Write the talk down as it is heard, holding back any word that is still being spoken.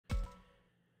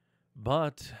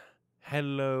But,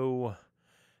 hello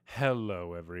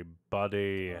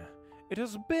everybody. It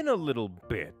has been a little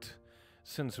bit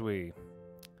since we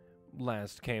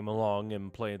last came along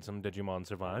and played some Digimon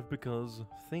Survive because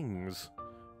things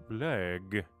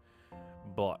lag.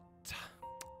 But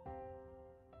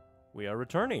we are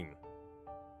returning.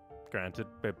 Granted,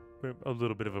 a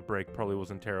little bit of a break probably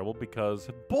wasn't terrible because,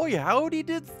 boy howdy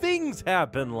did things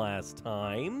happen last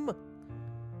time.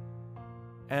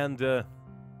 And,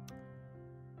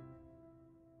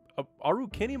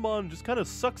 Arukenimon just kind of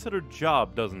sucks at her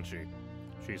job, doesn't she?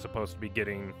 She's supposed to be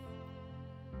getting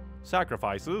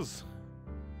sacrifices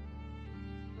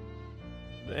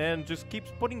and just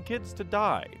keeps putting kids to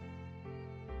die.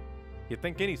 You'd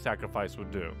think any sacrifice would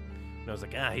do. And I was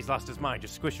like, he's lost his mind,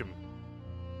 just squish him.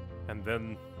 And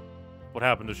then, what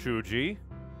happened to Shuji?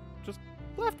 Just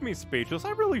left me speechless.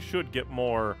 I really should get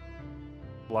more,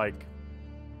 like,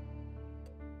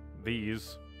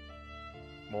 these.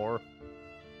 More.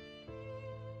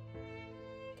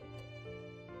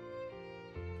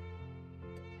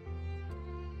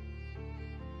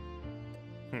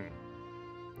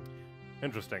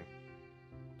 Interesting.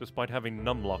 Despite having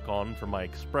numlock on for my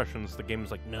expressions, the game's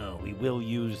like, no, we will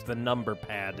use the number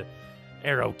pad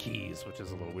arrow keys, which is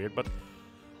a little weird, but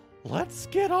let's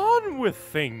get on with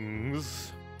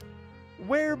things.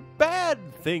 Where bad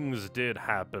things did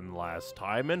happen last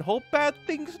time, and hope bad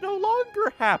things no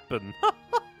longer happen.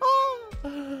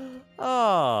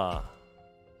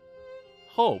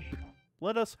 Hope.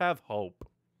 Let us have hope.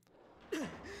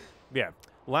 Yeah.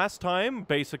 Last time,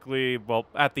 basically, well,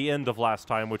 at the end of last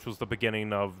time, which was the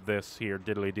beginning of this here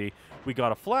diddly-dee, we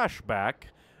got a flashback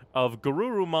of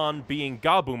Garurumon being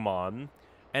Gabumon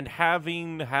and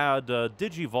having had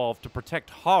Digivolve to protect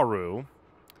Haru.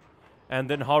 And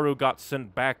then Haru got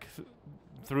sent back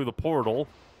through the portal.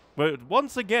 But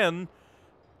once again,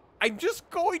 I'm just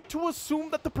going to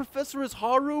assume that the professor is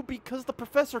Haru because the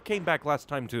professor came back last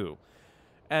time too.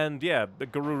 And yeah, the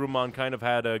Garurumon kind of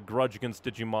had a grudge against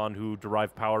Digimon who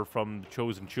derive power from the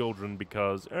chosen children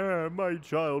because, my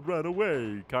child ran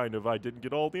away, kind of, I didn't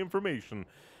get all the information.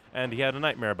 And he had a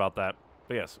nightmare about that.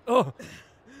 But yes. Oh!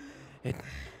 It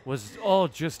was all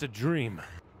just a dream.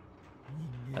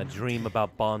 A dream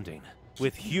about bonding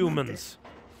with humans.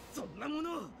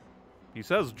 He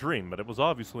says dream, but it was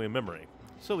obviously a memory.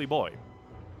 Silly boy.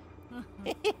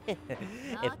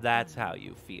 If that's how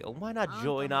you feel, why not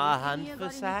join our hunt for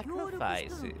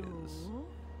sacrifices?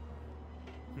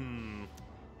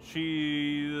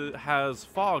 She has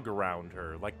fog around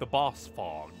her, like the boss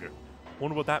fog.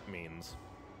 Wonder what that means.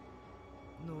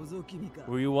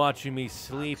 Were you watching me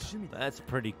sleep? That's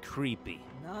pretty creepy.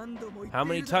 How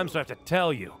many times do I have to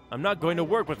tell you? I'm not going to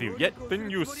work with you, yet then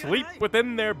you sleep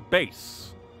within their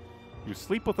base. You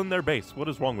sleep within their base. What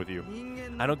is wrong with you?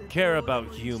 I don't care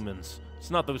about humans.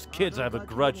 It's not those kids I have a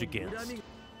grudge against.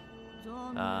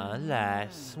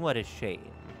 Alas, what a shame.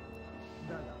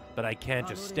 But I can't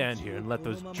just stand here and let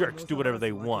those jerks do whatever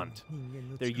they want.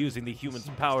 They're using the humans'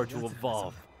 power to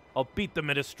evolve. I'll beat them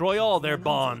and destroy all their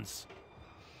bonds.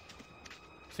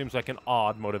 Seems like an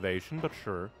odd motivation, but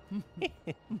sure.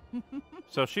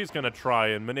 So she's gonna try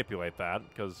and manipulate that,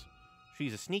 because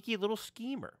she's a sneaky little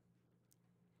schemer.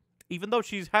 Even though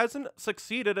she hasn't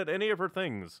succeeded at any of her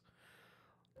things.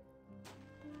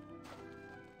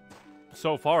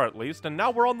 So far, at least. And now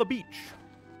we're on the beach.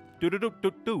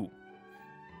 Do-do-do-do-do.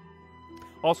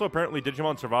 Also, apparently,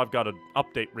 Digimon Survive got an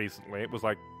update recently. It was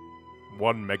like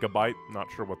 1 megabyte. Not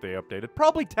sure what they updated.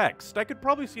 Probably text. I could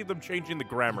probably see them changing the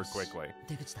grammar quickly.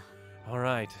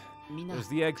 Alright. There's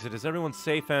the exit. Is everyone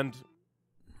safe and...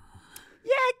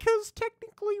 Yeah, because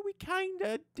technically we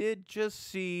kinda did just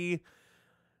see...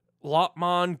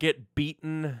 Lopmon get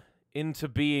beaten into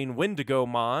being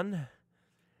Wendigomon,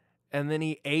 and then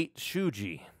he ate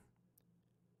Shuji.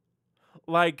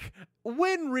 Like,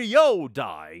 when Ryo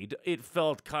died, it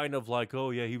felt kind of like, oh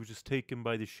yeah, he was just taken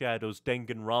by the shadows,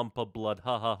 Danganronpa blood,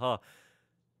 ha ha ha.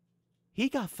 He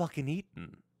got fucking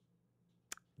eaten.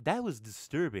 That was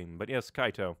disturbing, but yes,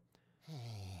 Kaito.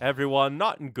 Everyone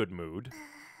not in good mood,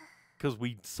 because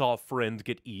we saw a friend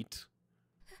get eat.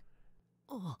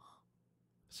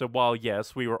 So while,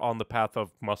 yes, we were on the path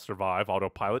of must survive,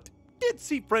 autopilot, did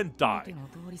see friend die.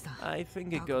 I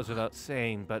think it goes without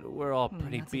saying, but we're all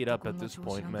pretty beat up at this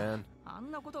point, man.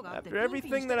 After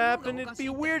everything that happened, it'd be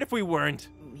weird if we weren't.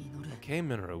 Okay,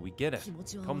 Minoru, we get it.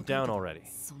 Calm down already.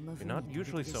 You're not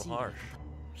usually so harsh.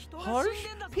 Harsh?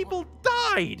 People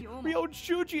died! Ryo and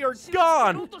Shuji are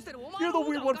gone! You're the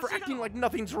weird one for acting like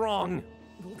nothing's wrong!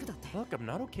 Look, I'm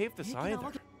not okay with this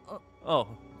either. Oh.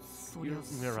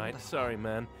 You're right. Sorry,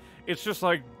 man. It's just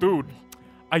like, dude,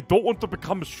 I don't want to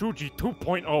become Shuji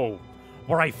 2.0,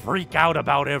 where I freak out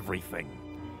about everything.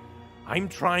 I'm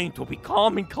trying to be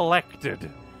calm and collected,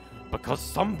 because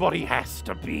somebody has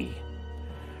to be.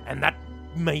 And that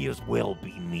may as well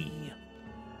be me.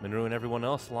 Minoru and everyone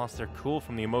else lost their cool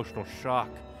from the emotional shock.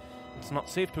 It's not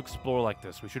safe to explore like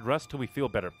this. We should rest till we feel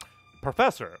better.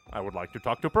 Professor, I would like to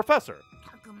talk to Professor.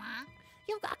 Takuma,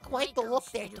 you've got quite the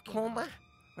look there, Takuma.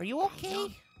 Are you okay?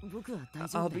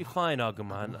 I'll be fine,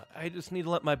 Agumon. I just need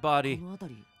to let my body...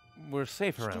 We're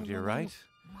safe around here, right?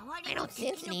 I don't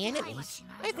sense any enemies.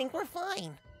 I think we're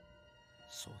fine.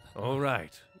 All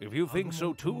right. If you think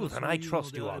so too, then I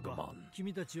trust you, Agumon.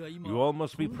 You all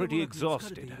must be pretty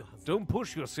exhausted. Don't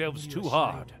push yourselves too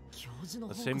hard.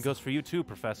 The same goes for you too,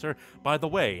 Professor. By the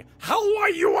way, how are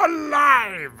you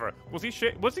alive? Was he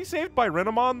saved by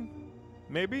Renamon?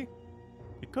 Maybe?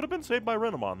 He could have been saved by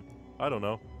Renamon. I don't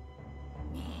know.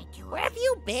 Where have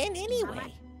you been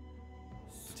anyway?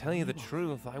 To tell you the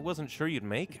truth, I wasn't sure you'd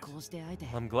make it.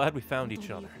 I'm glad we found each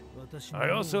other. I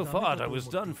also thought I was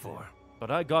done for,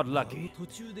 but I got lucky.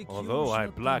 Although I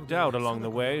blacked out along the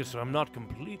way, so I'm not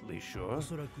completely sure.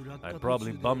 I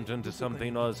probably bumped into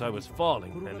something as I was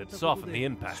falling, and it softened the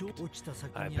impact.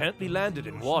 I apparently landed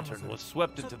in water and was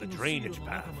swept into the drainage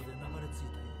path.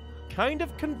 Kind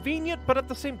of convenient, but at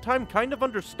the same time kind of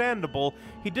understandable.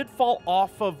 He did fall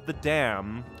off of the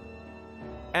dam,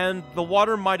 and the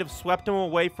water might have swept him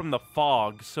away from the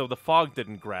fog, so the fog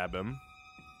didn't grab him.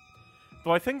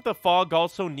 Though I think the fog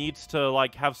also needs to,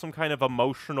 like, have some kind of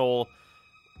emotional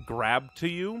grab to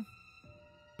you,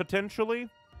 potentially.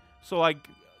 So, like,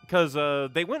 because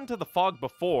they went into the fog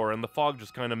before, and the fog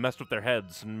just kind of messed with their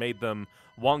heads and made them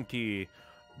wonky.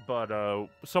 But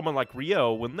someone like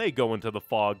Ryo, when they go into the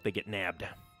fog, they get nabbed.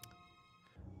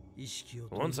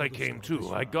 Once I came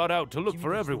to, I got out to look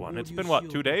for everyone. It's been,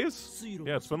 what, 2 days?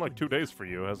 Yeah, it's been like 2 days for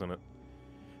you, hasn't it?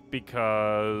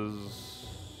 Because...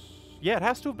 Yeah, it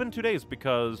has to have been 2 days,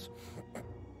 because...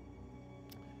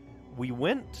 we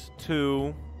went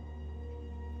to...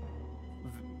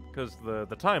 Because the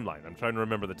timeline, I'm trying to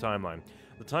remember the timeline.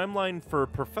 The timeline for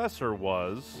Professor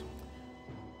was...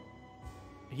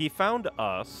 He found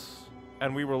us,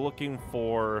 and we were looking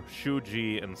for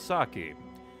Shuji and Saki.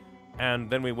 And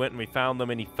then we went and we found them,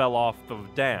 and he fell off the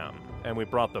dam. And we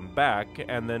brought them back,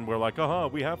 and then we're like,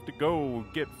 we have to go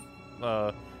get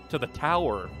to the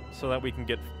tower so that we can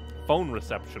get phone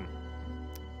reception.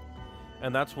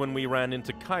 And that's when we ran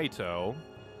into Kaito,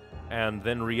 and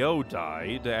then Ryo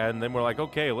died, and then we're like,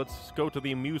 okay, let's go to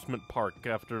the amusement park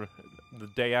after the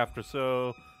day after.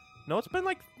 So, no, it's been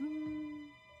like...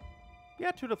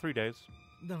 yeah, 2 to 3 days.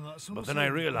 But then I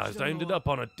realized I ended up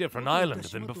on a different island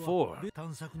than before.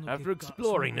 After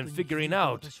exploring and figuring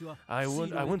out, I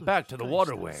went back to the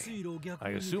waterway. I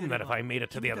assumed that if I made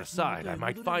it to the other side, I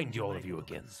might find all of you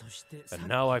again. And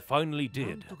now I finally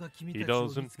did. He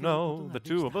doesn't know the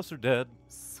two of us are dead.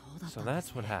 So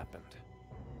that's what happened.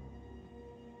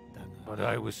 But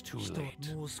I was too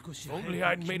late. If only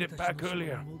I'd made it back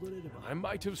earlier, I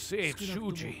might have saved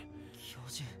Shuji.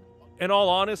 In all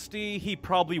honesty, he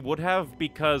probably would have,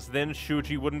 because then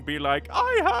Shuji wouldn't be like,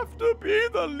 I have to be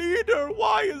the leader.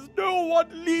 Why is no one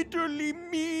leaderly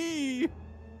me?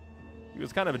 He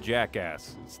was kind of a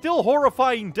jackass. Still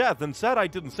horrifying death, and sad I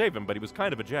didn't save him, but he was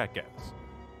kind of a jackass.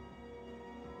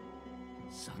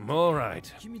 All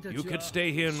right. You could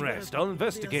stay here and rest. I'll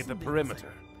investigate the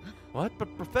perimeter. What?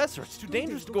 But Professor, it's too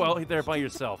dangerous to go out there by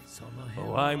yourself.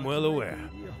 Oh, I'm well aware.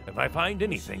 If I find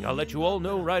anything, I'll let you all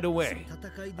know right away.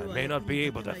 I may not be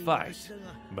able to fight,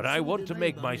 but I want to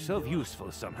make myself useful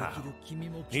somehow.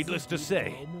 Needless to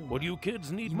say, what you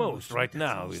kids need most right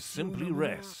now is simply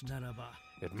rest.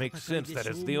 It makes sense that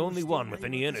as the only one with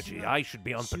any energy, I should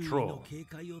be on patrol.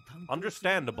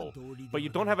 Understandable, but you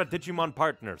don't have a Digimon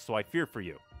partner, so I fear for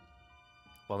you.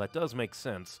 Well, that does make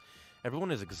sense.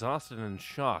 Everyone is exhausted and in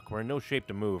shock. We're in no shape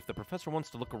to move. The professor wants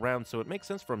to look around, so it makes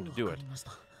sense for him to do it.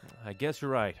 I guess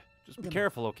you're right. Just be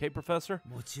careful, okay, Professor?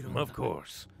 Of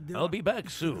course. I'll be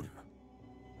back soon.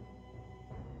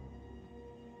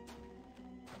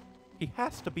 He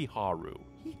has to be Haru.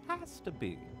 He has to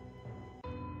be.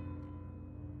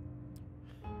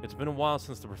 It's been a while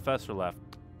since the professor left.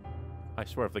 I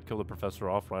swear if they kill the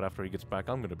professor off right after he gets back,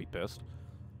 I'm gonna be pissed.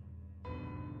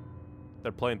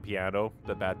 They're playing piano,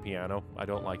 the bad piano. I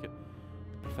don't like it.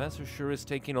 The professor sure is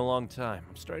taking a long time.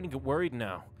 I'm starting to get worried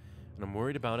now. And I'm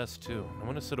worried about us too. No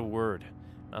one has said a word.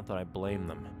 Not that I blame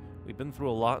them. We've been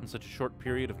through a lot in such a short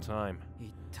period of time.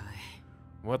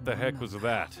 What the heck was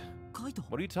that?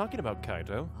 What are you talking about,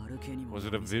 Kaito? Was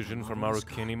it a vision from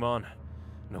Arukenimon?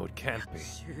 No, it can't be.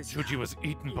 Shuji was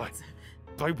eaten by...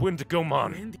 by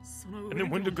Wendigomon. And then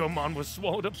Wendigomon was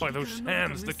swallowed up by those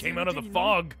hands that came out of the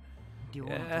fog.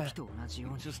 Yeah, he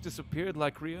just disappeared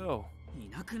like Ryo.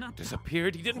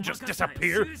 Disappeared? He didn't just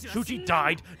disappear! Shuji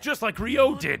died, just like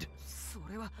Ryo did!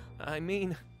 I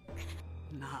mean...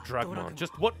 Dragmon,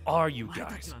 just what are you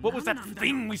guys? What was that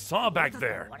thing we saw back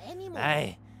there?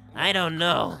 I don't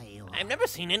know. I've never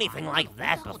seen anything like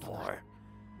that before.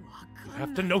 You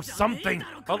have to know something!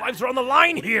 Our lives are on the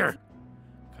line here!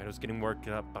 Kaido's getting worked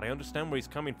up, but I understand where he's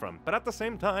coming from. But at the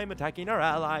same time, attacking our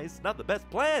allies, not the best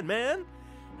plan, man!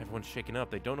 Everyone's shaken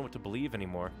up, they don't know what to believe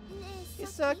anymore.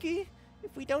 Isaki,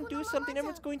 if we don't do something,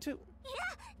 everyone's going to...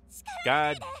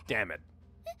 God damn it.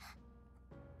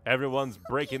 Everyone's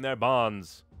breaking their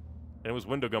bonds. And it was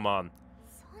Wendigomon.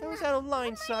 That was out of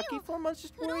line, Saki. 4 months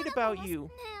just worried about you.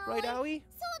 Right, Aoi?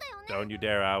 Don't you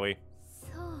dare, Aoi.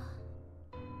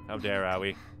 How dare,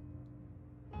 Aoi.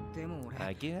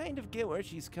 I kind of get where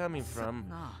she's coming from.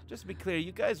 Just to be clear,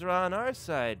 you guys are on our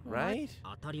side, right?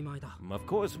 Of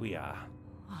course we are.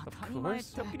 Of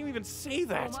course? How can you even say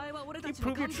that? Can you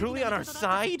prove you're truly on our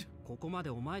side?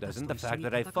 Doesn't the fact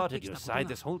that I fought at your side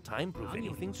this whole time prove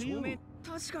anything to you?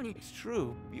 It's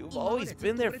true. You've always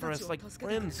been there for us like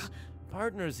friends,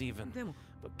 partners even.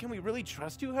 But can we really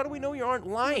trust you? How do we know you aren't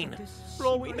lying? For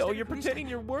all we know, you're pretending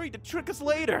you're worried to trick us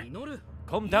later.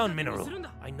 Calm down, Minoru.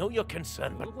 I know you're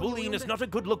concerned, but bullying is not a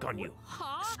good look on you.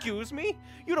 Excuse me?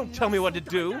 You don't tell me what to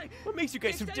do. What makes you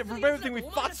guys so different from everything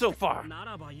we've fought so far?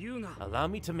 Allow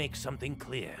me to make something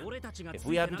clear. If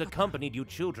we hadn't accompanied you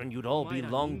children, you'd all be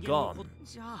long gone.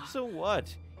 So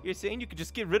what? You're saying you could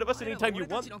just get rid of us anytime you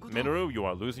want? Minoru, you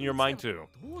are losing your mind too.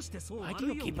 Why do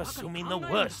you keep assuming the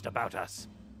worst about us?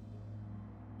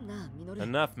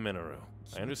 Enough, Minoru.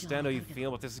 I understand how you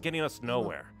feel, but this is getting us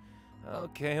nowhere.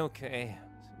 Okay.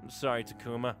 I'm sorry,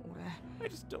 Takuma. I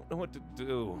just don't know what to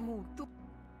do.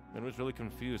 Minoru's really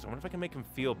confused. I wonder if I can make him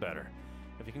feel better.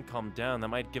 If he can calm down, that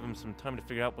might give him some time to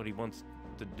figure out what he wants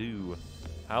to do.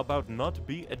 How about not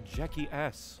be a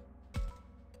jackass?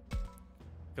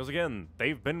 Because again,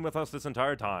 they've been with us this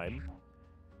entire time.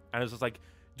 And it's just like,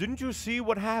 didn't you see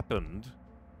what happened?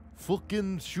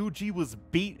 Fucking Shuji was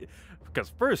beat... Because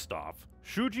first off,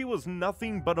 Shuji was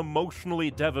nothing but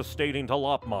emotionally devastating to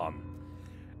Lopmon.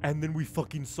 And then we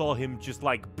fucking saw him just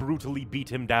like brutally beat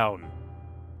him down.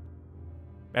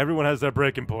 Everyone has their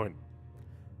breaking point.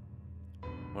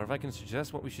 Or if I can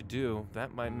suggest what we should do,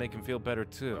 that might make him feel better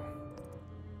too.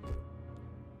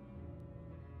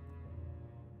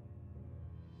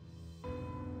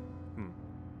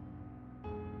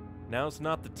 Now's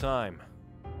not the time.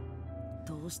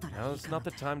 Now's not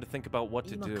the time to think about what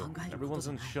to do. Everyone's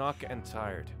in shock and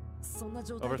tired.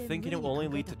 Overthinking it will only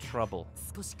lead to trouble.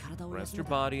 Rest your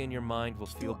body and your mind will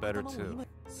feel better too.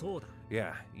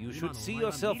 Yeah, you should see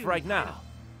yourself right now.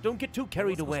 Don't get too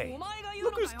carried away.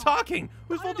 Look who's talking!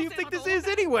 Whose fault do you think this is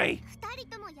anyway?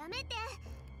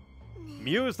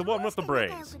 Mew is the one with the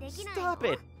braids. Stop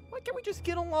it! Why can't we just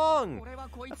get along?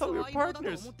 I thought we were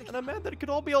partners, and I'm mad that it could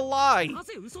all be a lie.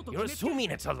 You're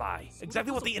assuming it's a lie.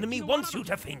 Exactly what the enemy wants you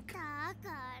to think.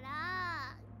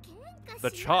 The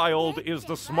child is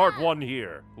the smart one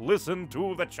here. Listen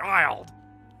to the child.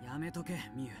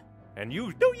 And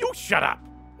you shut up.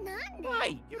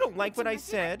 Why? You don't like what I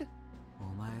said?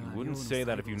 You wouldn't say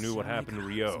that if you knew what happened to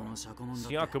Ryo.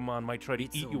 Syakumon might try to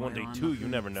eat you one day too, you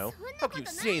never know. How can you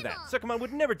say that? Syakumon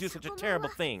would never do such a terrible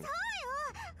thing.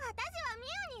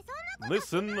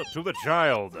 Listen to the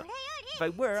child. If I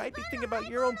were, I'd be thinking about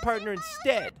your own partner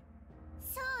instead.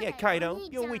 Yeah, Kaido,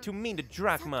 you're way too mean to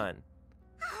Drachmon.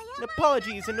 An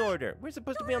apology is in order. We're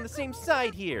supposed to be on the same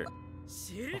side here.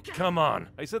 Oh, come on.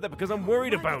 I said that because I'm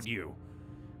worried about you.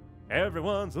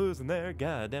 Everyone's losing their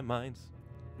goddamn minds.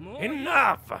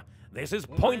 Enough! This is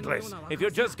pointless if you're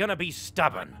just gonna be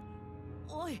stubborn.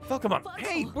 Falcomon,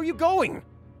 hey, where are you going?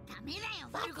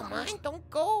 Falcomon, don't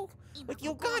go. With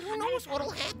you gone, who knows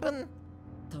what'll happen?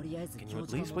 Can you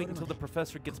at least wait until the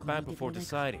professor gets back before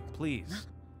deciding, please?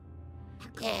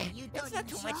 Yeah, that's not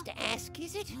too much to ask,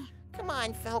 is it? Come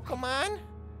on, Falcomon.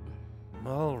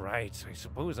 All right, I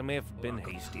suppose I may have been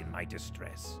hasty in my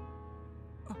distress.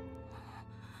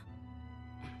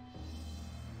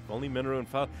 If only Minoru and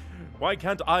Fal... Why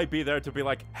can't I be there to be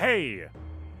like, hey,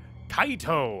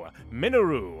 Kaito,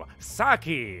 Minoru,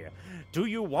 Saki, do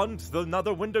you want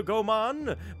another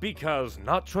Wendigomon? Because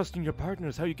not trusting your partner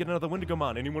is how you get another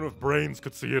Wendigomon. Anyone with brains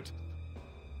could see it.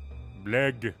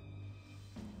 Bleg.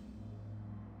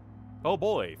 Oh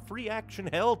boy, free action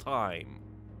hell time.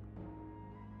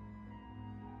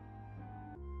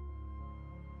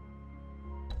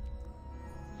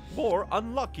 More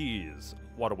unluckies.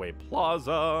 Waterway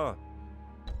Plaza.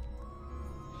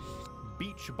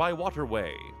 Beach by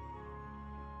Waterway.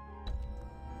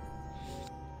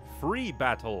 Free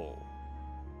Battle.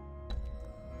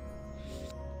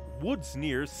 Woods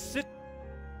near City?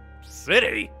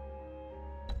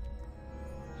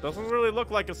 Doesn't really look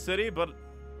like a city, but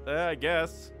I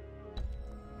guess.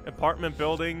 Apartment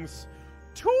buildings.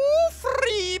 2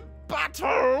 free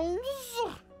battles!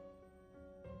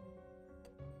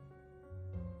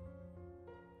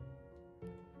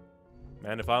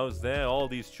 Man, if I was there, all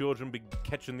these children be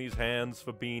catching these hands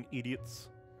for being idiots.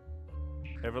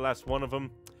 Every last one of them.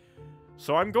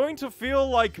 So I'm going to feel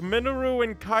like Minoru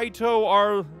and Kaito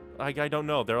are... I don't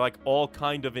know. They're like all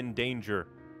kind of in danger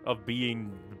of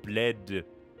being bled.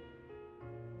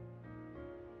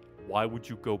 Why would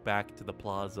you go back to the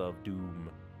Plaza of Doom?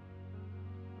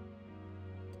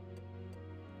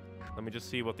 Let me just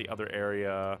see what the other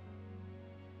area...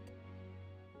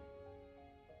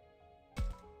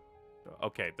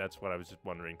 Okay, that's what I was just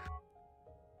wondering.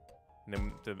 And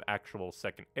then the actual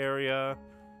second area.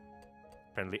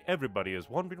 Apparently everybody is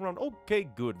wandering around. Okay,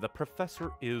 good. The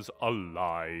professor is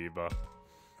alive.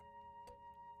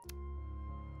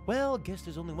 Well, guess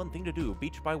there's only one thing to do.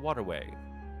 Beach by Waterway.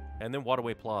 And then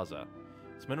Waterway Plaza.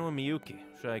 It's Minoru and Miyuki.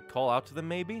 Should I call out to them,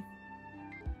 maybe?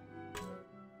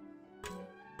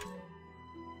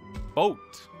 Boat.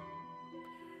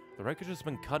 The wreckage has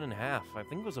been cut in half. I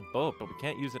think it was a boat, but we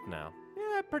can't use it now.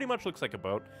 Yeah, it pretty much looks like a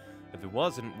boat. If it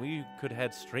wasn't, we could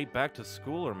head straight back to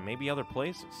school or maybe other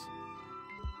places.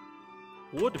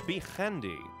 Would be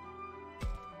handy.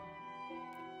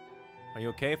 Are you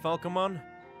okay, Falcomon?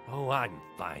 Oh, I'm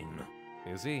fine.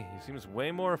 Is he? He seems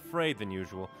way more afraid than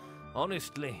usual.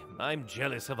 Honestly, I'm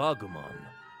jealous of Agumon.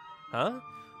 Huh?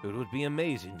 It would be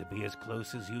amazing to be as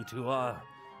close as you two are.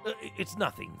 It's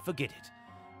nothing. Forget it.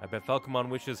 I bet Falcomon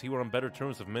wishes he were on better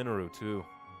terms with Minoru, too.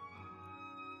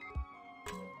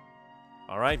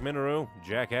 Alright, Minoru,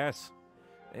 jackass.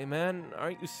 Hey, man,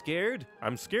 aren't you scared?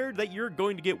 I'm scared that you're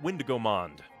going to get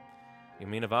Wendigomoned. You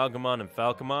mean of Agumon and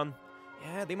Falcomon?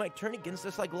 Yeah, they might turn against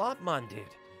us like Lopmon did.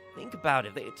 Think about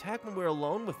it. They attack when we're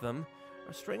alone with them.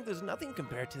 Our strength is nothing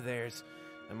compared to theirs.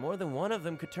 And more than one of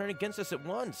them could turn against us at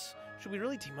once. Should we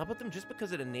really team up with them just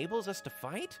because it enables us to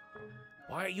fight?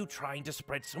 Why are you trying to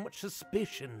spread so much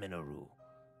suspicion, Minoru?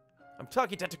 I'm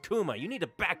talking to Takuma. You need to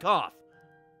back off.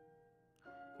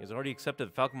 He's already accepted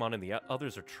that Falcomon and the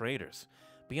others are traitors.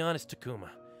 Be honest, Takuma.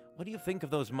 What do you think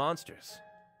of those monsters?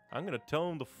 I'm gonna tell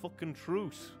him the fucking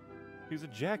truth. He's a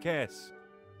jackass.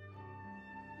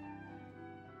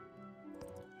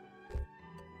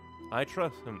 I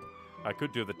trust him. I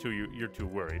could do the two you're too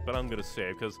worried, but I'm gonna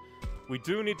say because we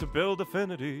do need to build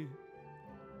affinity.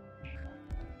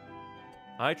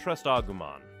 I trust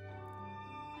Agumon.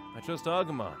 I trust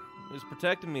Agumon, who's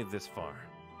protected me this far.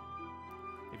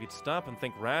 If you'd stop and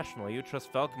think rationally, you'd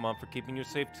trust Falcomon for keeping you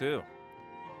safe too.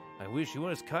 I wish you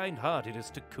were as kind-hearted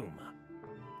as Takuma.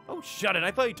 Oh, shut it!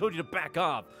 I thought he told you to back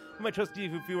off. I might trust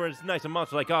you if you were as nice a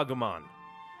monster like Agumon.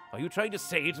 Are you trying to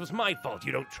say it was my fault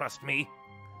you don't trust me?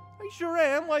 I sure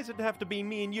am. Why does it have to be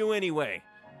me and you anyway?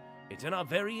 It's in our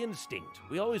very instinct.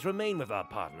 We always remain with our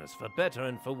partners, for better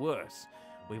and for worse.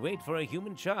 We wait for a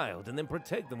human child and then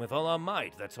protect them with all our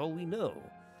might. That's all we know.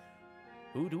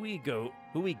 Who we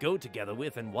go together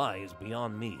with and why is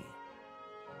beyond me.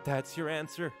 That's your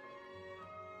answer?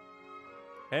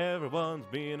 Everyone's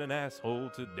being an asshole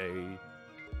today.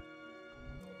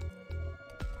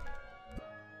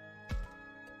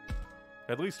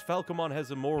 At least Falcomon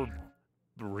has a more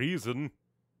reason.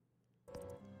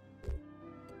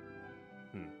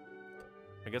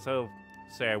 I guess I'll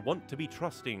say I want to be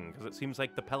trusting, because it seems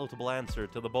like the palatable answer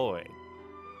to the boy.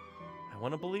 I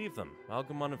want to believe them,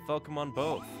 Agumon and Falcomon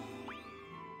both.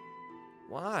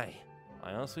 Why?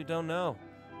 I honestly don't know.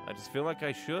 I just feel like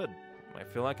I should. I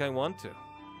feel like I want to.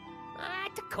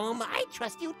 Takuma, I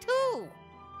trust you too.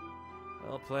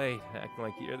 Well played, acting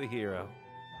like you're the hero.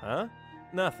 Huh?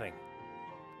 Nothing.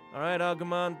 Alright,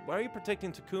 Agumon, why are you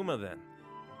protecting Takuma then?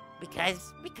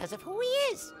 Because of who he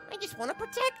is. I just want to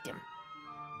protect him.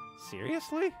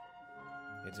 Seriously?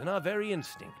 It's in our very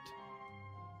instinct.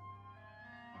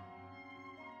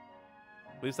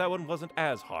 At least that one wasn't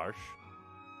as harsh.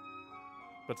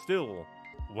 But still,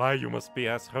 why you must be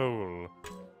asshole?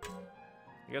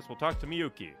 I guess we'll talk to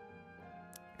Miyuki.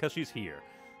 Because she's here.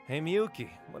 Hey Miyuki,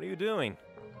 what are you doing?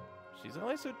 She's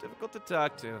always so difficult to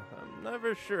talk to. I'm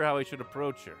never sure how I should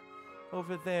approach her.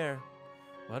 Over there.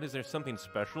 What, is there something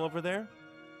special over there?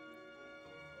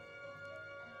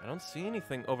 I don't see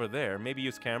anything over there. Maybe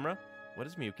use camera? What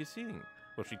is Miyuki seeing?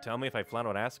 Will she tell me if I flat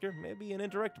out ask her? Maybe an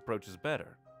indirect approach is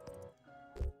better.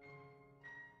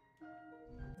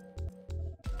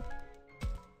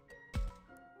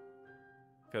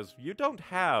 Because you don't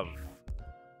have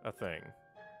a thing.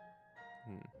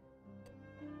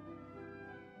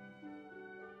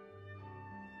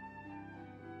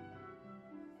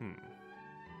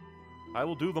 I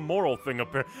will do the moral thing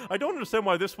up here. I don't understand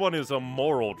why this one is a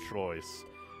moral choice.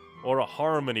 Or a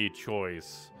harmony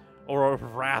choice. Or a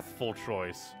wrathful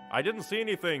choice. I didn't see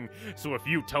anything, so if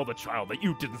you tell the child that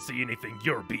you didn't see anything,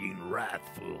 you're being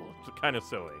wrathful. It's kind of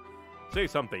silly. Say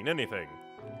something, anything.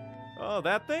 Oh,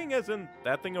 that thing? As in,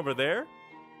 that thing over there?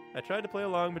 I tried to play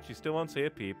along, but she still won't say a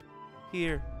peep.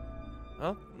 Here.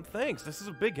 Oh, thanks. This is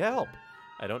a big help.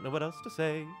 I don't know what else to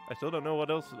say. I still don't know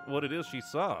what it is she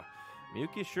saw.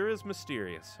 Miyuki sure is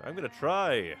mysterious. I'm gonna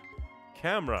try.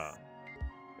 Camera.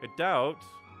 I doubt.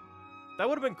 That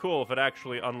would have been cool if it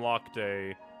actually unlocked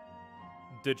a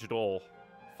digital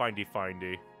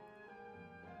findy-findy.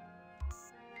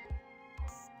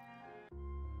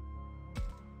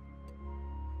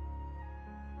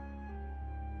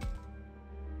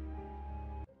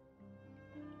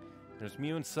 There's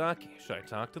Mew and Saki. Should I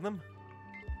talk to them?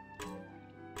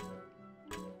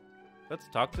 Let's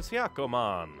talk to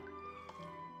Syakomon.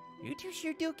 You two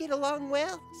sure do get along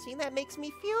well. See, that makes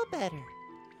me feel better.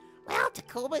 Well,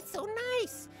 Takuma's so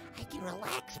nice. I can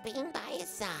relax being by his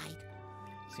side.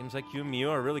 Seems like you and Mew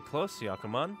are really close,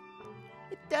 Syakomon.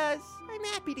 It does. I'm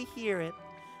happy to hear it.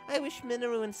 I wish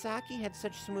Minoru and Saki had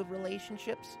such smooth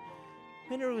relationships.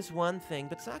 Minoru is one thing,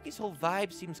 but Saki's whole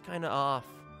vibe seems kinda off.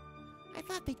 I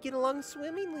thought they'd get along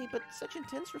swimmingly, but such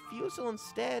intense refusal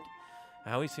instead.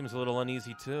 Aoi seems a little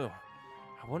uneasy too.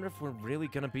 I wonder if we're really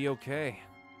gonna be okay.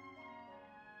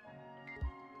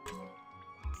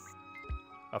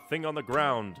 A thing on the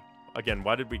ground. Again,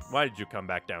 why did you come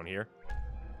back down here?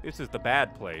 This is the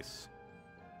bad place.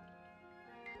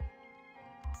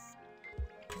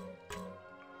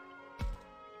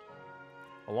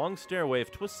 A long stairway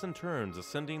of twists and turns.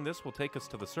 Ascending this will take us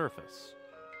to the surface.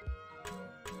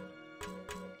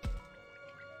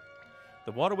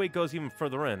 The waterway goes even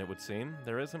further in, it would seem.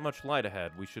 There isn't much light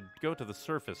ahead. We should go to the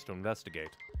surface to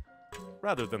investigate.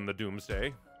 Rather than the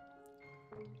doomsday.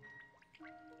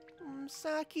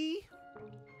 Saki?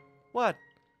 What?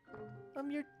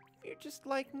 You're just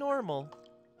like normal.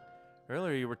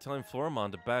 Earlier you were telling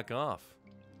Floramon to back off.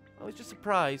 I was just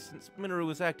surprised since Minoru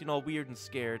was acting all weird and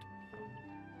scared.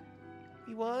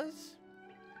 He was?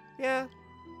 Yeah.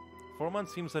 Floramon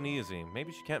seems uneasy.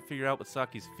 Maybe she can't figure out what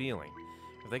Saki's feeling.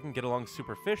 If they can get along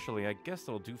superficially, I guess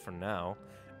that'll do for now.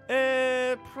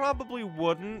 Probably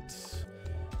wouldn't.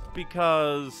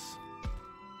 Because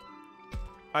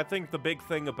I think the big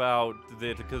thing about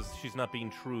it, because she's not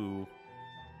being true,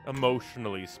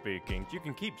 emotionally speaking. You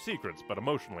can keep secrets, but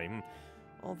emotionally.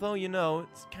 Although, you know,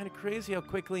 it's kind of crazy how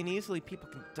quickly and easily people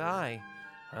can die.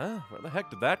 Huh? Where the heck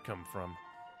did that come from?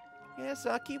 Yeah,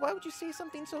 Saki, why would you say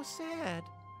something so sad?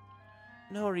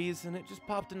 No reason, it just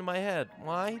popped into my head.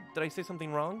 Why? Did I say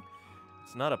something wrong?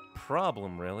 It's not a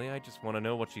problem, really. I just want to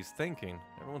know what she's thinking.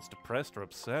 Everyone's depressed or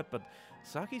upset, but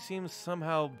Saki seems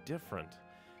somehow different.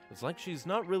 It's like she's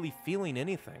not really feeling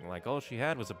anything, like all she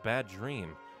had was a bad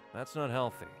dream. That's not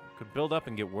healthy. It could build up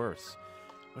and get worse.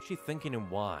 What's she thinking and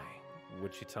why?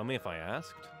 Would she tell me if I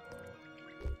asked?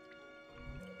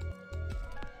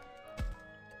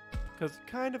 Because it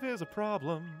kind of is a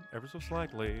problem, ever so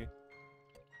slightly.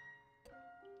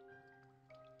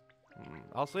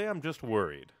 I'll say I'm just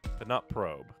worried, but not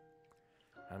probe.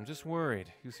 I'm just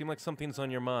worried. You seem like something's on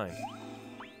your mind.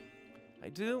 I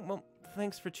do? Well,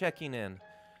 thanks for checking in.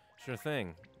 Sure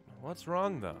thing. What's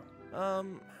wrong, though?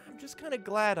 I'm just kind of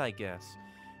glad, I guess.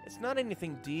 It's not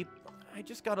anything deep. I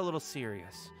just got a little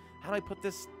serious. How do I put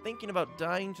this? Thinking about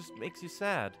dying just makes you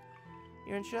sad.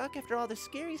 You're in shock after all the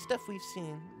scary stuff we've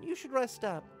seen. You should rest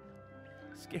up.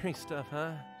 Scary stuff,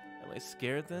 huh? Am I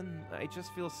scared then? I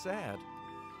just feel sad.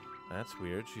 That's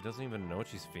weird. She doesn't even know what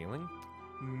she's feeling.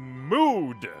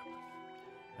 Mood!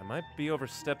 I might be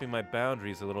overstepping my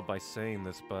boundaries a little by saying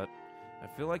this, but I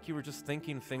feel like you were just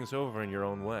thinking things over in your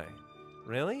own way.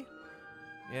 Really?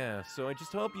 Yeah, so I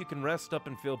just hope you can rest up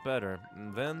and feel better,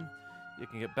 and then you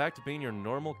can get back to being your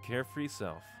normal, carefree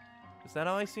self. Is that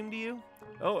how I seem to you?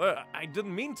 Oh, I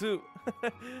didn't mean to.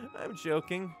 I'm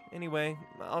joking. Anyway,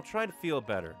 I'll try to feel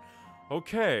better.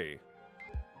 Okay.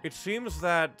 It seems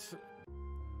that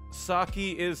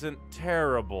Saki isn't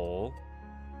terrible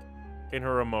in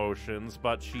her emotions,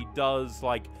 but she does,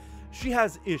 like, she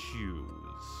has issues.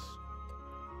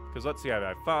 Because let's see, I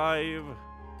have 5.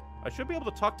 I should be able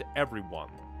to talk to everyone.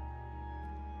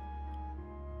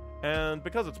 And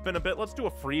because it's been a bit, let's do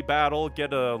a free battle,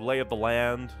 get a lay of the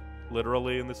land,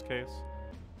 literally in this case.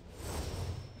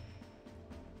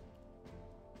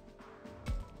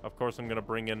 Of course, I'm going to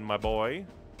bring in my boy.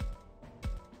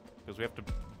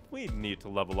 Because we need to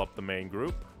level up the main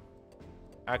group.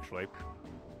 Actually.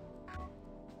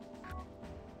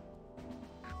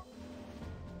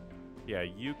 Yeah,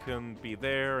 you can be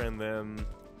there, and then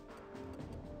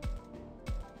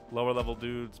lower level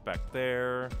dudes back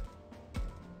there.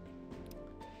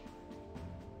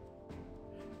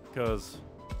 Because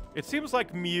it seems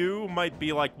like Mew might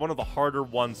be like one of the harder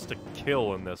ones to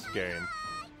kill in this game.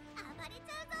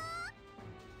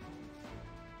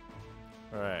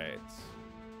 Alright.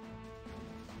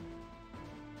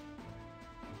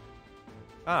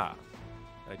 Ah,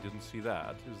 I didn't see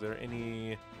that. Is there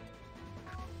any,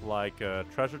 like,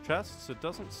 treasure chests? It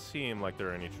doesn't seem like there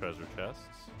are any treasure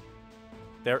chests.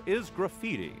 There is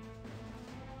graffiti.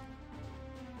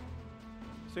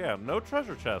 So yeah, no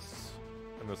treasure chests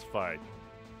in this fight.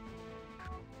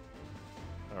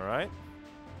 Alright.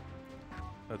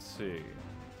 Let's see.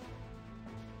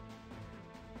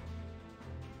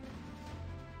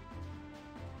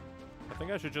 I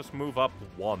think I should just move up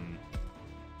one.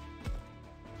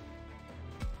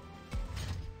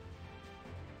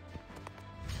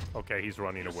 Okay, he's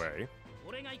running away.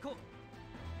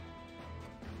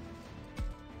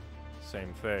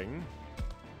 Same thing.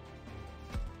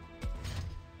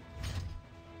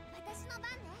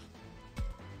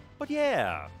 But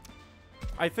yeah,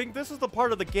 I think this is the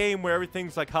part of the game where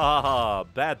everything's like, ha ha ha,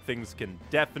 bad things can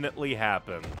definitely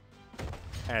happen.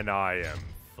 And I am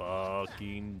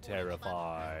fucking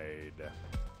terrified.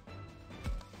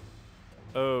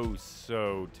 Oh,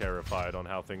 so terrified on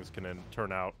how things can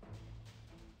turn out.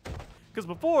 Because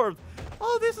before,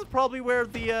 oh, this is probably where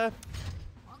the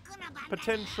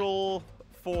potential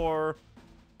for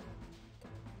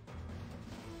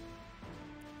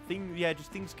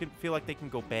just things can feel like they can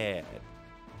go bad.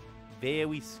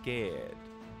 Very scared.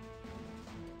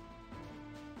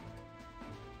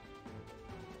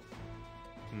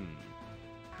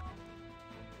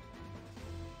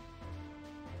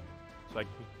 It's like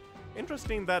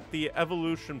interesting that the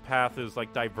evolution path is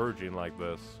like diverging like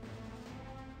this.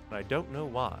 And I don't know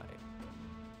why.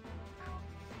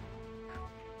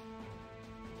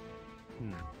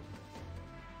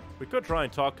 We could try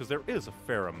and talk, because there is a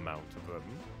fair amount of them.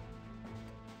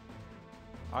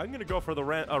 I'm going to go for the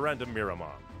random Miramon.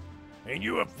 Ain't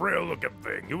you a frail-looking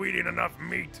thing? You eating enough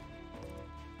meat?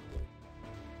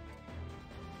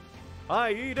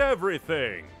 I eat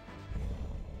everything!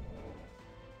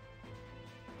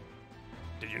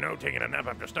 Did you know taking a nap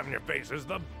after stuffing your face is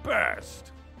the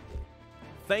best?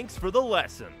 Thanks for the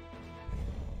lesson.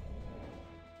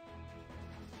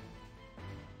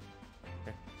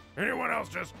 Anyone else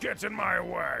just gets in my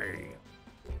way.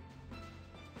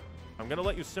 I'm gonna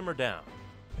let you simmer down.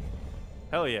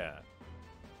 Hell yeah.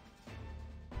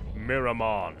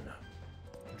 Miramon,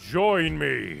 join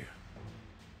me.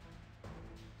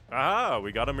 Aha,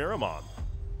 we got a Miramon.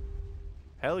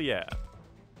 Hell yeah.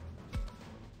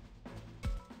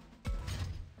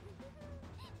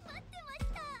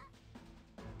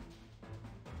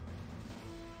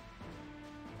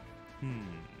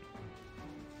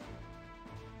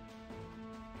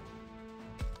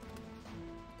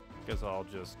 Guess I'll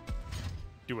just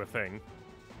do a thing.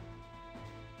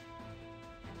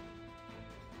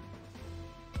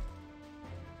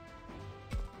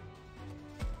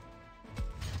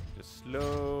 Just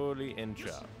slowly inch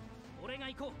up.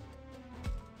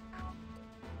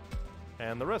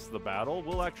 And the rest of the battle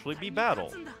will actually be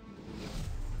battle.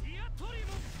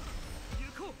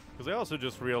 Because I also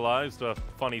just realized a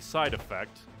funny side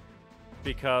effect.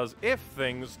 Because if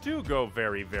things do go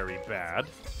very, very bad,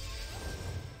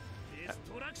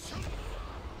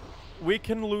 we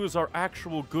can lose our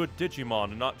actual good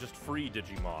Digimon and not just free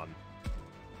Digimon.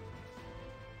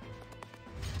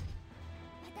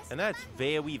 And that's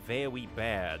very, very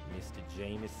bad, Mr.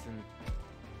 Jameson.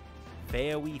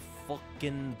 Very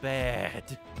fucking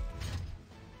bad.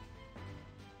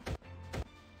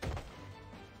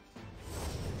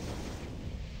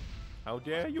 How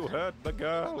dare you hurt the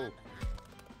girl?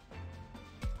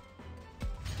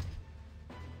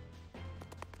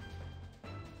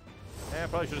 Yeah, I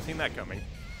probably should have seen that coming.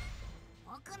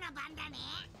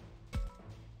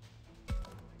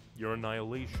 Your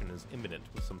annihilation is imminent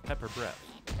with some pepper breath.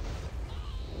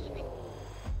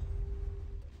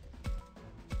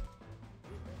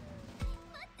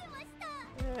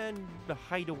 And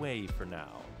hide away for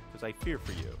now, because I fear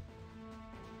for you.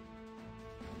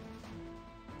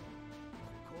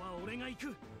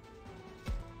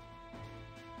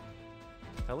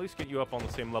 At least get you up on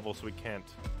the same level so we can't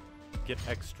get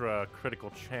extra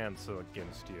critical chance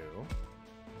against you.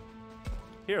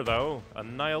 Here, though,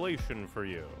 annihilation for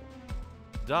you.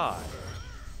 Die.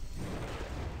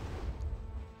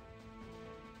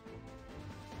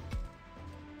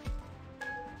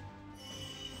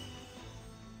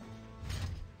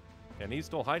 And he's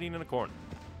still hiding in a corner.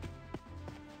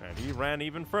 And he ran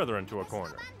even further into a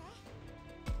corner.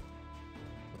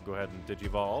 We'll go ahead and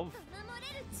Digivolve.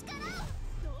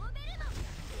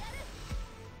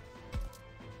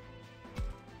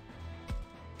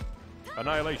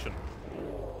 Annihilation.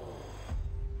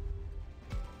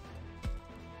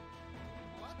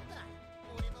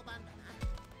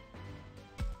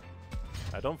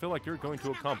 I don't feel like you're going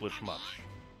to accomplish much.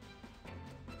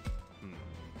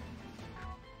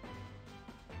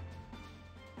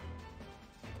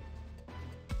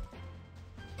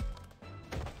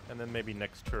 And then maybe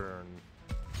next turn,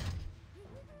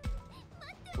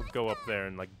 we'll go up there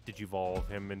and, like, Digivolve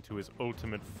him into his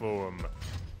ultimate form.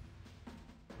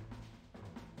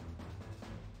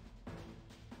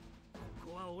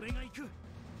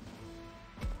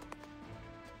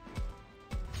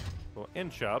 We'll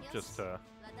inch up just to...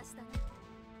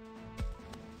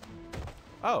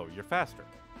 Oh, you're faster.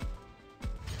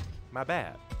 My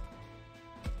bad.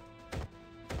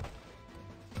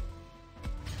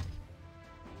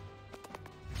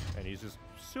 And he's just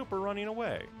super running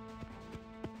away.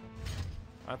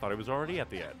 I thought he was already at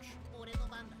the edge.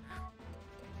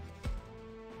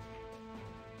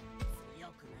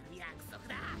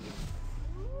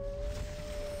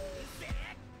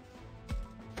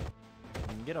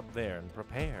 Get up there and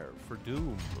prepare for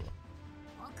doom.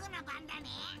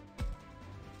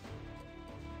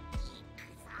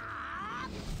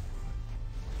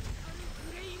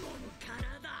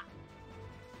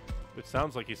 It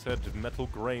sounds like he said Metal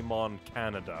Greymon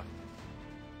Canada.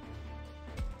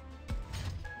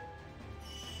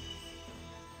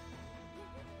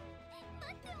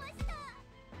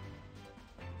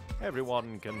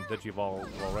 Everyone can Digivolve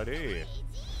already.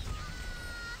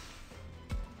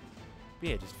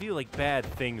 Yeah, just feel like bad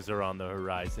things are on the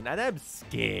horizon, and I'm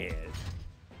scared.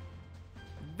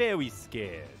 Very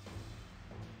scared.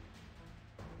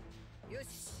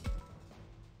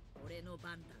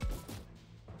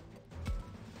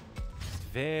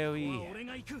 Very,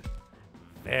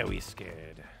 very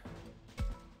scared.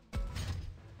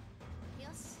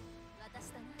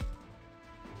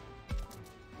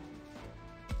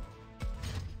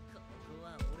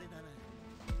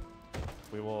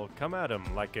 We will come at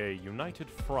him like a united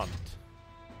front.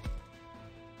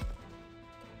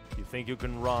 You think you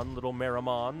can run, little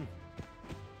Meramon?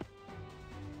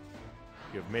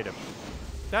 You've made him.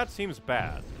 That seems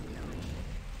bad.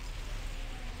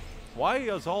 Why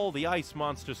is all the ice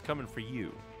monsters coming for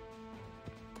you?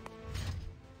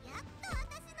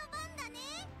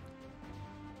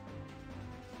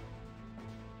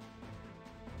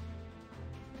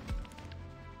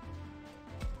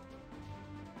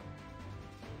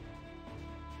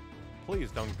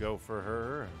 Please don't go for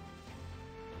her.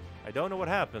 I don't know what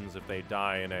happens if they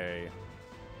die in a...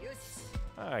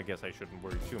 I guess I shouldn't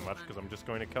worry too much because I'm just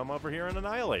going to come over here and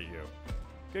annihilate you.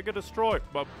 Giga Destroy.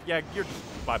 But yeah, you're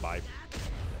just... Bye-bye.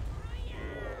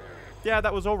 Yeah,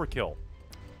 that was overkill.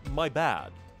 My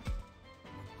bad.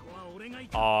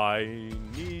 I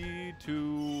need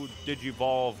to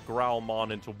Digivolve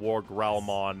Growlmon into War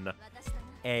Growlmon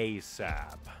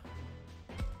ASAP.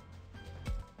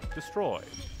 Destroy.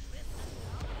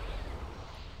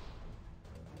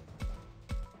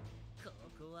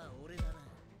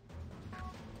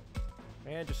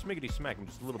 And just smiggity smack him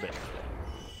just a little bit.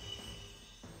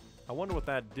 I wonder what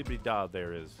that dibbity da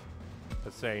there is.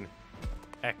 That's saying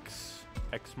X.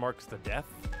 X marks the death?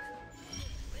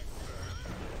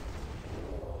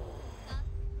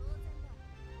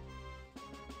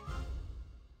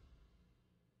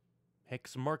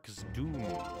 X marks doom.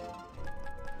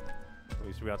 At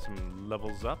least we got some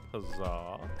levels up.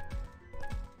 Huzzah.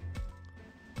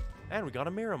 And we got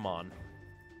a Miramon.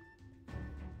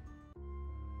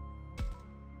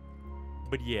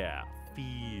 But yeah,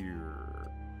 fear.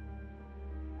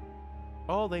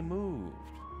 Oh, they moved.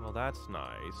 Well, that's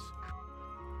nice.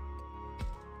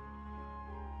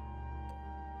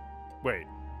 Wait.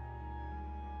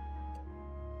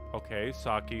 Okay,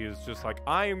 Saki is just like,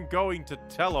 I am going to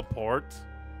teleport.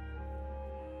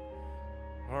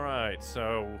 Alright,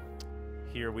 so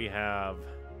here we have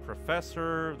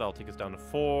Professor. That'll take us down to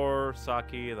 4.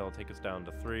 Saki, that'll take us down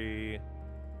to 3.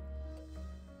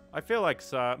 I feel like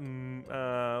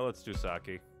let's do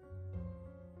Saki.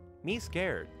 Me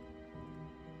scared.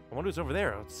 I wonder who's over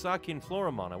there. Oh, it's Saki and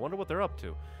Floramon. I wonder what they're up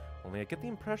to. Only I get the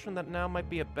impression that now might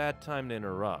be a bad time to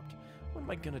interrupt. What am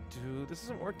I gonna do? This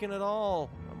isn't working at all.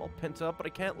 I'm all pent up, but I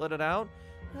can't let it out.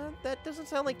 That doesn't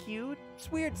sound like you. It's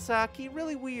weird, Saki.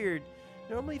 Really weird.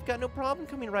 Normally you've got no problem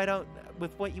coming right out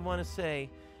with what you want to say.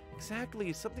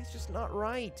 Exactly. Something's just not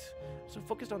right. I'm so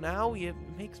focused on Aoi, it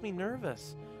makes me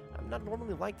nervous. I'm not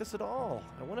normally like this at all.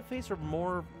 I want to face her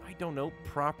more, I don't know,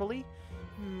 properly.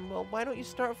 Well, why don't you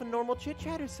start with a normal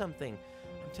chit-chat or something?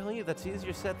 I'm telling you, that's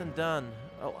easier said than done.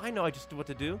 Oh, I know I just do what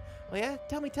to do. Oh yeah?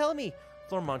 Tell me.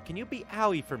 Flormon, can you be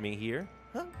owie for me here?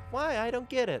 Huh? Why? I don't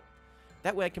get it.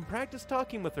 That way I can practice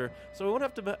talking with her, so I won't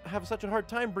have to have such a hard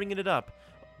time bringing it up.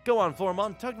 Go on,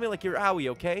 Flormon. Talk to me like you're owie,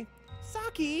 okay?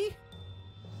 Saki!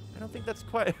 I don't think that's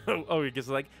quite... oh, he gets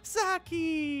like,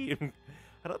 Saki!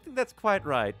 I don't think that's quite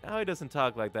right. Owie doesn't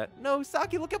talk like that. No,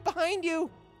 Saki, look up behind you!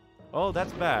 Oh,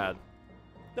 that's bad.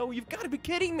 No, you've got to be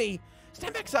kidding me!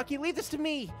 Stand back, Saki. Leave this to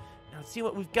me. Now let's see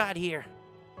what we've got here.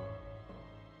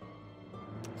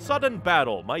 Sudden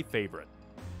battle, my favorite.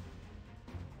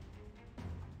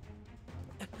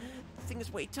 This thing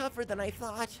is way tougher than I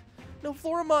thought. No,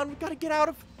 Floramon, we've got to get out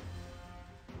of...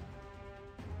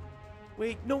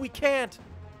 Wait, no, we can't.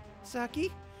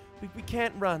 Saki, we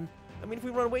can't run. I mean, if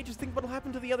we run away, just think what'll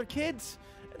happen to the other kids.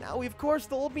 And now, of course,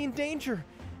 they'll all be in danger.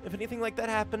 If anything like that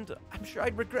happened, I'm sure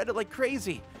I'd regret it like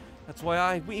crazy. That's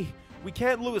why we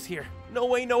can't lose here. No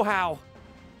way, no how.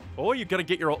 Oh, you gotta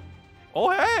get your...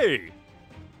 Oh, hey!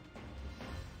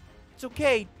 It's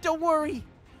okay. Don't worry.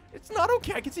 It's not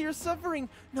okay. I can see you're suffering.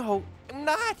 No, I'm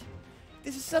not.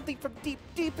 This is something from deep,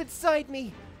 deep inside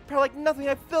me. Probably like nothing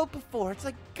I've felt before. It's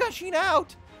like gushing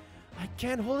out. I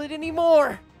can't hold it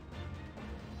anymore.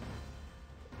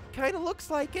 Kinda looks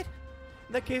like it.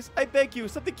 In that case, I beg you,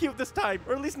 something cute this time,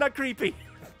 or at least not creepy.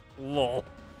 Lol.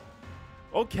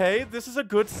 Okay, this is a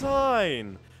good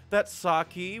sign. That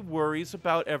Saki worries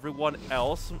about everyone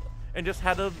else and just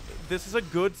had a... This is a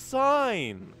good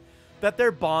sign. That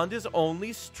their bond is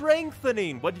only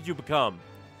strengthening. What did you become?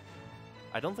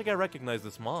 I don't think I recognize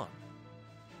this Mon.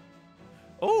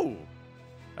 Oh,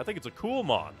 I think it's a cool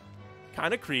Mon.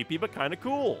 Kind of creepy, but kind of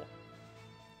cool.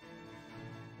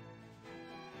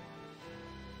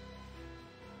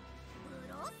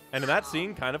 And in that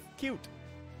scene, kind of cute.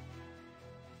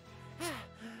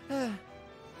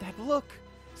 That look.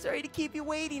 Sorry to keep you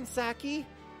waiting, Saki.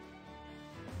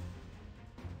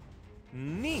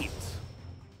 Neat.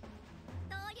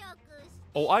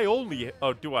 Oh, I only...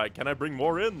 Oh, do I? Can I bring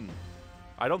more in?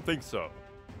 I don't think so.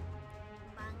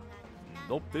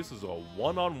 Nope, this is a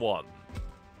one-on-one.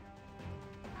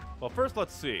 Well, first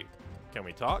let's see. Can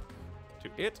we talk to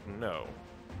it? No.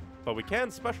 But we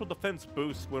can special defense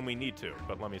boost when we need to.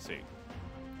 But let me see.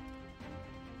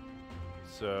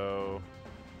 So...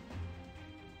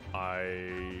 I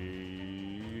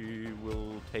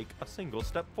will take a single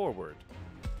step forward.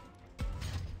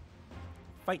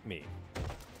 Fight me.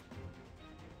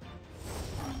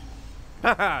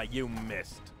 Haha, you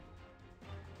missed.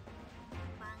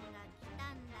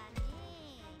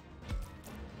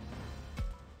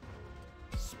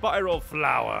 Spiral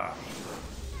flower.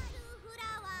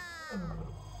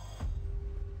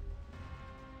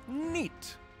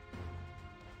 Neat.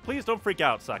 Please don't freak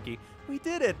out, Saki. We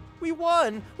did it. We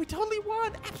won. We totally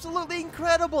won. Absolutely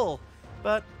incredible.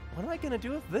 But what am I going to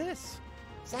do with this?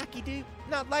 Saki, do you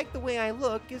not like the way I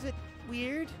look? Is it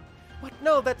weird? What?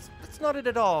 No, that's not it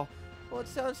at all. Well, it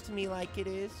sounds to me like it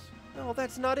is. No,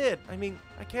 that's not it. I mean,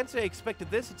 I can't say I expected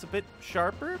this. It's a bit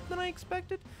sharper than I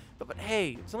expected. But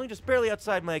hey, it's only just barely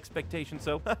outside my expectation,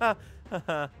 so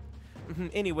haha.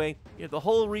 Anyway, you're the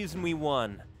whole reason we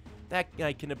won. That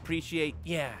I can appreciate.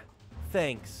 Yeah,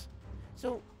 thanks.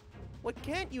 So, what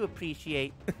can't you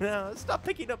appreciate? Stop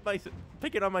picking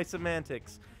on my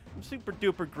semantics. I'm super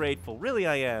duper grateful. Really,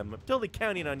 I am. I'm totally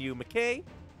counting on you, McKay.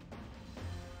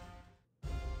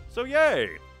 So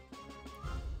yay!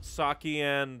 Saki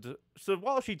and... So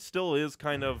while she still is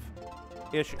kind of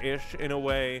ish-ish in a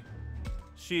way,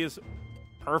 she is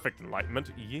perfect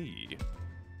enlightenment. Yee.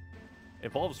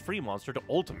 Evolves Free Monster to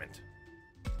Ultimate.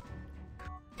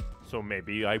 So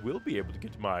maybe I will be able to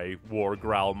get my War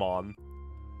Growlmon.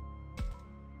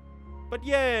 But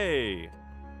yay!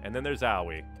 And then there's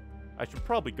Owie. I should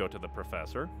probably go to the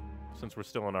professor, since we're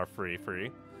still in our free.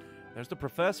 There's the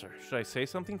professor. Should I say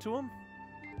something to him?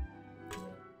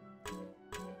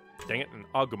 Dang it, and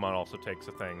Agumon also takes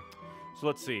a thing. So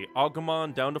let's see.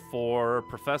 Agumon down to 4.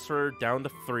 Professor down to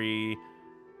 3.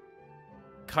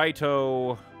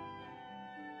 Kaito.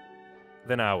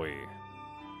 Then Owie.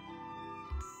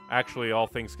 Actually, all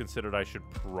things considered, I should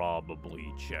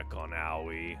probably check on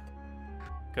Owie.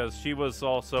 Because she was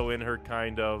also in her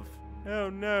kind of... Oh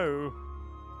no.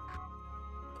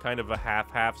 Kind of a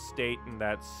half-half state, and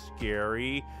that's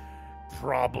scary.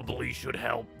 Probably should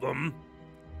help them.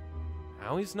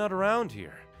 Owie's not around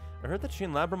here. I heard that she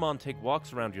and Labramon take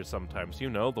walks around here sometimes. You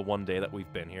know, the one day that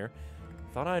we've been here.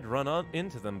 Thought I'd run on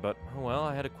into them, but, oh well,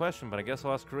 I had a question, but I guess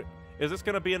I'll ask... Is this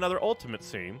going to be another ultimate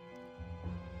scene?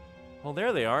 Well,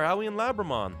 there they are, Aoi and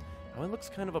Labramon. Aoi looks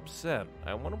kind of upset.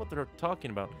 I wonder what they're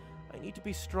talking about. I need to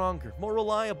be stronger, more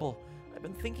reliable. I've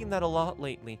been thinking that a lot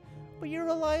lately. But you're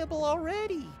reliable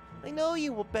already. I know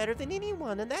you better than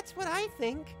anyone, and that's what I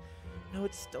think. No,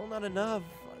 it's still not enough.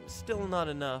 I'm still not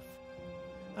enough.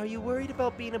 Are you worried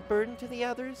about being a burden to the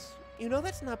others? You know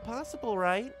that's not possible,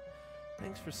 right?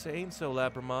 Thanks for saying so,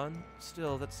 Labramon.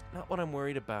 Still, that's not what I'm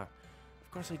worried about.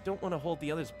 Of course, I don't want to hold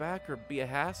the others back or be a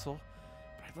hassle.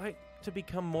 But I'd like to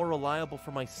become more reliable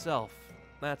for myself.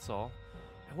 That's all.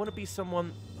 I want to be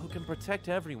someone who can protect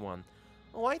everyone.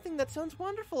 Oh, I think that sounds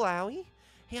wonderful, Aoi.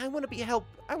 Hey, I want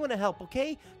to help,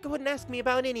 okay? Go ahead and ask me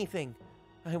about anything.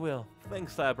 I will.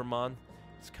 Thanks, Labramon.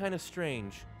 It's kind of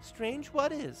strange. Strange?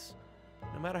 What is?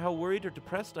 No matter how worried or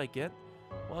depressed I get,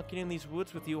 walking in these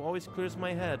woods with you always clears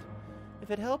my head.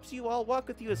 If it helps you, I'll walk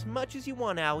with you as much as you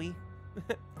want, Aoi.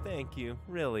 Thank you,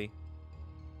 really.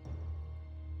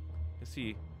 I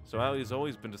see. So Aoi's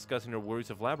always been discussing her worries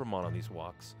of Labramon on these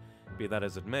walks. Be that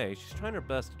as it may, she's trying her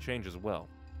best to change as well.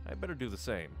 I better do the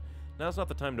same. Now's not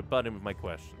the time to butt in with my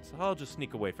questions. I'll just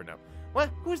sneak away for now. What?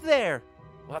 Who's there?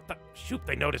 What the? Shoot,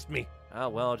 they noticed me. Ah,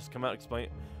 well, I'll just come out and explain.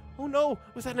 Oh no,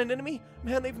 was that an enemy?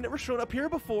 Man, they've never shown up here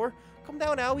before. Calm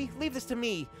down, Aoi. Leave this to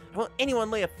me. I won't anyone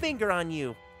lay a finger on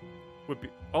you. Would be.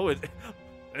 Oh,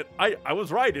 I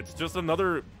was right. It's just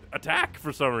another attack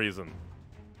for some reason.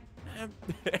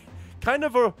 Kind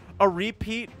of a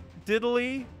repeat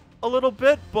diddly a little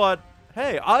bit, but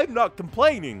hey, I'm not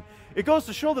complaining. It goes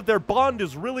to show that their bond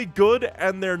is really good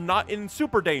and they're not in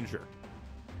super danger.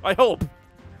 I hope.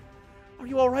 Are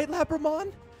you alright,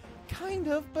 Labramon? Kind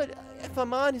of, but if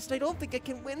I'm honest, I don't think I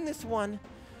can win this one.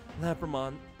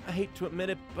 Labramon, I hate to admit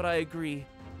it, but I agree.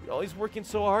 You're always working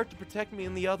so hard to protect me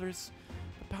and the others.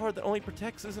 The power that only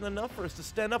protects isn't enough for us to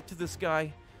stand up to this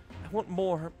guy. I want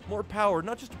more power,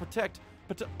 not just to protect,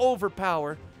 but to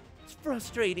overpower. It's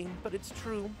frustrating, but it's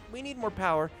true. We need more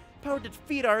power. Power to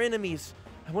defeat our enemies.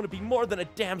 I want to be more than a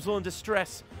damsel in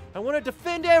distress. I want to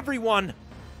defend everyone.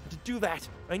 And to do that,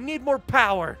 I need more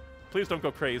power. Please don't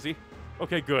go crazy.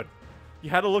 Okay, good. You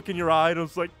had a look in your eye and I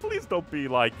was like, please don't be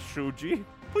like Shuji.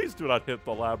 Please do not hit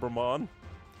the Labramon.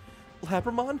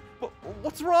 Labramon?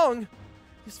 What's wrong?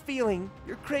 This feeling,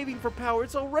 your craving for power,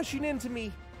 it's all rushing into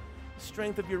me. The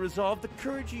strength of your resolve, the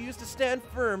courage you use to stand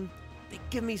firm, they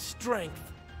give me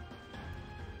strength.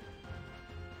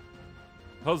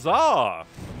 Huzzah!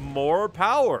 More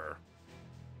power.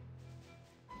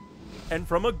 And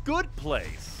from a good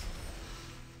place.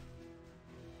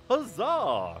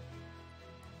 Huzzah!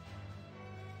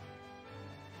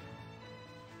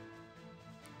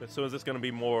 So is this going to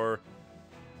be more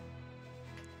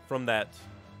from that...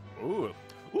 Ooh,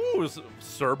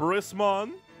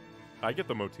 Cerberusmon? I get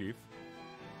the motif.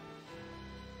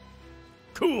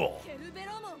 Cool!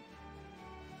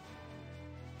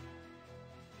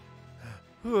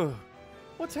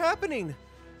 What's happening?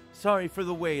 Sorry for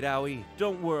the wait, Aoi.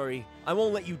 Don't worry. I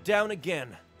won't let you down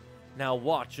again. Now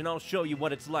watch, and I'll show you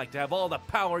what it's like to have all the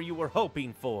power you were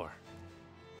hoping for.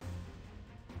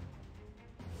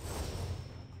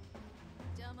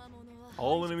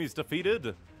 All enemies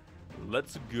defeated?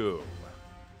 Let's go.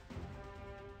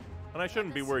 And I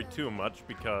shouldn't be worried too much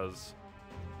because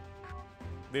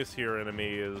this here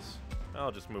enemy is...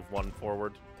 I'll just move one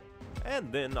forward.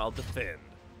 And then I'll defend.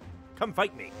 Come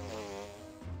fight me.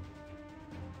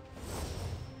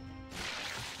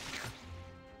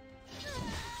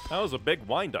 That was a big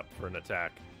wind-up for an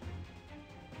attack.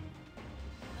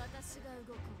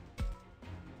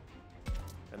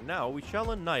 And now we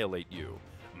shall annihilate you.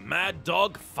 Mad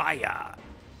Dog Fire!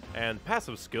 And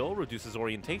passive skill reduces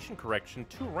orientation correction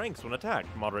 2 ranks when attacked.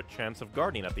 Moderate chance of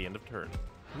guarding at the end of turn.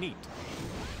 Neat.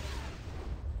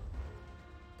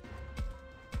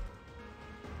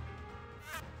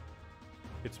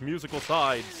 Its musical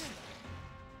sides.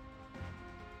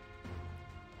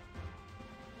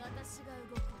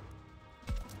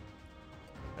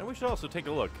 And we should also take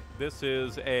a look. This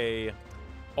is a...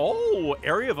 Oh!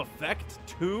 Area of effect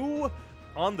 2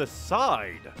 on the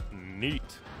side. Neat.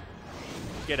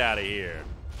 Get out of here.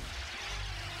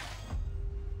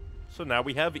 So now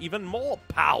we have even more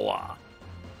power.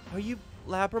 Are you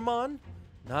Labramon?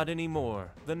 Not anymore.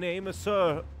 The name is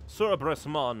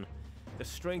Cerberusmon. The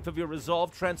strength of your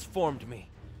resolve transformed me.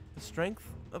 The strength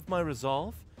of my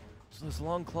resolve? So those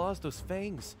long claws, those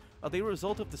fangs, are they a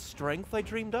result of the strength I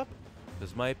dreamed up?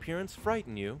 Does my appearance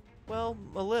frighten you? Well,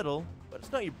 a little, but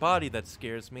it's not your body that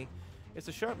scares me. It's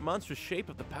the sharp, monstrous shape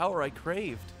of the power I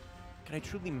craved. Can I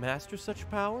truly master such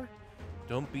power?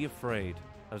 Don't be afraid.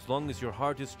 As long as your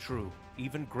heart is true,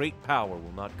 even great power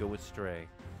will not go astray.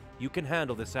 You can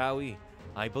handle this, Aoi.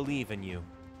 I believe in you.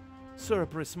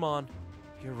 Surabrismon,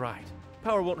 you're right.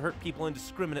 Power won't hurt people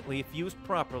indiscriminately if used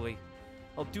properly.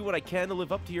 I'll do what I can to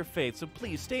live up to your faith, so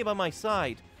please stay by my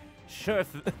side. Sure,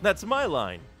 that's my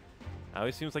line.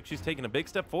 Always seems like she's taking a big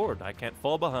step forward. I can't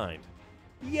fall behind.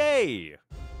 Yay!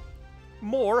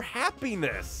 More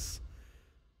happiness!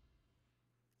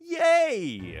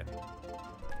 Yay!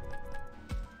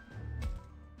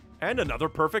 And another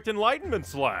perfect enlightenment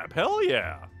slab. Hell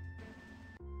yeah!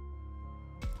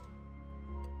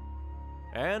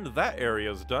 And that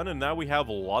area's done, and now we have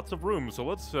lots of room. So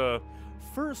let's,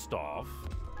 first off,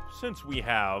 since we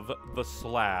have the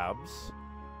slabs,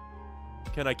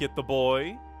 can I get the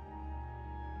boy?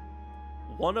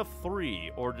 1 of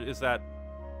 3, or is that...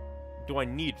 Do I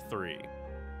need 3?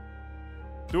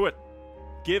 Do it!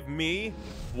 Give me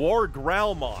War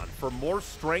Growlmon for more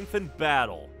strength in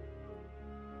battle.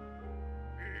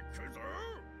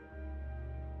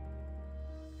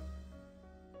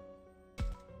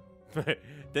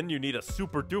 Then you need a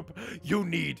super dupe. You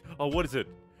need, what is it?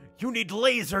 You need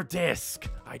laser disc.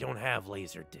 I don't have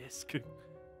laser disc.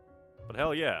 But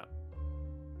hell yeah.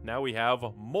 Now we have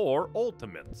more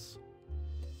ultimates.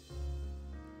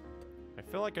 I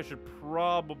feel like I should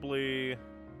probably...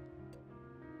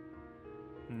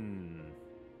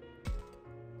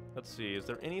 Let's see, is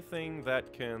there anything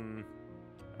that can...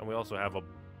 And we also have a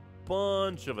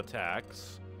bunch of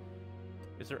attacks.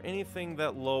 Is there anything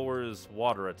that lowers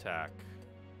water attack?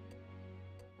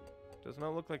 Does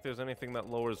not look like there's anything that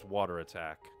lowers water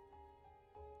attack.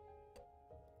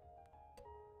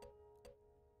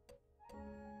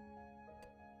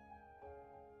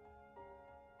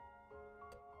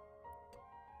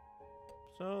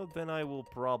 So then I will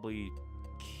probably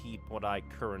keep what I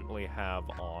currently have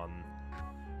on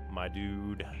my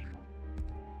dude.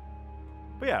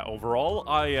 But yeah, overall,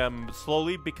 I am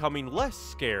slowly becoming less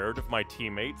scared of my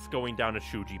teammates going down a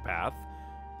Shuji path.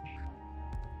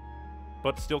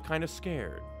 But still kind of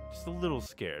scared. Just a little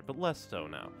scared, but less so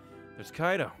now. There's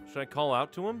Kaido. Should I call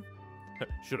out to him?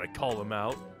 Should I call him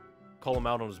out? Call him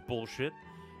out on his bullshit?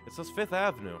 It says 5th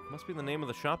Avenue. Must be the name of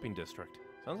the shopping district.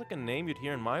 Sounds like a name you'd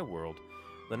hear in my world.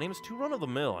 The name is too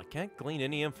run-of-the-mill. I can't glean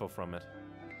any info from it.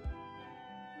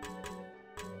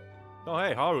 Oh,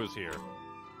 hey, Haru's here.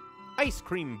 Ice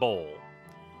cream bowl.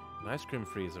 An ice cream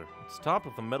freezer. It's topped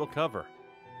with a metal cover.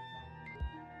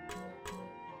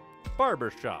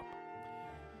 Barber shop.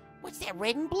 What's that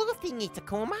red and blue thingy,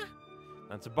 Takuma?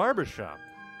 That's a barber shop.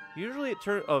 Usually it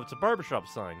turns... Oh, it's a barbershop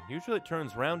sign. Usually it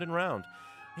turns round and round.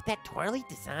 With that twirly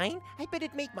design, I bet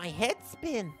it'd make my head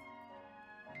spin.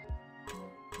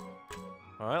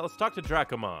 Alright, let's talk to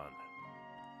Dracomon.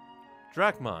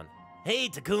 Dracmon. Hey,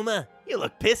 Takuma, you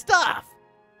look pissed off.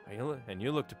 And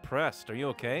you look depressed. Are you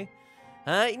okay?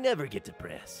 I never get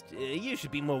depressed. You should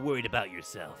be more worried about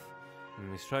yourself.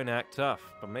 He's trying to act tough,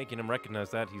 but making him recognize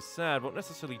that he's sad won't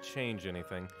necessarily change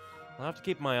anything. I'll have to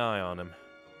keep my eye on him.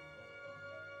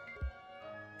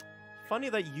 Funny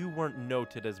that you weren't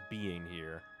noted as being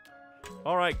here.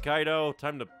 Alright, Kaido,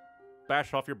 time to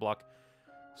bash off your block.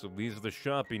 So these are the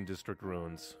shopping district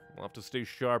ruins. We'll have to stay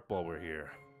sharp while we're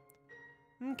here.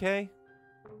 Okay.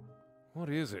 What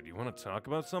is it? You want to talk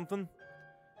about something?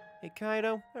 Hey,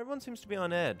 Kaido, everyone seems to be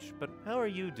on edge, but how are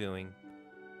you doing?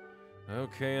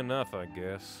 Okay enough, I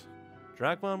guess.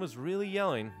 Dracmon was really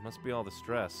yelling. Must be all the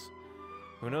stress.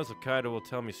 Who knows if Kaido will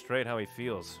tell me straight how he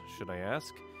feels. Should I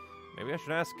ask? Maybe I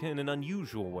should ask in an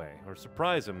unusual way, or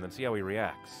surprise him, then see how he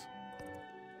reacts.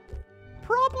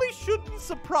 Probably shouldn't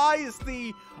surprise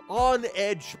the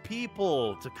on-edge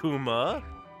people, Takuma.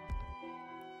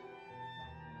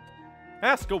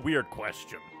 Ask a weird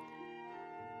question.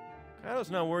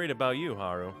 Kaido's not worried about you,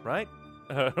 Haru, right?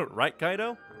 Right,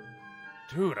 Kaido?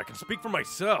 Dude, I can speak for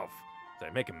myself. Did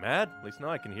I make him mad? At least now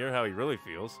I can hear how he really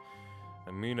feels.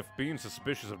 I mean, if being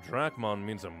suspicious of Dracmon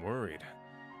means I'm worried,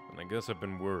 then I guess I've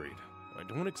been worried. I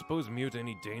don't expose Mew to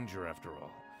any danger after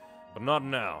all. But not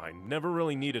now. I never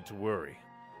really needed to worry.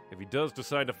 If he does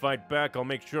decide to fight back, I'll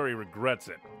make sure he regrets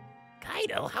it.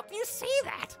 Kaido, how can you say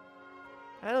that?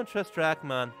 I don't trust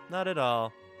Dracmon. Not at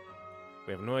all.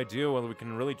 We have no idea whether we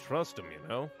can really trust him, you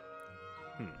know?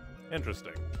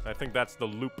 Interesting. I think that's the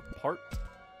loop part.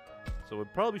 So it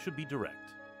probably should be direct.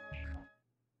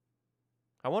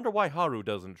 I wonder why Haru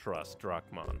doesn't trust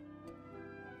Dracmon.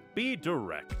 Be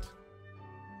direct.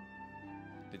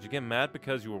 Did you get mad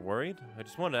because you were worried? I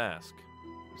just wanted to ask.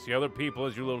 You see other people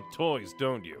as your little toys,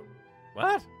 don't you?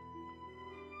 What?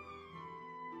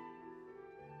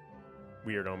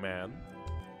 Weirdo man.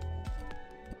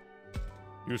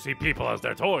 You see people as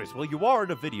their toys. Well, you are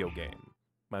in a video game,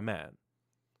 my man.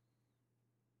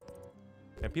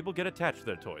 And people get attached to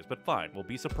their toys, but fine, we'll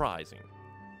be surprising.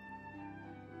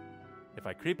 If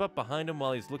I creep up behind him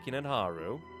while he's looking at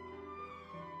Haru...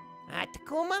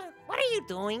 Takuma, what are you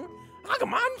doing? Oh,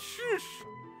 come on, shush!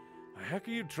 The heck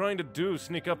are you trying to do,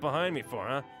 sneak up behind me for,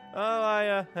 huh?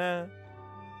 Oh,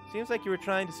 seems like you were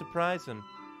trying to surprise him.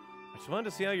 I just wanted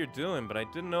to see how you're doing, but I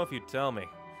didn't know if you'd tell me.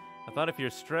 I thought if you're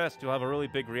stressed, you'll have a really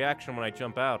big reaction when I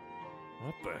jump out.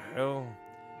 What the hell?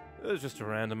 It was just a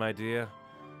random idea.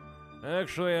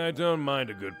 Actually, I don't mind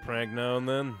a good prank now and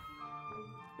then.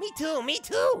 Me too, me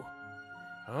too!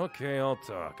 Okay, I'll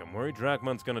talk. I'm worried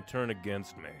Drachmon's gonna turn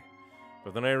against me.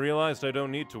 But then I realized I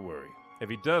don't need to worry. If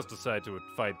he does decide to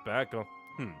fight back, I'll...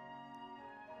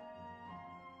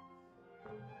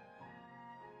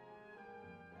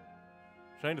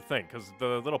 Trying to think, because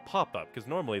the little pop-up, because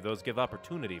normally those give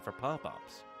opportunity for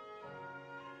pop-ups.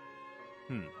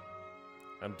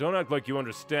 And don't act like you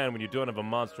understand when you don't have a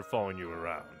monster following you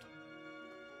around.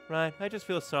 Right, I just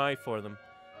feel sorry for them.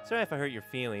 Sorry if I hurt your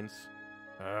feelings.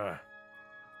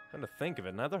 Come to think of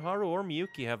it, neither Haru or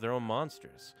Miyuki have their own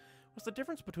monsters. What's the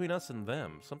difference between us and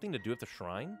them? Something to do with the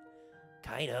shrine?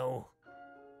 Kaido.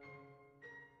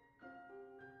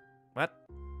 What?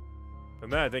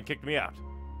 And then they kicked me out.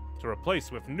 To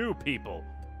replace with new people.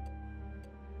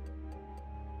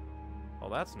 Well,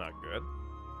 that's not good.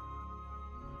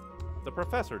 The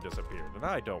professor disappeared, and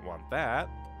I don't want that.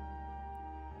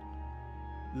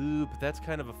 Ooh, but that's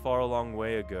kind of a far long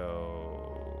way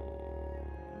ago.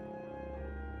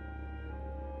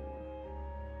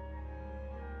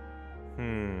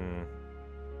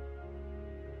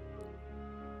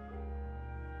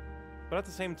 But at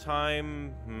the same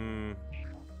time,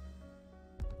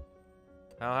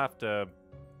 I'll have to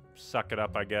suck it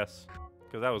up, I guess.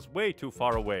 Because that was way too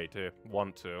far away to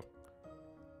want to.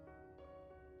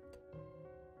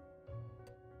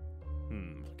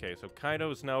 Okay, so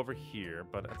Kaido's now over here,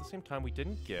 but at the same time we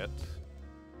didn't get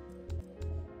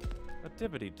a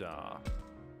Dibbity-Da,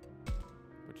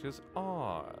 which is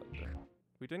odd.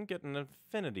 We didn't get an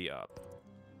Infinity up.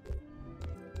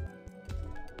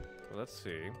 So let's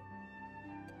see.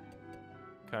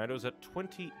 Kaido's at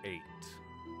 28.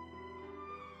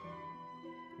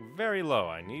 Very low.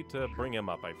 I need to bring him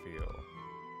up, I feel.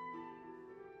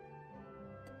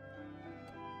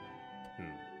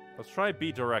 Let's try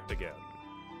Be Direct again.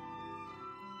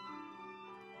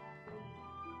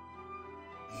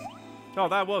 Oh,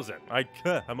 that was it.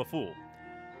 I'm a fool.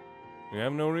 You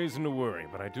have no reason to worry,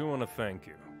 but I do want to thank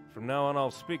you. From now on,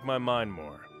 I'll speak my mind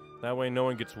more. That way no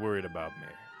one gets worried about me.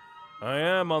 I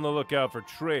am on the lookout for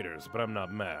traitors, but I'm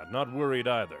not mad. Not worried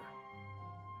either.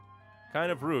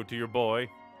 Kind of rude to your boy.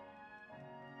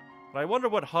 But I wonder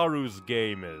what Haru's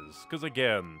game is. Because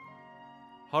again,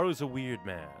 Haru's a weird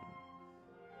man.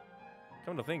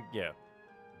 Come to think, yeah.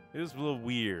 It is a little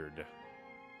weird.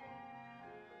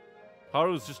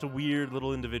 Haru's just a weird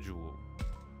little individual.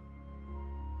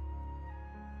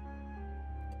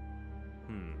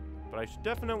 But I should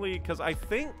definitely, because I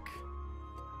think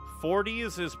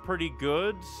 40s is pretty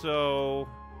good, so...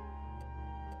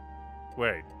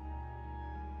 Wait.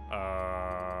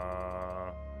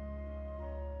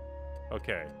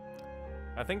 Okay.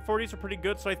 I think 40s are pretty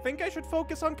good, so I think I should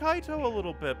focus on Kaito a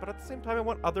little bit, but at the same time I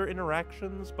want other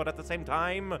interactions, but at the same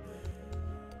time...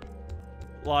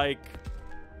 Like...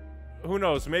 Who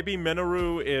knows, maybe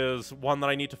Minoru is one that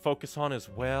I need to focus on as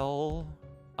well.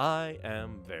 I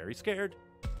am very scared.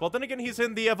 Well, then again, he's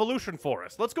in the Evolution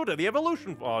Forest. Let's go to the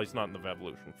Evolution... Oh, he's not in the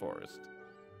Evolution Forest.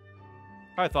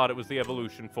 I thought it was the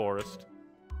Evolution Forest.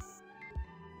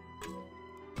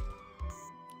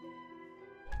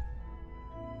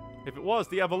 If it was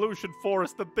the Evolution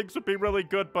Forest, then things would be really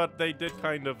good, but they did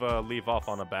kind of leave off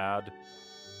on a bad.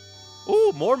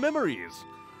 Ooh, more memories!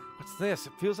 What's this?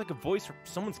 It feels like a voice from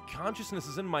someone's consciousness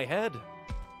is in my head.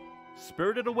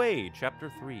 Spirited Away,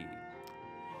 Chapter 3.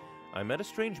 I met a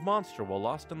strange monster while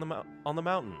lost on the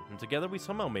mountain, and together we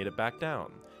somehow made it back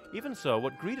down. Even so,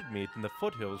 what greeted me in the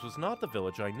foothills was not the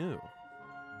village I knew.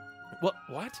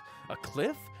 What? A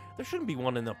cliff? There shouldn't be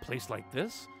one in a place like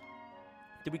this.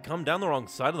 Did we come down the wrong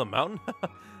side of the mountain?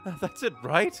 That's it,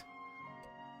 right?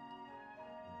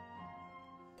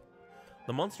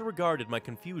 The monster regarded my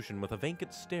confusion with a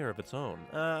vacant stare of its own.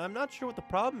 I'm not sure what the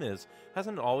problem is.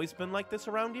 Hasn't it always been like this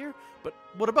around here? But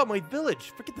what about my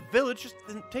village? Forget the village, just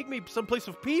take me someplace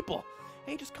with people.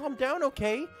 Hey, just calm down,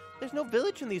 okay? There's no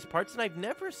village in these parts, and I've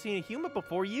never seen a human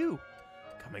before you.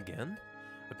 Come again?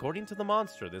 According to the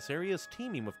monster, this area is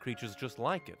teeming with creatures just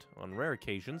like it. On rare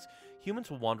occasions, humans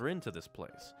will wander into this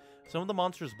place. Some of the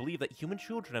monsters believe that human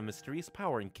children have mysterious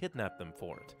power and kidnap them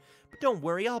for it. But don't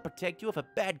worry, I'll protect you. If a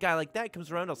bad guy like that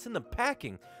comes around, I'll send them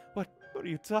packing. What are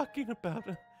you talking about?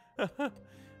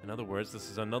 In other words, this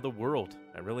is another world.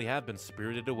 I really have been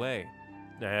spirited away.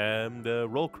 And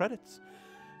roll credits.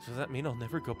 So does that mean I'll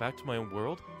never go back to my own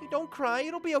world? Hey, don't cry.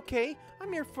 It'll be okay.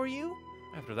 I'm here for you.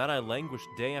 After that, I languished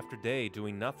day after day,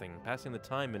 doing nothing, passing the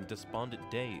time in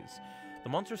despondent days. The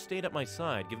monster stayed at my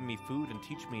side, giving me food and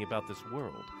teaching me about this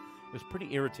world. It was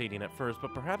pretty irritating at first,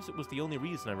 but perhaps it was the only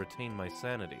reason I retained my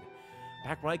sanity.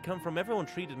 Back where I come from, everyone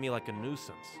treated me like a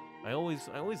nuisance. I always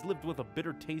lived with a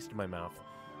bitter taste in my mouth.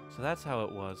 So that's how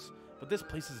it was. But this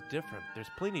place is different. There's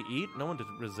plenty to eat, no one to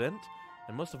resent,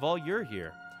 and most of all, you're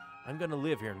here. I'm gonna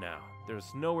live here now.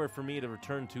 There's nowhere for me to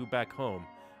return to back home.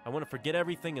 I want to forget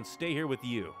everything and stay here with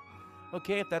you.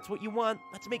 Okay, if that's what you want,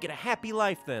 let's make it a happy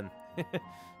life then.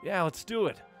 Yeah, let's do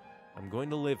it. I'm going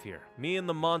to live here. Me and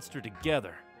the monster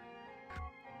together.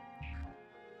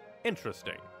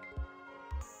 Interesting.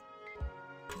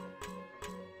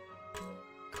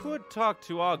 Could talk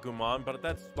to Agumon, but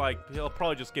that's like, he'll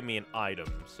probably just give me an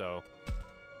item, so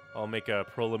I'll make a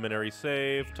preliminary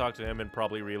save, talk to him, and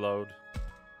probably reload.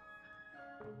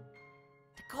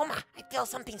 Takuma, I feel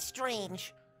something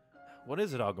strange. What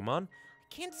is it, Agumon? I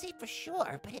can't say for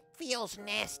sure, but it feels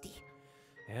nasty.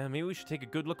 Yeah, maybe we should take a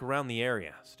good look around the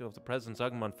area. Still, if the presence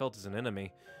Agumon felt is an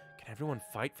enemy, can everyone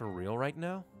fight for real right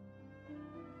now?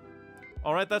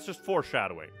 Alright, that's just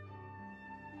foreshadowing.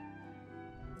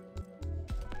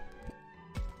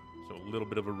 So a little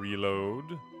bit of a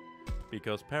reload.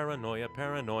 Because paranoia,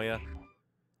 paranoia.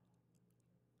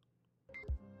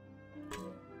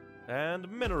 And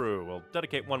Minoru. We'll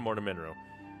dedicate one more to Minoru.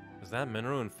 Is that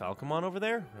Minoru and Falcomon over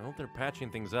there? I hope they're patching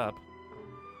things up.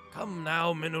 Come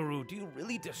now, Minoru, do you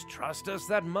really distrust us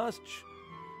that much?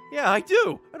 Yeah, I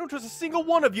do! I don't trust a single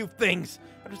one of you things!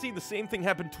 After seeing the same thing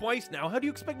happen twice now, how do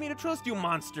you expect me to trust you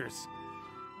monsters?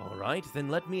 Alright, then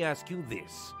let me ask you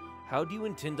this. How do you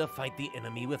intend to fight the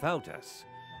enemy without us?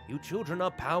 You children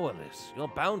are powerless. You're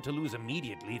bound to lose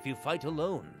immediately if you fight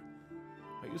alone.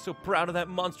 Are you so proud of that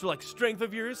monster-like strength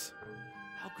of yours?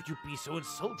 How could you be so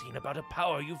insulting about a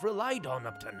power you've relied on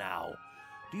up to now?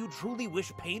 Do you truly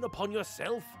wish pain upon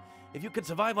yourself? If you can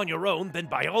survive on your own, then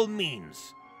by all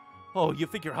means. Oh, you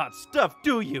think you're hot stuff,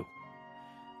 do you?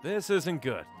 This isn't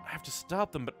good. I have to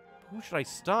stop them, but who should I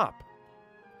stop?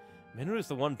 Minoru's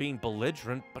the one being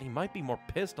belligerent, but he might be more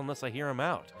pissed unless I hear him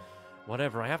out.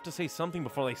 Whatever, I have to say something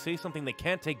before they say something they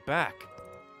can't take back.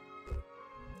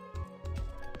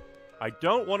 I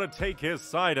don't want to take his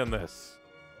side in this.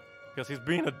 Because he's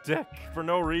being a dick for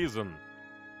no reason.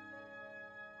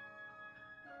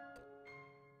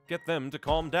 Get them to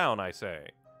calm down, I say.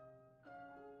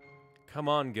 Come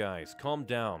on, guys, calm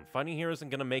down. Fighting here isn't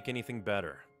gonna make anything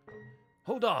better.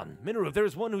 Hold on, Minoru,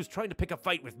 there's one who's trying to pick a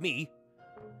fight with me.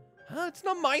 Huh, it's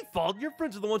not my fault. Your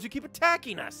friends are the ones who keep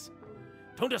attacking us.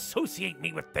 Don't associate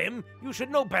me with them. You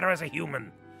should know better as a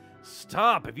human.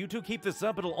 Stop. If you two keep this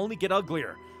up, it'll only get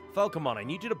uglier. Falcomon, I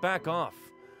need you to back off.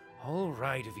 All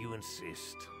right, if you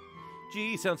insist.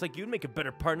 Gee, sounds like you'd make a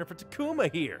better partner for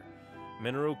Takuma here.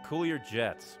 Minoru, cool your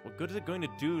jets. What good is it going to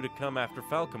do to come after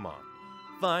Falcomon?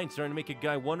 Fine, starting to make a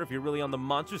guy wonder if you're really on the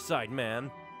monster side, man.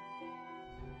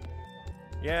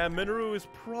 Yeah, Minoru is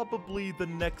probably the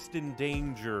next in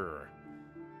danger.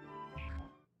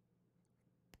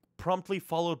 Promptly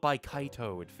followed by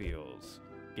Kaito, it feels.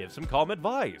 Give some calm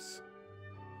advice.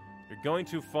 You're going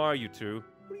too far, you two.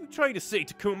 What are you trying to say,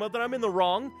 Takuma, that I'm in the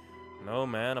wrong? No,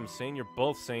 man, I'm saying you're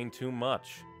both saying too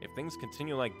much. If things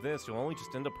continue like this, you'll only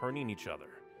just end up hurting each other.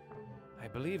 I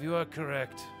believe you are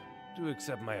correct. Do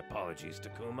accept my apologies,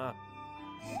 Takuma.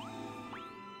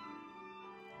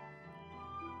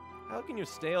 How can you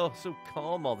stay so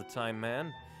calm all the time,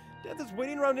 man? Death is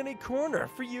waiting around any corner.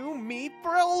 For you, me,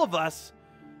 for all of us.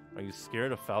 Are you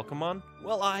scared of Falcomon?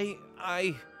 Well,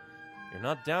 You're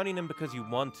not doubting him because you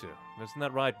want to. Isn't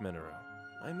that right, Minoru?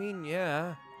 I mean,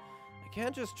 yeah. I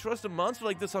can't just trust a monster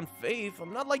like this on faith.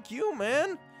 I'm not like you,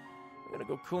 man. I'm gonna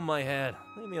go cool my head.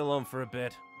 Leave me alone for a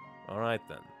bit. Alright,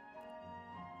 then.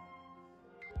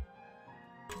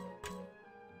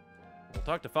 We'll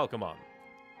talk to Falcomon.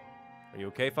 Are you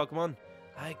okay, Falcomon?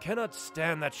 I cannot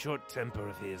stand that short temper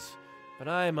of his, but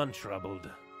I am untroubled.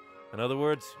 In other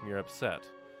words, you're upset.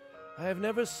 I have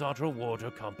never sought reward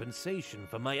or compensation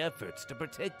for my efforts to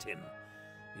protect him.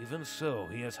 Even so,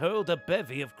 he has hurled a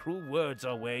bevy of cruel words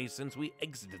our way since we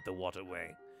exited the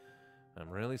waterway. I'm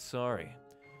really sorry.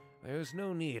 There's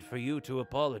no need for you to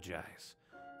apologize.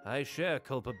 I share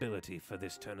culpability for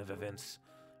this turn of events.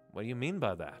 What do you mean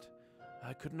by that?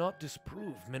 I could not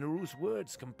disprove Minoru's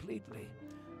words completely.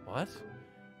 What?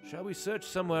 Shall we search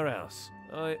somewhere else?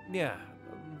 Yeah.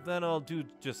 Then I'll do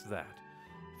just that.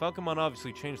 Falcomon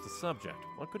obviously changed the subject.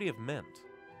 What could he have meant?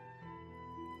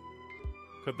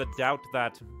 Could the doubt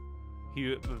that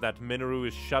Minoru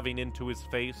is shoving into his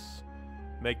face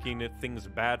making things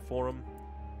bad for him.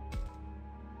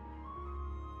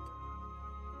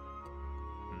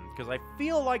 Because I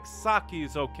feel like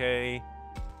Saki's okay.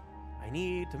 I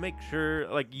need to make sure,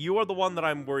 like, you are the one that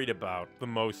I'm worried about the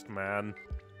most, man.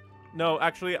 No,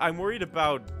 actually, I'm worried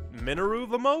about Minoru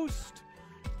the most.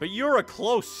 But you're a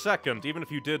close second, even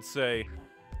if you did say,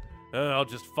 I'll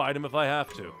just fight him if I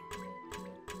have to.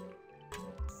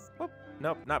 Oh,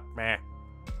 nope, not meh.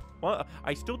 Well,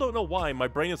 I still don't know why. My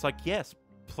brain is like, yes,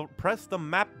 press the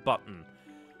map button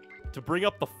to bring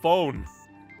up the phone.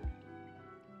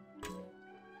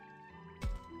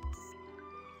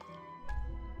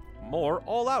 More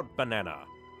all-out banana.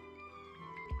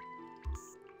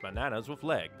 Bananas with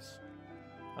legs.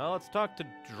 Well, let's talk to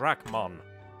Drachmon.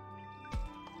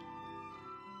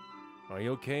 Are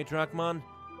you okay, Drachmon?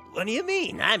 What do you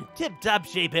mean? I'm tip-top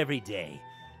shape every day.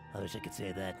 I wish I could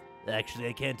say that. Actually,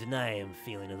 I can't deny I'm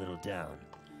feeling a little down.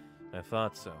 I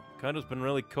thought so. Kaido's been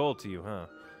really cold to you, huh?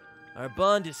 Our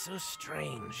bond is so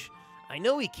strange. I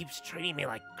know he keeps treating me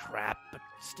like crap, but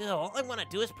still, all I want to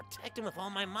do is protect him with all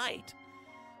my might.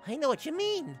 I know what you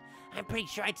mean. I'm pretty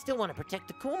sure I'd still want to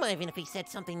protect Takuma even if he said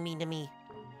something mean to me.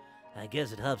 I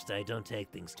guess it helps that I don't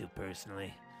take things too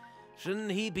personally.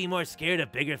 Shouldn't he be more scared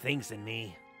of bigger things than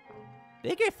me?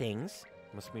 Bigger things?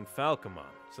 Must mean Falcomon.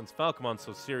 Since Falcomon's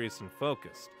so serious and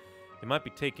focused, he might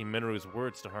be taking Minoru's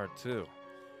words to heart too.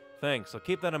 Thanks, I'll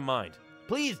keep that in mind.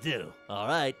 Please do. All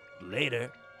right,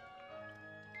 later.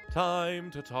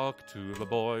 Time to talk to the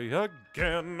boy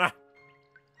again.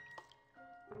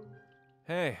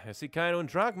 Hey, I see Kaido and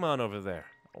Drachmon over there.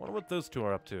 I wonder what those two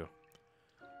are up to.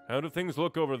 How do things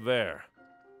look over there?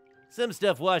 Some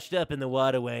stuff washed up in the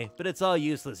waterway, but it's all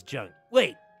useless junk.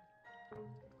 Wait!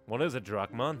 What is it,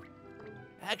 Drachmon?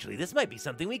 Actually, this might be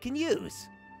something we can use.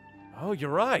 Oh, you're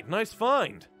right. Nice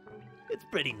find. It's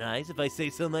pretty nice, if I say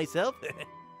so myself.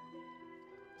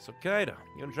 So, Kaido,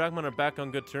 you and Drachmon are back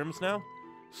on good terms now?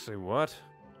 Say what?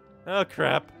 Oh,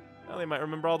 crap. Now they might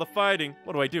remember all the fighting.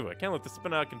 What do? I can't let this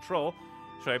spin out of control.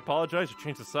 Should I apologize or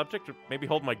change the subject or maybe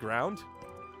hold my ground?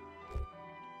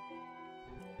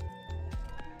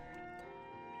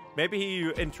 Maybe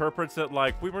he interprets it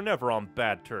like we were never on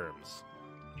bad terms.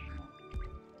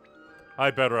 I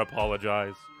better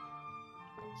apologize.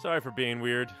 Sorry for being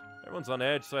weird. Everyone's on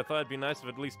edge, so I thought it'd be nice if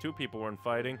at least two people weren't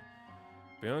fighting.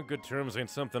 Being on good terms ain't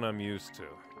something I'm used to.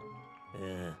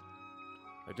 Yeah.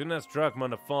 I didn't ask Drachmon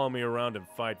to follow me around and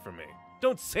fight for me.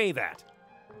 Don't say that!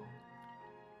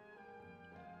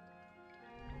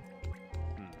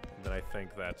 Then I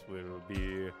think that will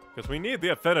be... because we need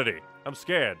the affinity. I'm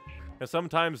scared. And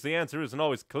sometimes the answer isn't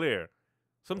always clear.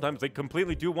 Sometimes they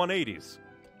completely do 180s.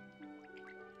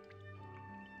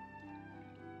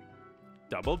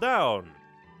 Double down.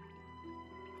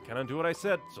 Can't undo what I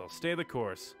said, so I'll stay the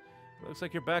course. Looks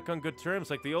like you're back on good terms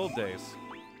like the old days.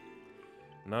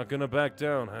 Not gonna back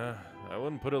down, huh? I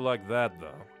wouldn't put it like that,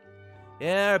 though.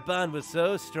 Yeah, our bond was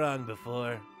so strong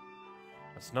before.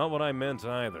 That's not what I meant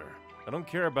either. I don't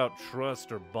care about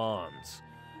trust or bonds.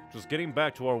 Just getting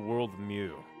back to our world with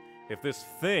Mew. If this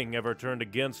thing ever turned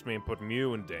against me and put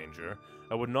Mew in danger,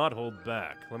 I would not hold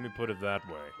back. Let me put it that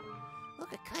way.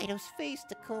 Look at Kaido's face,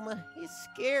 Takuma. He's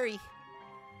scary.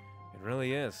 It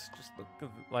really is. Just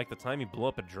look like the time he blew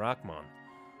up at Drachmon.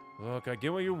 Look, I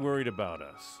get why you're worried about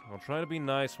us. I'll try to be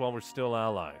nice while we're still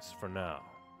allies, for now.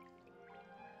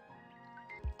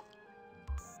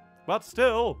 But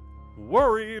still,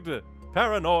 worried,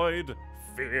 paranoid,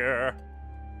 fear.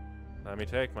 Let me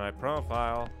take my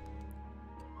profile.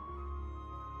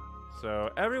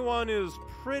 So, everyone is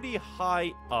pretty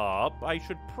high up. I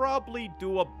should probably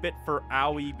do a bit for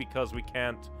Aoi because we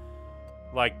can't,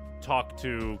 like, talk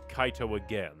to Kaito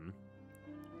again.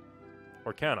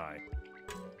 Or can I?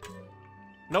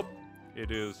 Nope.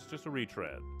 It is just a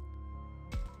retread.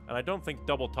 And I don't think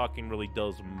double talking really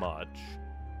does much.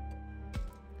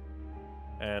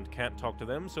 And can't talk to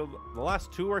them, so the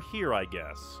last two are here, I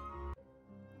guess.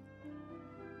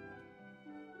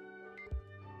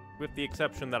 With the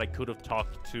exception that I could have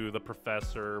talked to the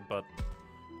professor, but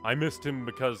I missed him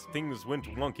because things went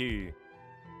wonky.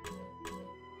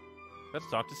 Let's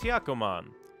talk to Syakomon.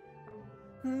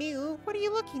 Mew, what are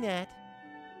you looking at?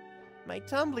 My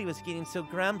tumbly was getting so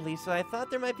grumbly, so I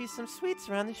thought there might be some sweets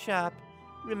around the shop.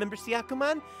 Remember,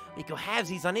 Syakomon? We go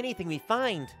halvesies on anything we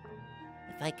find.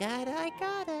 If I gotta, I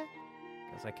gotta.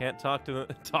 Because I can't talk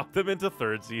them into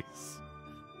thirdsies.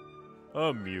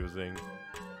 Amusing.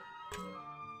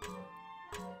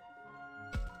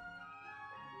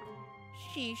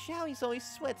 Sheesh, Aoi's always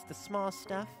sweats the small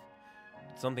stuff.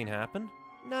 Did something happen?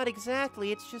 Not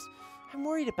exactly, it's just, I'm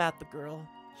worried about the girl.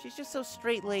 She's just so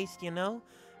straight-laced, you know?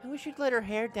 I wish you'd let her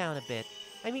hair down a bit.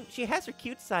 I mean, she has her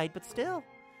cute side, but still.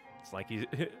 It's like he...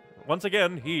 Once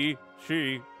again, he,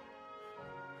 she...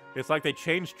 It's like they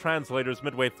changed translators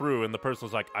midway through, and the person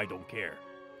was like, I don't care.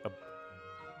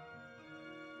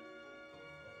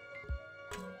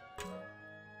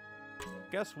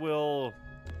 Guess we'll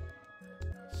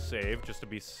save just to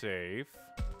be safe.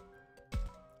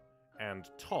 And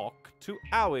talk to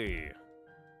Owie.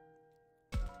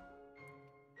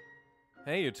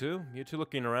 Hey, you two. You two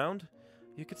looking around?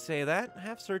 You could say that.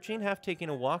 Half searching, half taking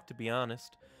a walk, to be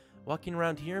honest. Walking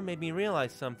around here made me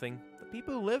realize something. The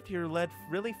people who lived here led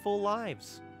really full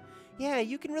lives. Yeah,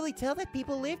 you can really tell that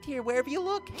people lived here wherever you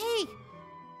look. Hey!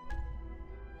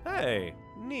 Hey,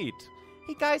 neat.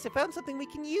 Hey guys, I found something we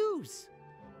can use.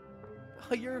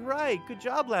 Oh, you're right. Good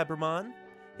job, Labramon.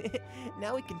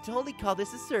 Now we can totally call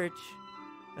this a search.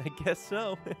 I guess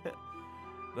so.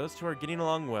 Those two are getting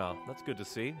along well. That's good to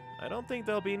see. I don't think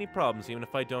there'll be any problems even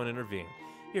if I don't intervene.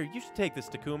 Here, you should take this,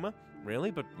 Takuma. Really?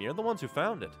 But you're the ones who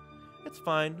found it. It's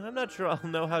fine. I'm not sure I'll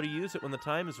know how to use it when the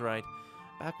time is right.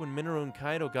 Back when Minoru and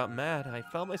Kaido got mad, I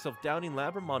felt myself doubting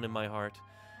Labramon in my heart.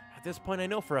 At this point, I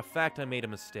know for a fact I made a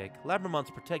mistake.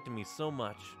 Labramon's protected me so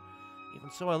much. Even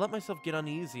so, I let myself get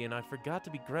uneasy, and I forgot to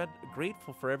be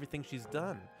grateful for everything she's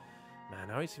done. Man,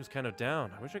 now he seems kind of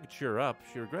down. I wish I could cheer her up.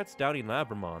 She regrets doubting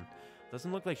Labramon.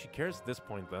 Doesn't look like she cares at this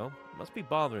point, though. It must be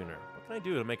bothering her. What can I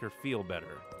do to make her feel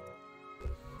better?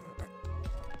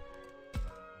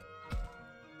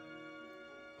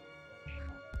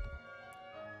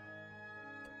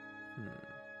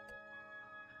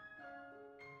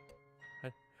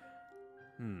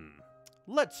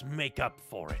 Let's make up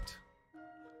for it.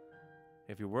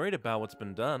 If you're worried about what's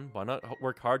been done, why not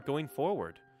work hard going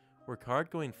forward? Work hard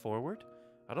going forward?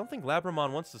 I don't think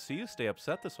Labramon wants to see you stay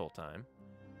upset this whole time.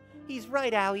 He's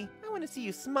right, Owie. I want to see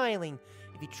you smiling.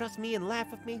 If you trust me and laugh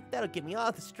with me, that'll give me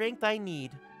all the strength I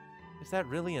need. Is that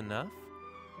really enough?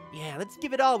 Yeah, let's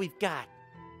give it all we've got.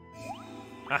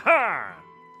 Aha!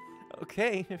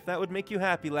 Okay, if that would make you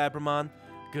happy, Labramon.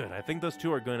 Good, I think those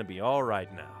two are going to be all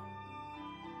right now.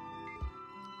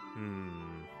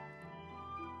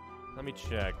 Let me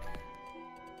check.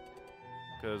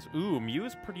 Because, Mew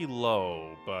is pretty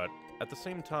low, but at the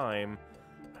same time,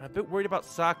 I'm a bit worried about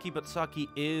Saki, but Saki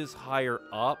is higher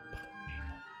up.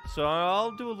 So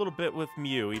I'll do a little bit with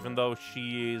Mew, even though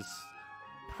she's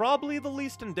probably the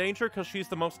least in danger because she's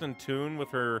the most in tune with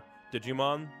her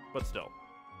Digimon, but still.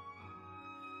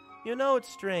 You know, it's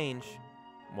strange.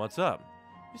 What's up?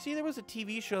 You see, there was a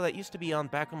TV show that used to be on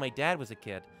back when my dad was a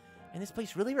kid, and this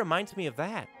place really reminds me of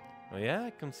that. Oh yeah, I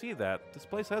can see that. This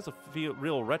place has a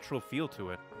real retro feel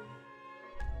to it.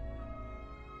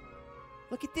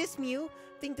 Look at this, Mew.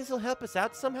 Think this'll help us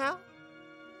out somehow?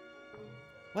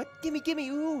 What? Gimme, gimme.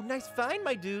 Ooh, nice find,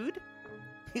 my dude.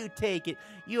 You take it.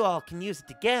 You all can use it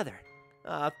together.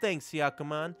 Aw, thanks,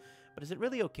 Yakuman. But is it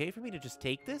really okay for me to just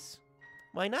take this?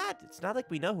 Why not? It's not like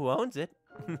we know who owns it.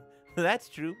 That's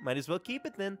true. Might as well keep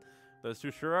it then. Those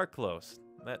two sure are close.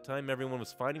 That time everyone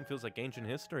was fighting feels like ancient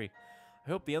history. I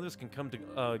hope the others can come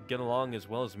to get along as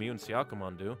well as Mew and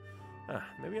Syakuman do.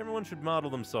 Maybe everyone should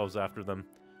model themselves after them.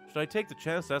 Should I take the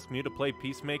chance to ask Mew to play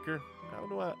Peacemaker?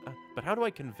 How do I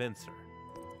convince her?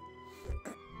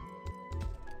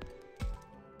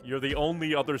 You're the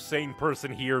only other sane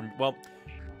person here. Well,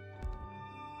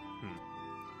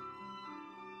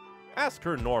 ask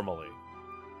her normally.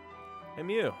 Hey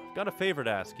Mew, I've got a favor to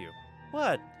ask you.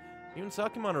 What? You and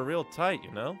Syakuman are real tight,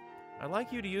 you know? I'd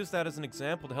like you to use that as an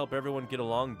example to help everyone get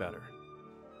along better.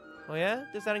 Oh yeah?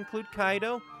 Does that include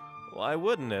Kaido? Why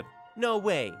wouldn't it? No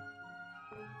way.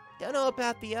 Don't know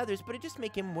about the others, but it'd just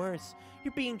make him worse.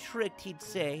 You're being tricked, he'd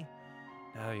say.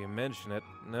 Now you mention it.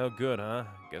 No good, huh?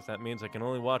 Guess that means I can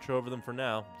only watch over them for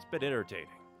now. It's a bit irritating.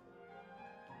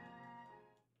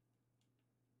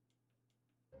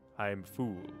 I'm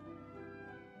fool.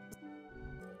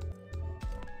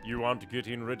 You want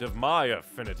getting rid of my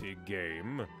affinity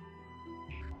game?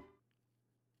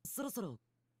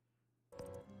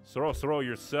 Soro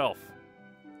yourself.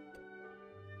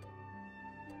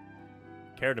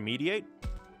 Care to mediate?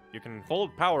 You can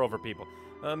hold power over people.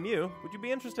 Mew, would you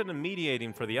be interested in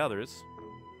mediating for the others?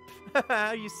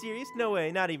 Are you serious? No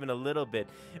way, not even a little bit.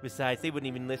 Besides, they wouldn't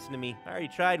even listen to me. I already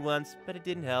tried once, but it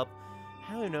didn't help.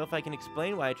 I don't even know if I can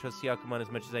explain why I trust Syakuman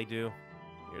as much as I do.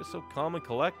 You're so calm and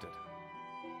collected.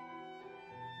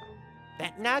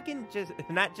 That noggin,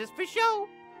 not just for show.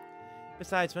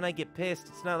 Besides, when I get pissed,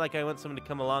 it's not like I want someone to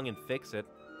come along and fix it.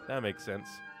 That makes sense.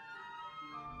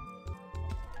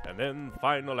 And then,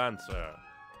 final answer.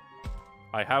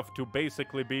 I have to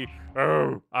basically be,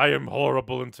 oh, I am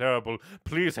horrible and terrible.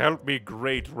 Please help me,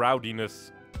 great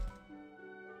rowdiness.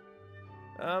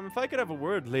 If I could have a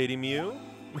word, Lady Mew.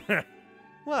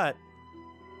 What?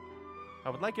 I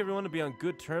would like everyone to be on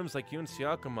good terms like you and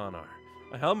Syakuman are.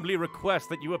 I humbly request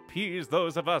that you appease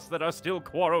those of us that are still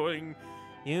quarreling.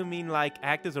 You mean like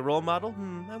act as a role model?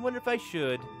 I wonder if I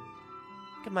should.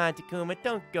 Come on, Takuma,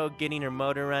 don't go getting her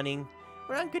motor running.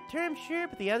 We're on good terms, sure,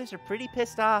 but the others are pretty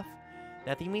pissed off.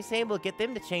 Nothing we say will get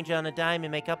them to change on a dime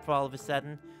and make up for all of a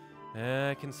sudden.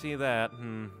 I can see that.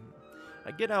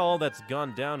 I get how all that's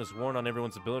gone down has worn on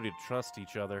everyone's ability to trust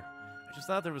each other. I just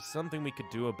thought there was something we could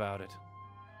do about it.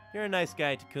 You're a nice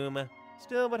guy, Takuma.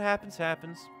 Still, what happens,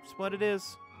 happens. It's what it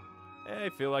is. I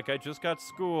feel like I just got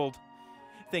schooled.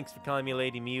 Thanks for calling me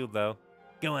Lady Mew, though.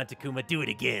 Go on, Takuma, do it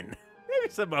again.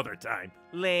 Maybe some other time.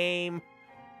 Lame.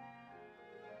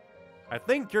 I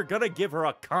think you're gonna give her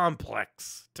a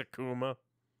complex, Takuma.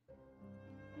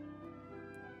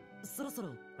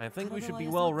 I think we should be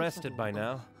well rested by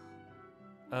now.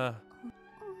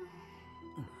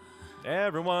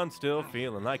 Everyone's still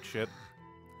feeling like shit.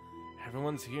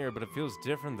 Everyone's here, but it feels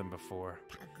different than before.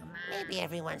 Maybe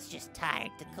everyone's just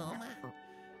tired, Takuma.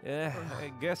 Yeah,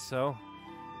 I guess so.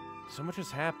 So much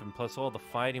has happened, plus all the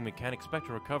fighting, we can't expect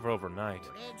to recover overnight.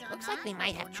 Looks like we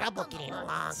might have trouble getting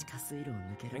along.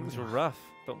 Things were rough,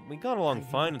 but we got along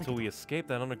fine until we escaped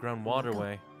that underground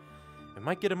waterway. It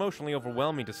might get emotionally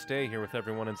overwhelming to stay here with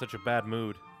everyone in such a bad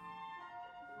mood.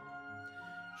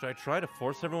 Should I try to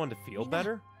force everyone to feel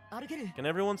better? Can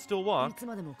everyone still walk?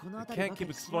 We can't keep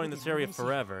exploring this area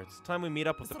forever. It's time we meet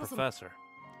up with the professor.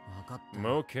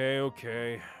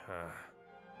 Okay.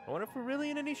 I wonder if we're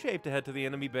really in any shape to head to the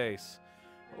enemy base.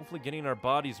 Hopefully getting our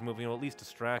bodies moving will at least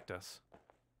distract us.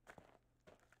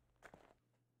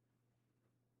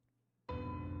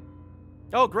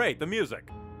 Oh, great, the music.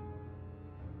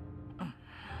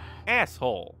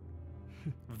 Asshole.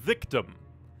 Victim.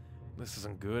 This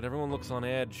isn't good. Everyone looks on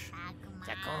edge.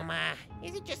 Takuma,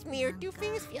 is it just me or do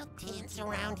things feel tense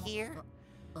around here?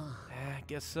 I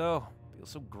guess so. Feels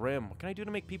so grim. What can I do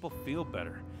to make people feel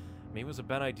better? Maybe it was a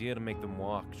bad idea to make them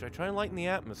walk. Should I try and lighten the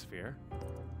atmosphere?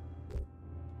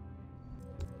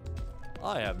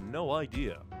 I have no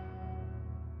idea.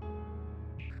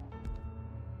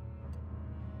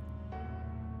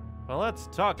 Well, let's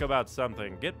talk about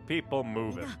something. Get people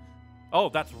moving. Oh,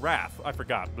 that's wrath. I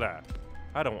forgot. Blah.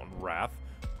 I don't want wrath.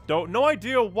 No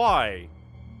idea why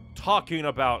talking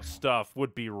about stuff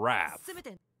would be wrath.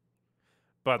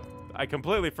 But I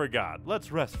completely forgot.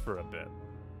 Let's rest for a bit.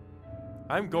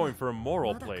 I'm going for a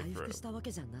moral playthrough.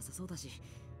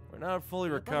 We're not fully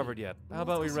recovered yet. How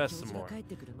about we rest some more?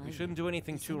 We shouldn't do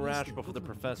anything too rash before the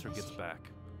professor gets back.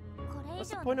 What's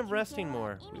the point of resting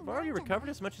more? We've already recovered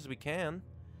as much as we can.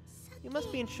 You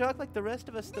must be in shock like the rest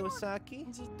of us, though, Saki.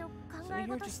 Sitting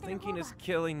here just thinking is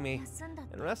killing me.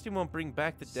 And resting won't bring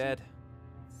back the dead.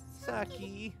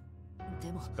 Saki.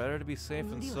 It's better to be safe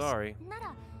than sorry.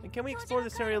 And can we explore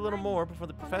this area a little more before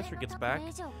the professor gets back?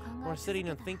 More sitting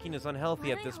and thinking is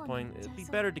unhealthy at this point. It'd be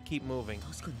better to keep moving.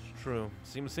 True.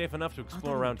 Seems safe enough to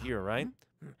explore around here, right?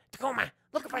 Takuma,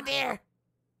 look over there!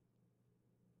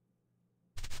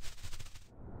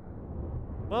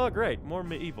 Oh, great. More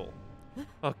medieval.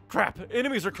 Oh, crap!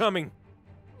 Enemies are coming!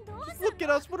 Look at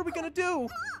us! What are we gonna do?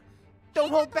 Don't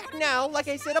hold back now! Like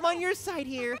I said, I'm on your side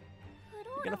here!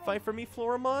 You gonna fight for me,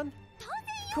 Floramon?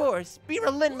 Of course! Be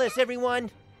relentless, everyone!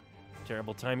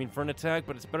 Terrible timing for an attack,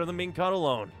 but it's better than being caught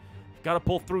alone. Gotta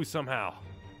pull through somehow.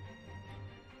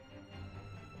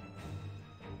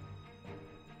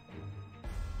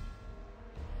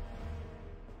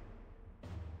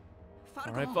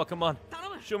 Alright, Falcomon.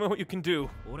 Show me what you can do.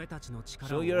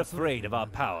 So you're afraid of our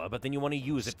power, but then you want to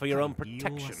use it for your own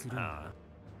protection, huh?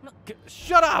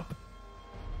 Shut up!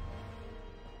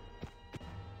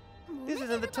 This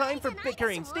isn't the time for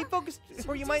bickering. Stay focused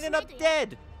or you might end up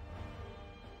dead.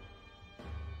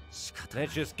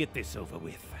 Let's just get this over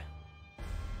with.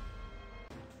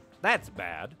 That's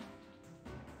bad.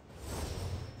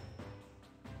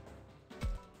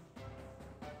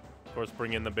 Of course,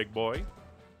 bring in the big boy.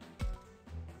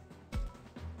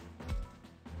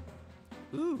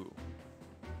 Ooh.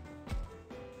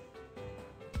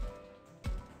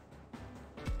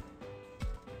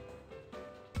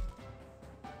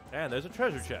 And there's a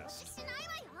treasure chest.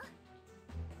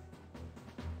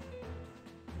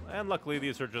 And luckily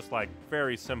these are just like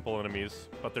very simple enemies,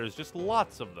 but there's just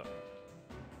lots of them.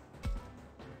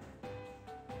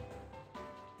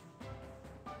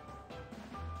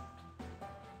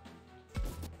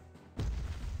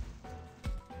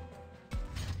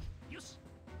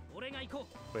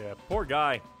 But yeah, poor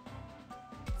guy.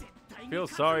 Feel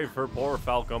sorry for poor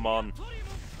Falcomon.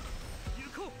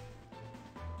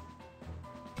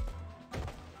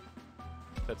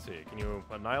 That Let's see. Can you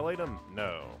annihilate him?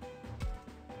 No.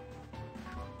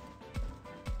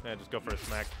 Yeah, just go for a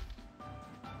smack.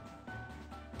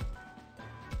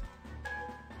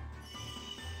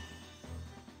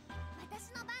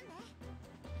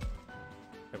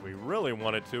 If we really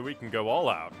wanted to, we can go all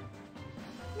out.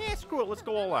 Yeah, screw it. Let's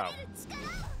go all out.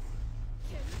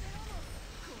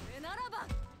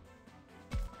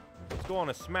 Let's go on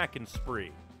a smacking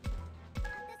spree.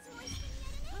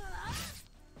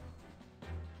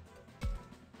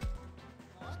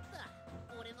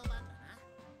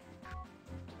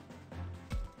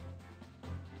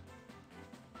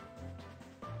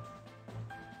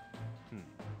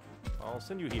 I'll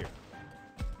send you here.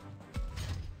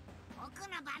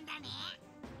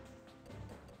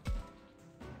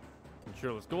 And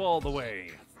sure, let's go all the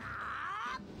way.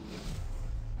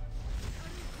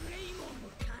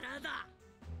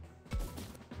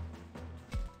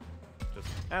 Just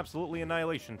absolutely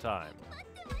annihilation time.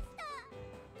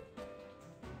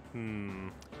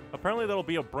 Apparently that'll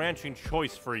be a branching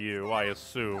choice for you, I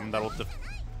assume. That'll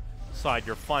decide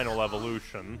your final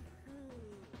evolution.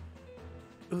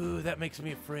 Ooh, that makes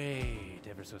me afraid,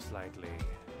 ever so slightly.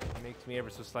 It makes me ever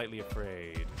so slightly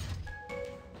afraid.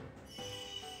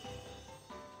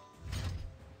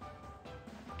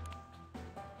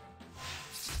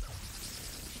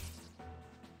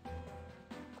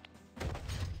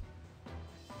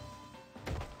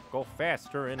 Go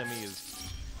faster,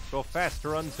 enemies. Go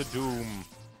faster unto doom.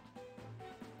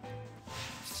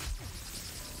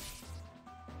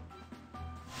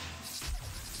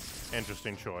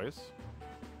 Interesting choice.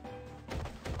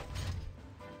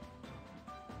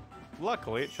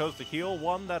 Luckily, it chose to heal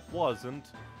one that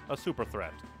wasn't a super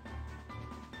threat.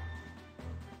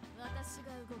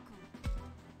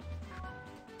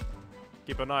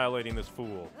 Keep annihilating this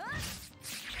fool.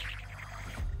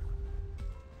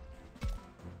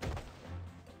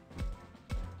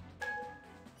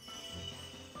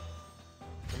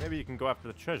 And maybe you can go after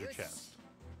the treasure chest.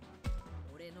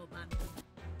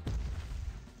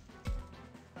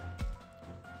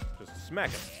 Just smack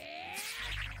him.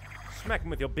 Smack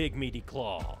him with your big meaty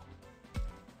claw.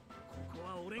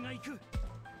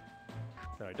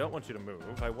 No, I don't want you to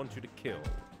move. I want you to kill.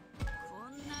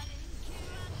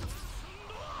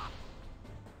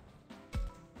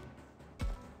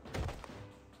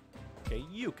 Okay,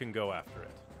 you can go after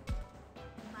it.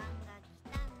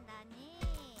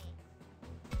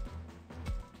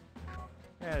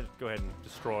 Yeah, go ahead and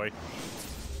destroy.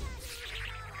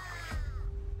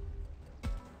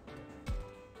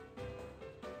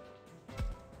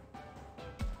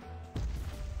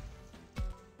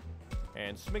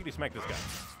 And smiggity smack this guy.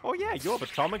 Oh yeah, you have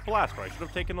Atomic Blaster. I should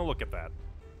have taken a look at that.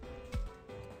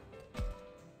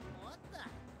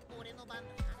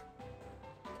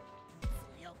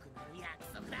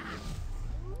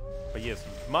 But yes,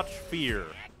 much fear.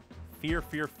 Fear,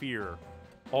 fear, fear.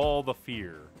 All the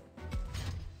fear.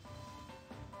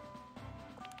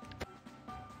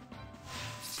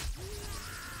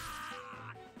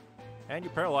 And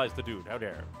you paralyzed the dude. How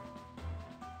dare.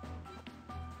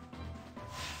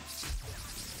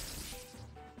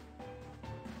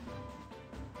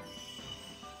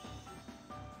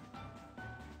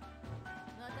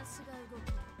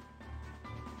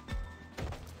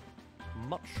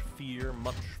 Much fear,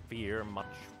 much fear, much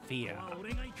fear.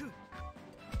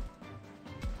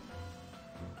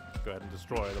 Go ahead and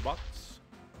destroy the box.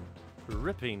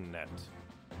 Ripping net.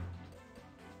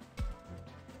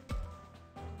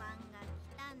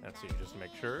 Let's see, just to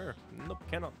make sure. Nope,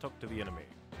 cannot talk to the enemy.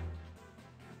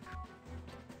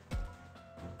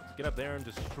 Let's get up there and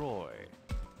destroy.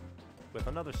 With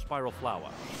another spiral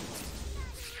flower.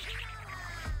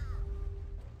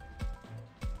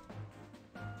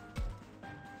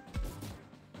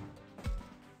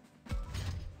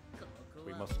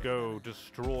 We must go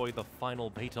destroy the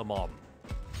final Betamon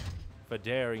for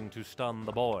daring to stun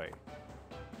the boy.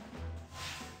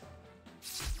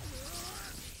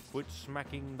 Quit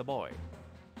smacking the boy.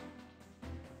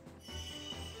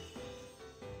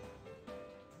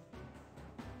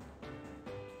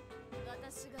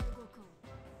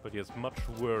 But he has much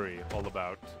worry all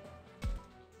about.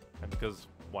 And because,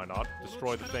 why not?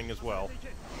 Destroy the thing as well.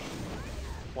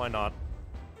 Why not?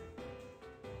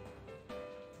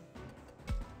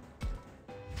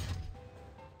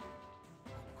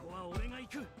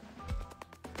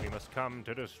 We must come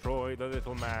to destroy the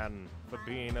little man for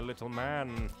being a little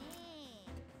man.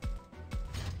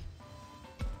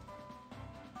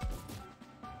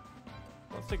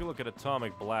 Let's take a look at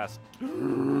Atomic Blast.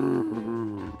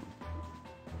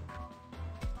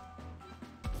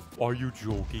 Are you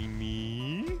joking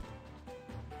me?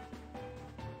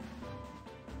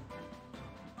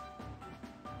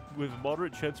 with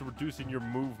moderate chance of reducing your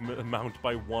movement amount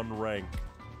by 1 rank.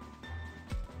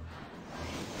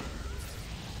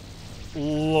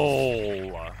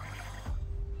 LOL.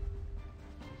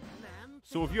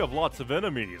 So if you have lots of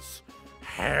enemies,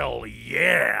 hell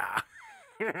yeah!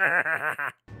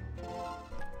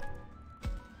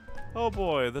 Oh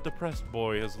boy, the depressed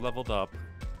boy has leveled up.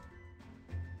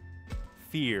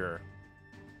 Fear.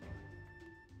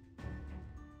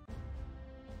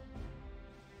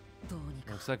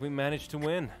 Looks like we managed to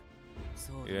win.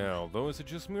 Yeah, although is it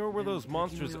just me or were those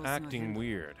monsters acting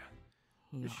weird?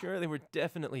 You're sure they were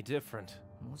definitely different.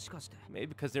 Maybe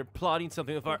because they're plotting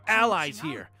something with our allies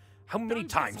here. How many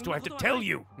times do I have to tell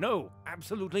you? No,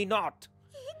 absolutely not.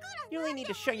 You only need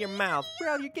to shut your mouth.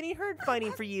 Bro, you're getting hurt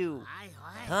fighting for you.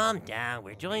 Calm down.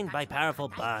 We're joined by powerful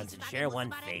bonds and share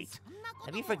one fate.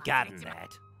 Have you forgotten that?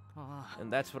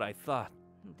 And that's what I thought.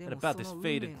 And about this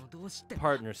fated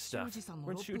partner stuff.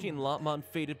 Weren't Shuji and Lopmon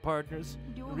fated partners?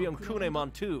 And Ryo and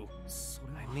Kunemon too.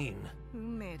 I mean,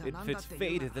 if it's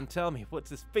fated, then tell me what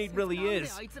this fate really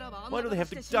is. Why do they have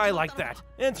to die like that?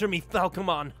 Answer me,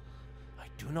 Falcomon! I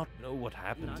do not know what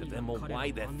happened to them or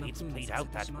why their fates played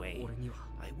out that way.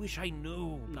 I wish I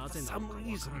knew, but for some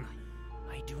reason,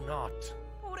 I do not.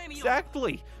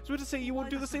 Exactly! So to say you won't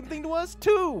do the same thing to us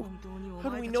too! How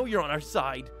do we know you're on our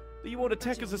side? That you won't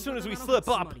attack us as soon as we slip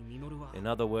up? In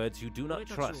other words, you do not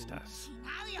trust us.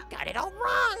 You got it all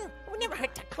wrong! We never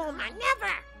hurt Takuma,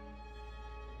 never!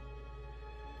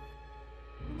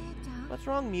 What's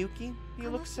wrong, Miyuki? You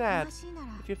look sad.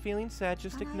 If you're feeling sad,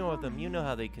 just ignore them. You know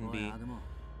how they can be.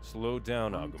 Slow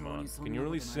down, Agumon. Can you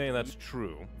really say that's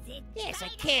true? Yes, I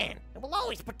can. I will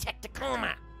always protect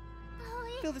Takuma.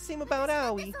 I feel the same about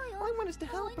Aoi. All I want is to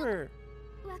help her.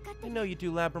 I know you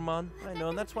do, Labramon. I know,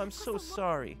 and that's why I'm so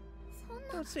sorry.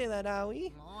 Don't say that,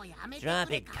 Aoi.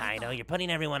 Drop it, Kaido. You're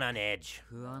putting everyone on edge.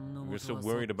 You're so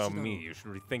worried about me, you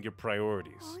should rethink your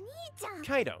priorities.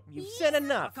 Kaido, you've said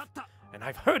enough. And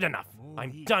I've heard enough.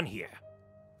 I'm done here.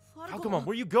 Falcomon,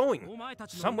 where are you going?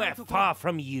 Somewhere far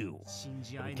from you.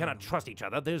 If we cannot trust each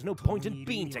other, there's no point in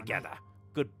being together.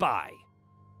 Goodbye.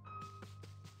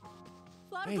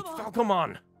 Hey,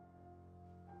 Falcomon!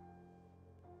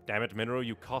 Damn it, Minoru,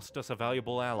 you cost us a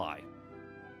valuable ally.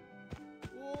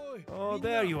 Oh,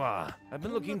 there you are. I've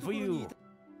been looking for you.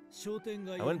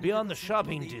 I went beyond the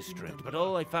shopping district, but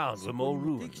all I found were more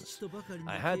ruins.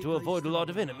 I had to avoid a lot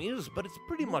of enemies, but it's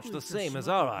pretty much the same as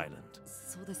our island.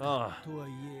 Ah,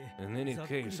 in any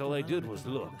case, all I did was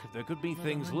look. There could be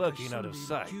things lurking out of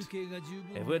sight.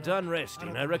 If we're done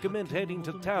resting, I recommend heading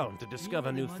to town to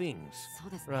discover new things.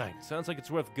 Right, sounds like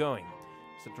it's worth going.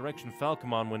 It's the direction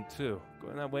Falcomon went too.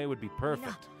 Going that way would be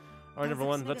perfect. Alright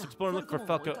everyone, let's explore and look for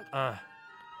Falco...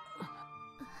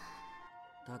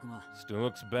 Still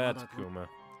looks bad, Takuma. What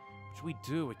should we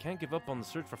do? We can't give up on the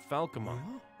search for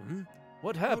Falcomon.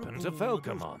 What happened to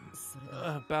Falcomon?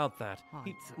 About that.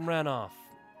 He ran off.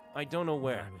 I don't know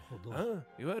where. Huh?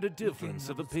 You had a difference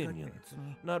of opinion.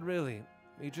 Not really.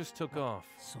 He just took off.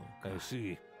 I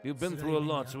see. You've been through a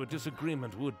lot, so a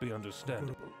disagreement would be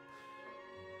understandable.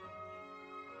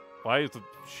 Why is it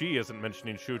she isn't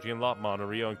mentioning Shuji and Lopmon or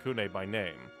Ryo and Kune by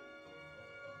name?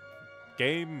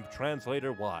 Game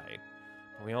translator, why?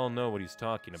 We all know what he's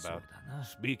talking about.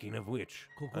 Speaking of which,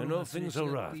 I know things are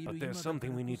rough, but there's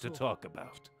something we need to talk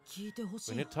about.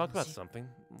 We need to talk about something?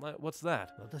 What's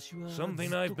that?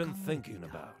 Something I've been thinking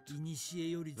about.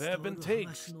 There have been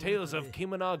tales of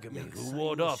Kemonogami who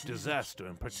ward off disaster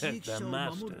and protect their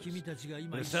masters.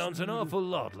 This sounds an awful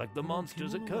lot like the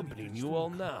monsters accompanying you all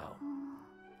now.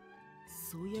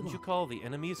 Didn't you call the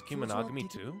enemies Kemonogami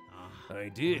too? I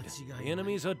did. The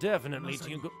enemies are definitely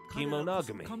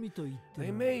Kemonogami.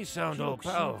 They may sound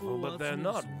all-powerful, but they're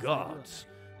not gods.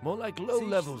 More like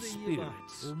low-level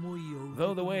spirits.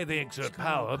 Though the way they exert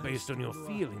power based on your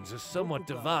feelings is somewhat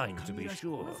divine, to be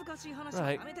sure.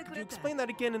 Right. Could you explain that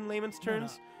again in layman's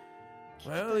terms?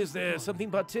 Well, is there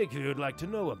something particular you'd like to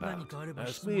know about?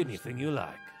 Ask me anything you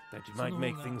like. That might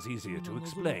make things easier to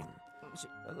explain.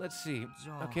 Let's see.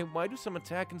 Okay, why do some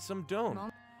attack and some don't?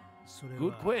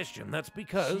 Good question. That's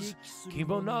because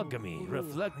Kemonogami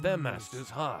reflect their masters'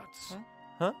 hearts.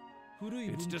 Huh?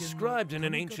 It's described in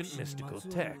an ancient mystical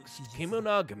text.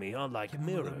 Kemonogami are like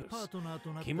mirrors.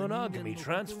 Kemonogami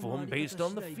transform based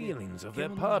on the feelings of their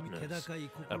partners.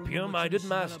 A pure-minded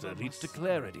master leads to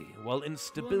clarity, while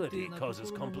instability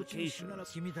causes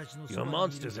complications. Your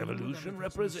monster's evolution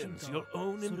represents your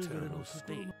own internal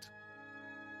state.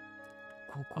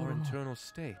 Our internal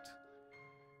state.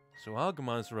 So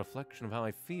Agumon is a reflection of how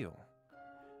I feel.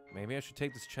 Maybe I should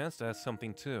take this chance to ask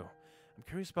something too. I'm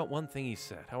curious about one thing he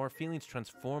said, how our feelings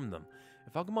transform them.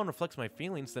 If Agumon reflects my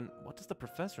feelings, then what does the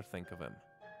professor think of him?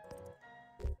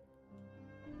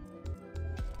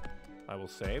 I will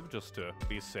save, just to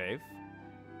be safe.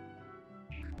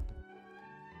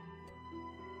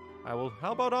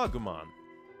 How about Agumon?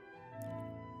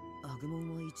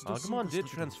 Agumon did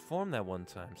transform that one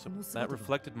time, so that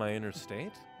reflected my inner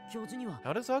state?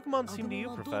 How does Agumon seem to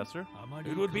you, Professor?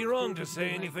 It would be wrong to say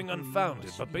anything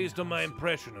unfounded, but based on my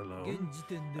impression alone,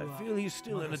 I feel he's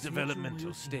still in a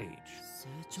developmental stage.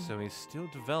 So he's still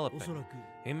developing.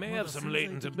 He may have some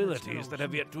latent abilities that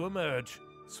have yet to emerge.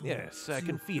 Yes, I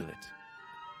can feel it.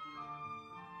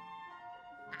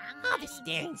 Oh, the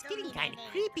staring's getting kind of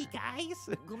creepy, guys.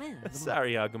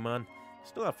 Sorry, Agumon.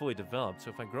 Still not fully developed,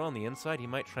 so if I grow on the inside, he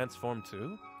might transform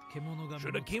too?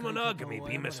 Should a kemonogamy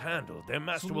be mishandled, their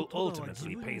master will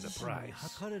ultimately pay the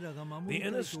price. The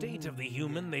inner state of the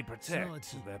human they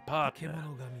protect, their partner.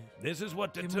 This is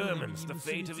what determines the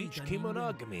fate of each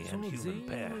kemonogamy and human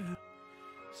pair.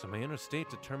 So my inner state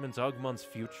determines Agumon's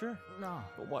future?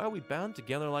 But why are we bound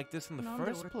together like this in the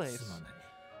first place?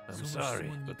 I'm sorry,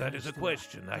 but that is a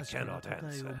question I cannot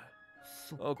answer.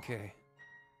 Okay.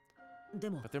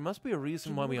 But there must be a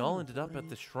reason why we all ended up at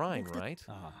the shrine, right?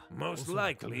 Most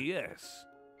likely, yes.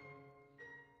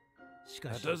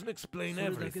 That doesn't explain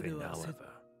everything, however.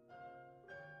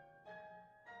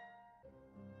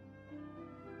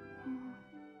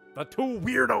 The two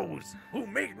weirdos who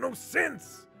make no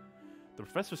sense! The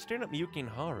professor's staring at Miyuki and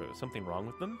Haru. Something wrong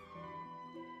with them?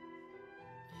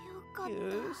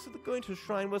 So the going to the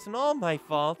shrine wasn't all my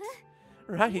fault.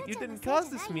 Right, you didn't cause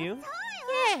this, Mew.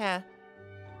 Yeah.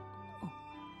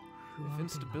 If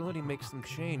instability makes them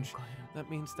change, that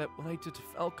means that what I did to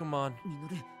Falcomon.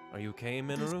 Are you okay,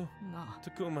 Minoru?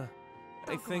 Takuma,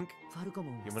 I think...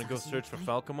 You wanna go search for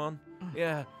Falcomon?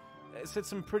 Yeah, it said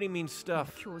some pretty mean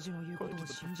stuff. According to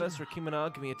the professor,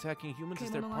 Kemonogamy attacking humans is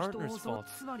their partner's fault.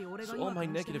 So all my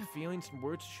negative feelings and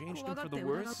words changed him for the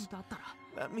worse?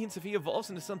 That means if he evolves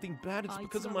into something bad, it's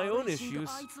because of my own issues.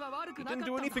 He didn't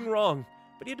do anything wrong,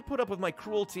 but he had to put up with my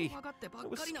cruelty. I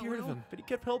was scared of him, but he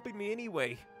kept helping me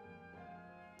anyway.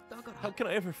 How can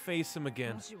I ever face him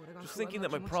again? Just thinking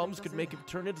that my problems could make him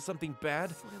turn into something bad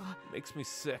makes me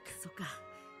sick.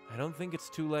 I don't think it's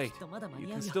too late. You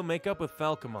can still make up with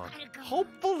Falcomon.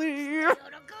 Hopefully.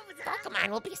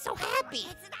 Pokemon will be so happy.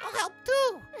 I'll help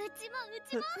too.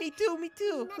 Me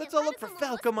too. Let's all look for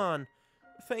Falcomon.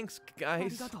 Thanks,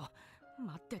 guys.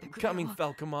 Coming,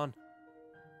 Falcomon.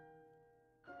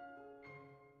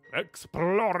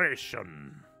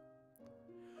 Exploration!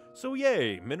 So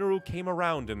yay, Minoru came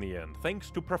around in the end, thanks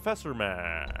to Professor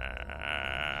Man.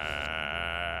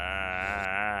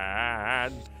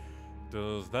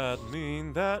 Does that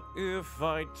mean that if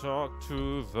I talk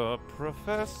to the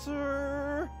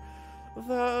professor,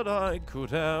 that I could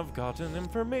have gotten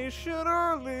information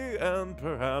early and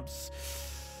perhaps...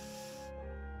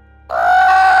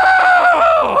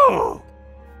 Oh!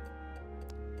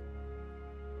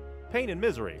 Pain and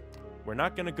misery. We're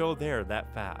not gonna go there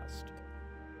that fast.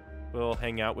 We'll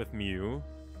hang out with Mew,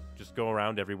 just go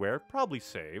around everywhere, probably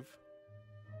save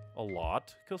a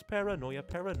lot, because paranoia,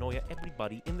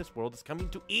 everybody in this world is coming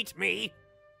to eat me!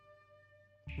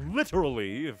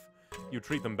 Literally, if you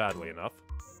treat them badly enough.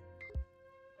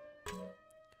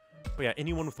 But yeah,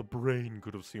 anyone with a brain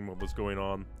could have seen what was going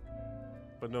on.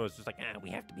 But no, it's just like, we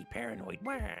have to be paranoid.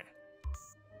 Wah.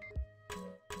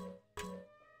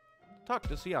 Talk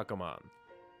to Syakomon.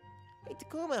 Hey,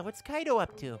 Takuma, what's Kaido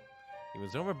up to? He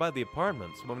was over by the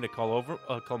apartments. Want me to call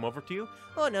him over to you?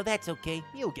 Oh, no, that's okay.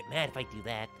 You'll get mad if I do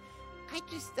that.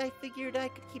 I figured I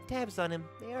could keep tabs on him.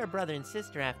 They are brother and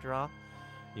sister, after all.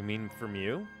 You mean from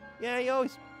you? Yeah, he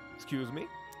always... Excuse me?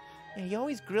 Yeah, he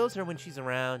always grills her when she's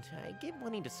around. I get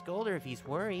wanting to scold her if he's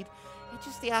worried. It's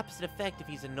just the opposite effect if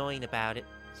he's annoying about it.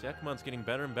 Syakomon's getting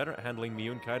better and better at handling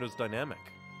Mew and Kaido's dynamic.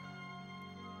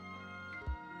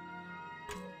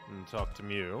 And talk to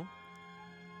Mew.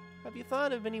 Have you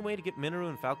thought of any way to get Minoru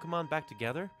and Falcomon back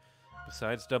together?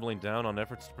 Besides doubling down on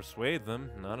efforts to persuade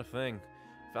them, not a thing.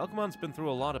 Falcomon's been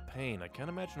through a lot of pain. I can't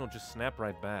imagine he'll just snap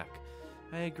right back.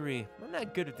 I agree. I'm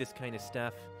not good at this kind of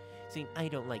stuff. Saying I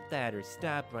don't like that, or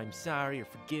stop, or I'm sorry, or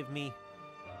forgive me.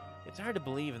 It's hard to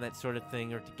believe in that sort of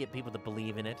thing, or to get people to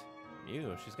believe in it.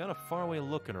 Ew, she's got a faraway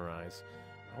look in her eyes.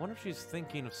 I wonder if she's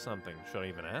thinking of something. Should I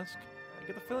even ask? I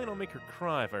get the feeling I'll make her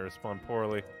cry if I respond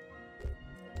poorly.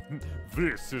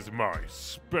 This is my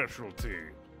specialty.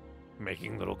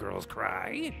 Making little girls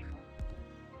cry?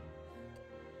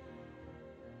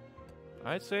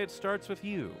 I'd say it starts with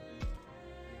you.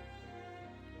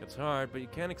 It's hard, but you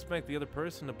can't expect the other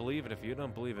person to believe it if you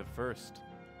don't believe it first.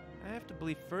 I have to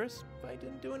believe first I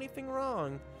didn't do anything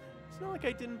wrong. It's not like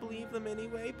I didn't believe them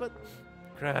anyway, but...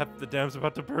 Crap, the dam's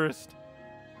about to burst.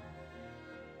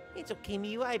 It's okay,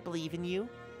 Miu, I believe in you.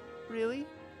 Really?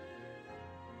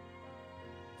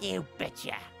 You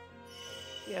betcha.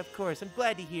 Yeah, of course, I'm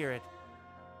glad to hear it.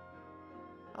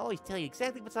 I'll always tell you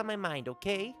exactly what's on my mind,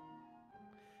 okay?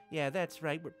 Yeah, that's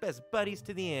right, we're best buddies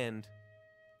to the end.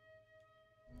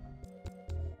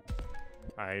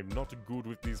 I'm not good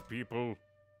with these people.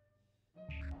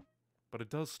 But it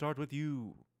does start with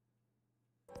you.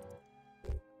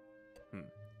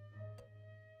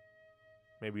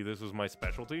 Maybe this is my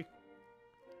specialty?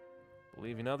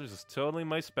 Believing others is totally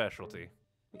my specialty.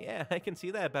 Yeah, I can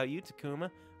see that about you, Takuma.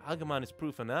 Agumon is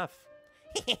proof enough.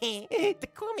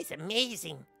 Takumi's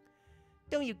amazing.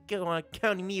 Don't you go on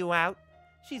counting Miu out.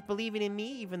 She's believing in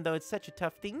me even though it's such a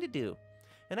tough thing to do.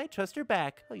 And I trust her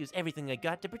back. I'll use everything I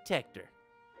got to protect her.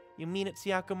 You mean it,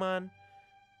 Syakomon?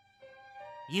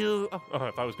 You... Oh,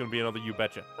 if I was gonna be another you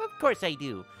betcha. Of course I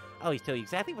do. I always tell you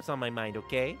exactly what's on my mind,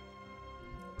 okay?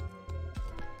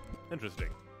 Interesting.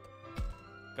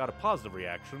 Got a positive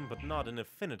reaction, but not an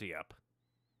affinity up.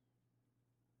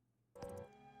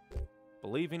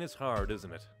 Believing is hard,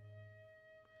 isn't it?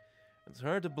 It's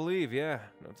hard to believe, yeah.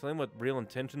 No telling what real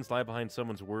intentions lie behind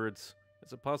someone's words.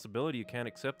 It's a possibility you can't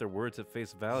accept their words at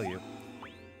face value.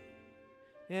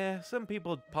 Yeah, some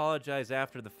people apologize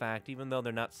after the fact, even though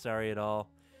they're not sorry at all.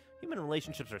 Human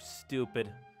relationships are stupid.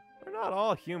 We're not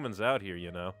all humans out here,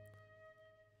 you know.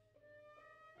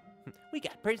 We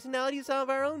got personalities of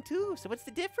our own, too, so what's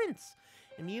the difference?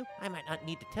 And you, I might not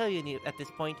need to tell you at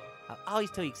this point. I'll always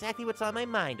tell you exactly what's on my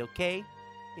mind, okay?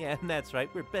 Yeah, that's right,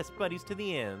 we're best buddies to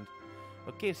the end.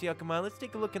 Okay, Syakomon, let's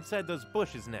take a look inside those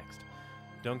bushes next.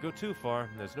 Don't go too far.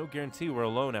 There's no guarantee we're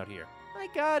alone out here. I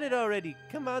got it already.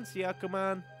 Come on,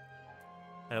 Syakomon.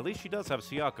 And at least she does have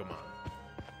Syakomon.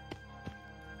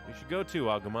 We should go too,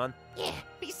 Agumon. Yeah,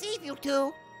 be safe, you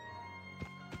two.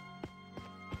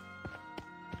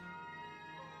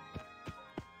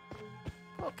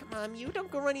 Oh, come on, Miu, don't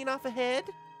go running off ahead.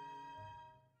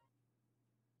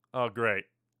 Oh, great.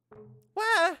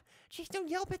 What? Jeez, don't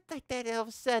yell it like that all of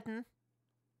a sudden.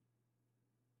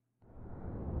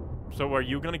 So are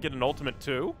you gonna get an ultimate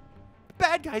too?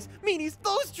 Bad guys, meanies,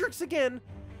 those jerks again.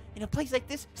 In a place like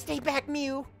this, stay back,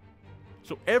 Miu.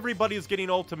 So everybody's getting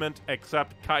ultimate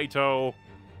except Kaito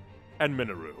and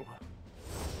Minoru.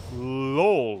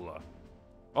 LOL.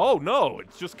 Oh no,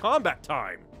 it's just combat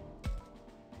time.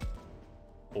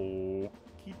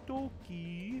 Okie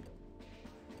dokie.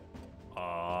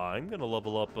 I'm gonna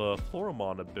level up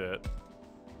Floramon a bit.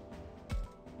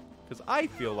 Because I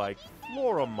feel like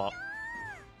Floramon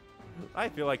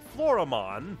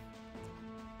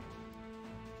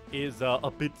is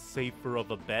a bit safer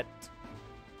of a bet.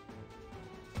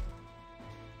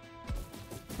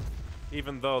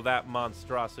 Even though that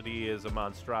monstrosity is a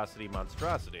monstrosity.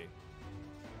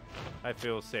 I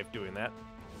feel safe doing that.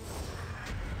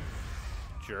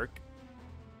 Jerk.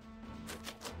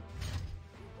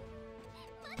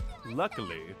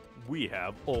 Luckily, we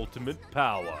have ultimate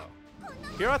power.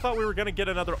 Here I thought we were gonna get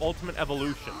another ultimate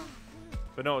evolution.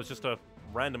 But no, it's just a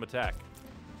random attack.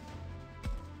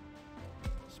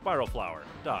 Spiral Flower,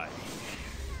 die.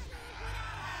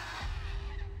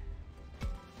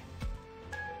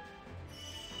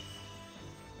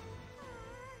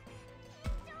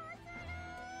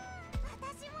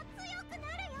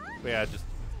 Yeah,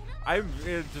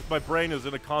 my brain is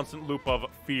in a constant loop of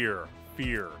fear.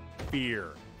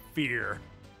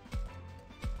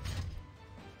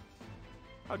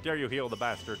 How dare you heal the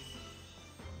bastard?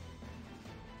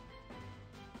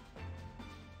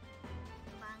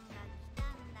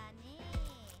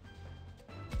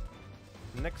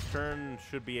 Next turn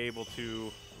should be able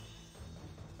to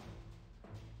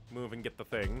move and get the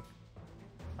thing.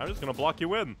 I'm just gonna block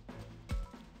you in.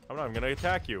 I'm not even gonna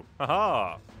attack you.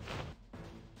 Haha!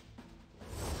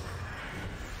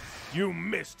 You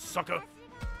missed, sucker!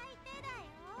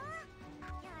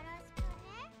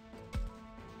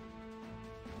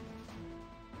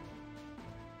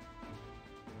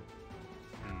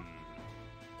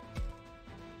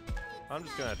 I'm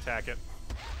just gonna attack it.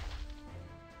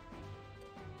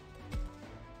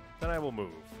 Then I will move.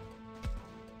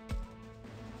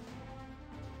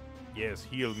 Yes,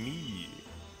 heal me.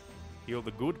 Heal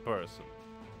the good person.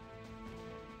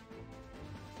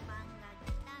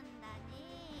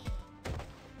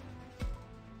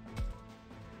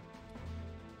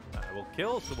 I will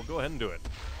kill, so we'll go ahead and do it.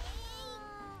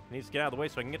 Needs to get out of the way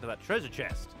so I can get to that treasure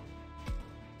chest.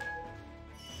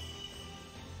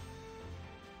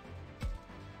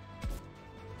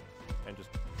 And just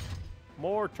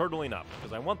more turtling up,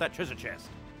 because I want that treasure chest.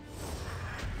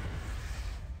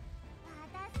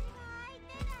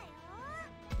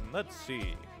 Let's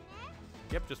see.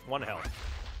 Yep, just 1 health.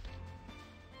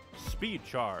 Speed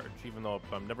charge, even though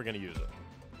I'm never going to use it.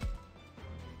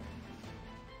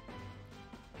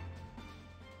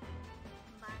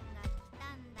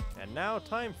 And now,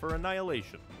 time for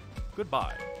Annihilation.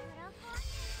 Goodbye.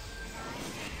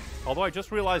 Although I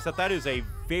just realized that that is a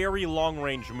very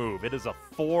long-range move. It is a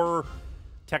 4...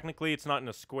 Technically, it's not in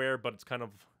a square, but it's kind of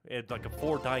like a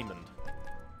 4 diamond.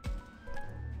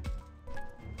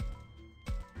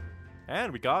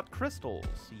 And we got crystals.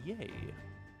 Yay.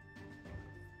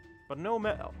 But no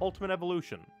ultimate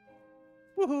evolution.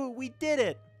 Woohoo, we did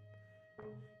it!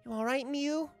 You alright,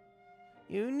 Mew?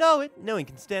 You know it. No one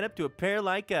can stand up to a pair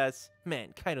like us.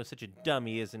 Man, Kaido's such a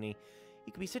dummy, isn't he?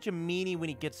 He could be such a meanie when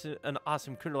he gets an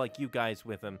awesome critter like you guys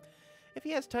with him. If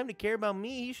he has time to care about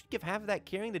me, he should give half of that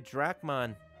caring to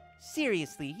Drachmon.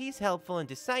 Seriously, he's helpful and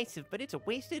decisive, but it's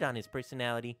wasted on his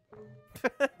personality.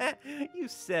 You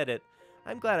said it.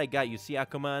 I'm glad I got you,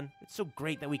 Siakomon. It's so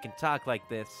great that we can talk like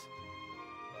this.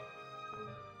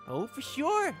 Oh, for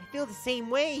sure. I feel the same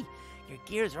way. Your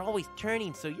gears are always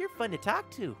turning, so you're fun to talk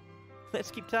to.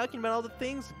 Let's keep talking about all the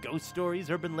things, ghost stories,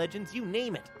 urban legends, you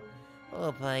name it.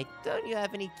 Oh, boy, don't you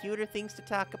have any cuter things to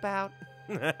talk about?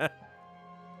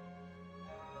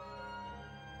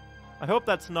 I hope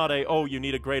that's not a, oh, you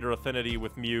need a greater affinity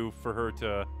with Mew for her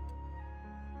to...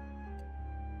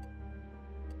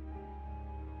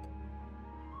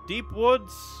 Deep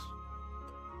woods,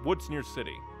 woods near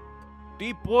city.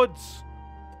 Deep woods,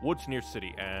 woods near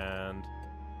city, and...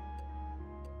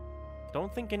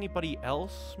 Don't think anybody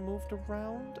else moved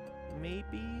around,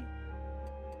 maybe?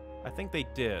 I think they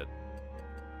did.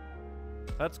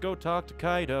 Let's go talk to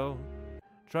Kaido.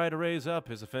 Try to raise up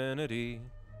his affinity.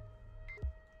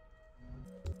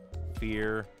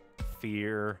 Fear,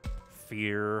 fear,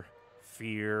 fear,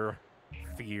 fear,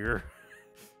 fear.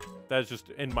 That's just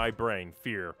in my brain.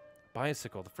 Fear.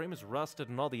 Bicycle. The frame is rusted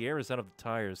and all the air is out of the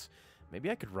tires.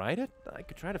 Maybe I could ride it? I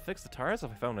could try to fix the tires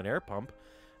if I found an air pump.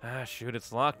 Ah, shoot,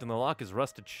 it's locked and the lock is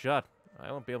rusted shut.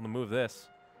 I won't be able to move this.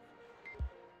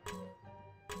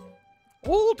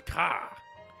 Old car!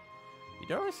 You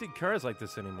don't really see cars like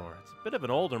this anymore. It's a bit of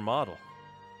an older model.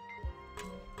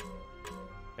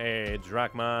 Hey,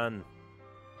 Drachmon.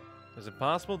 Is it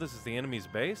possible this is the enemy's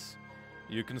base?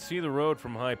 You can see the road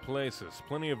from high places.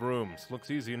 Plenty of rooms. Looks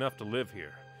easy enough to live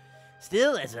here.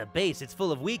 Still, as a base, it's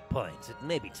full of weak points. It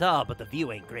may be tall, but the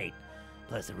view ain't great.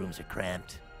 Plus, the rooms are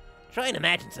cramped. Try and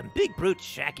imagine some big brutes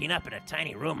shacking up in a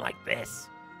tiny room like this.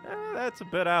 That's a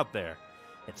bit out there.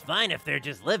 It's fine if they're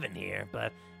just living here,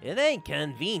 but it ain't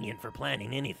convenient for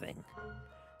planning anything.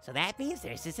 So that means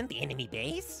this isn't the enemy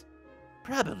base?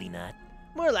 Probably not.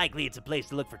 More likely it's a place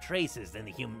to look for traces than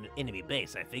the human enemy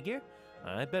base, I figure.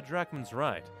 I bet Drachman's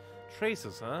right.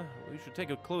 Traces, huh? We should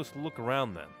take a close look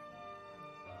around then.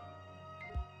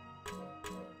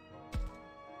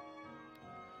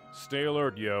 Stay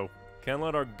alert, yo. Can't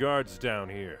let our guards down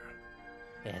here.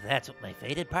 If that's what my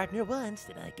fated partner wants,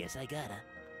 then I guess I gotta.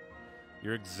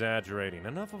 You're exaggerating.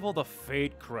 Enough of all the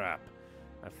fate crap.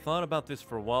 I've thought about this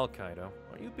for a while, Kaido.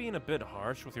 Are you being a bit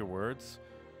harsh with your words?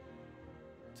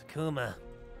 Takuma.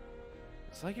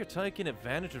 It's like you're taking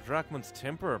advantage of Drachman's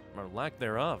temper, or lack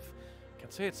thereof.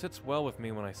 Can't say it sits well with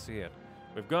me when I see it.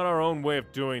 We've got our own way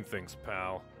of doing things,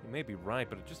 pal. You may be right,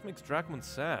 but it just makes Drachman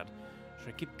sad. Should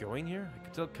I keep going here? I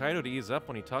could tell Kaido to ease up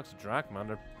when he talks to Drachman,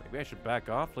 or maybe I should back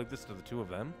off, leave this to the two of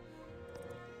them.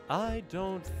 I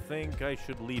don't think I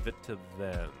should leave it to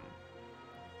them.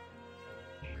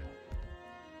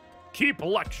 Keep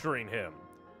lecturing him!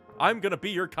 I'm gonna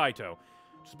be your Kaito.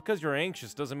 Just because you're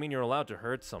anxious doesn't mean you're allowed to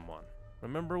hurt someone.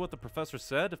 Remember what the professor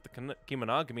said? If the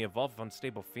Kemonogami evolve with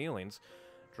unstable feelings,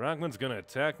 Drachman's gonna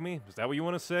attack me? Is that what you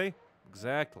want to say?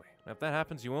 Exactly. If that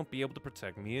happens, you won't be able to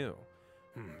protect Mew.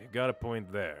 You got a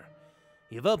point there.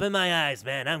 You've opened my eyes,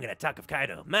 man. I'm gonna talk with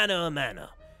Kaido. Mano a mano.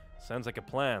 Sounds like a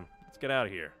plan. Let's get out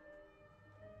of here.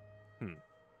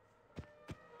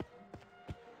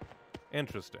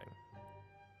 Interesting.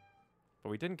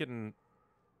 But we didn't get an...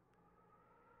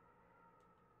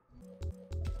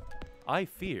 I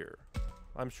fear.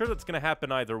 I'm sure that's going to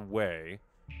happen either way,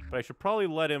 but I should probably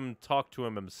let him talk to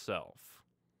him himself.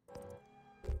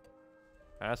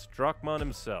 Ask Drachman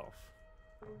himself.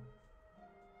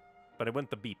 But it went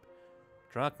the beep.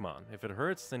 Drachman, if it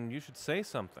hurts, then you should say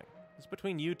something. It's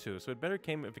between you two, so it better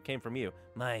came if it came from you.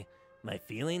 My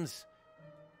feelings?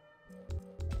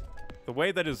 The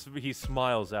way that he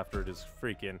smiles after it is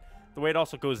freaking... The way it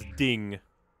also goes ding.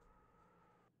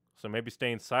 So maybe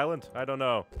staying silent? I don't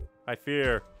know. I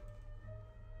fear.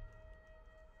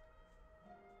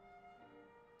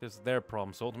 This is their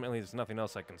problem, so ultimately there's nothing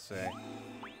else I can say.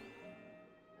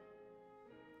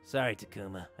 Sorry,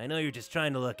 Takuma. I know you're just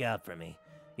trying to look out for me.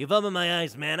 You've opened my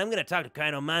eyes, man. I'm gonna talk to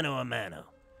Kaido mano a mano.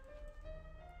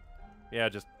 Yeah,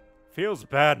 just feels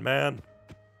bad, man.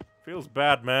 Feels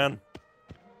bad, man.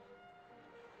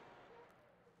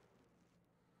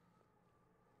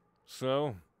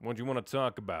 So, what do you want to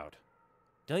talk about?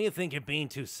 Don't you think you're being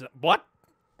too What?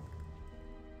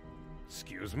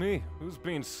 Excuse me? Who's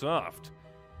being soft?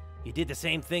 You did the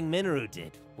same thing Minoru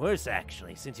did. Worse,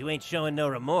 actually, since you ain't showing no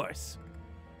remorse.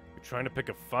 You trying to pick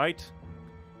a fight?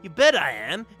 You bet I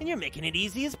am, and you're making it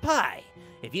easy as pie.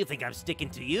 If you think I'm sticking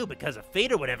to you because of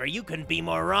fate or whatever, you couldn't be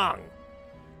more wrong.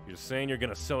 You're saying you're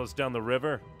gonna sell us down the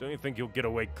river? Don't you think you'll get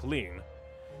away clean?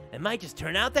 It might just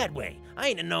turn out that way. I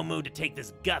ain't in no mood to take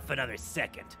this guff another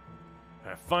second.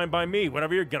 Fine by me.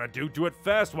 Whatever you're gonna do it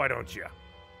fast, why don't you?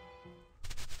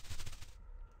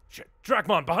 Shit,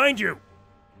 Dracmon, behind you!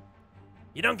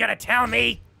 You don't gotta tell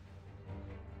me!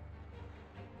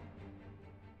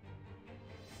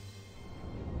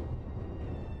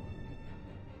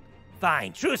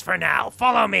 Fine, truce for now.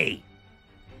 Follow me!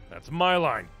 That's my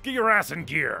line. Get your ass in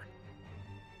gear!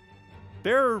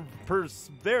 Their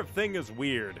thing is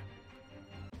weird.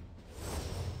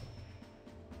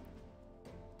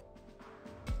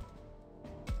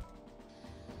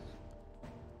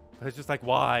 It's just like,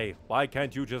 why? Why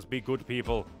can't you just be good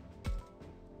people?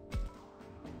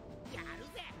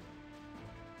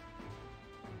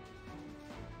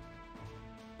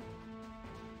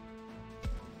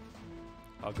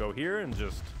 I'll go here and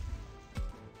just...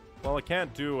 Well, I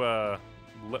can't do, oh,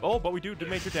 but we do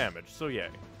major damage, so yay.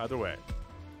 Either way.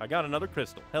 I got another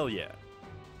crystal. Hell yeah.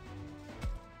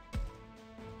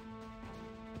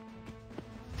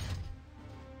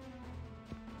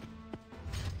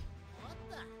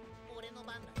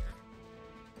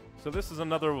 So this is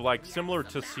another, like, similar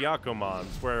to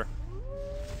Syakomon's, where...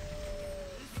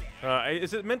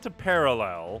 is it meant to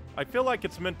parallel? I feel like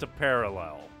it's meant to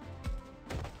parallel.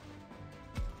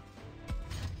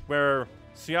 Where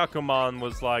Syakomon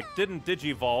was, like, didn't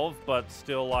digivolve, but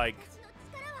still, like...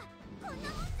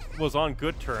 was on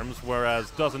good terms,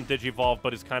 whereas doesn't digivolve,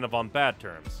 but is kind of on bad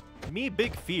terms. Me,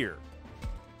 big fear.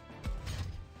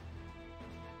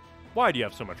 Why do you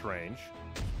have so much range?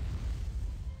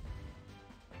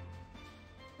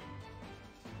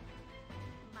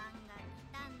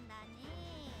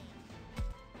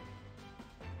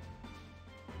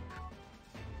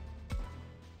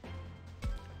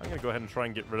 I'm gonna go ahead and try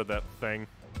and get rid of that thing.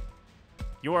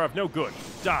 You are of no good.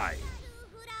 Die!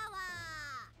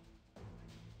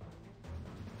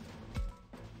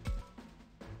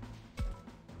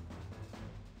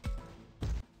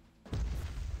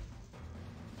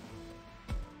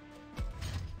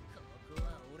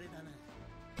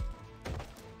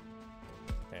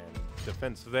 And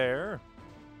defense there.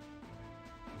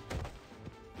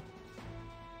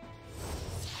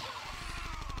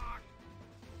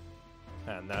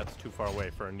 And that's too far away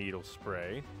for a needle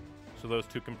spray. So those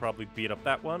two can probably beat up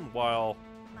that one, while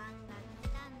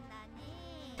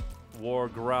War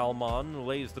Growlmon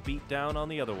lays the beat down on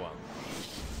the other one.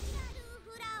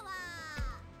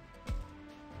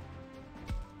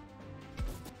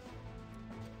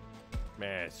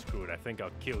 Man, screw it. I think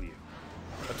I'll kill you.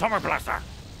 Atomic Blaster!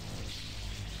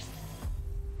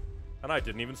 And I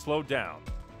didn't even slow down.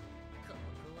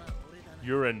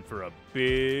 You're in for a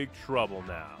big trouble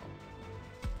now.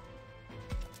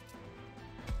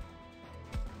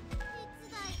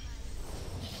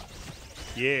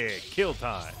 Yeah, kill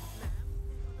time.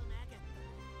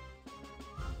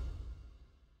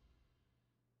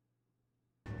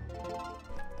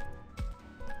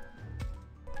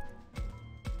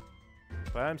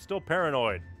 But I'm still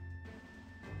paranoid.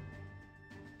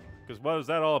 Because what is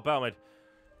that all about? My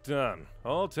done.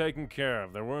 All taken care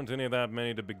of. There weren't any of that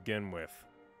many to begin with.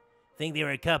 Think they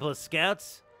were a couple of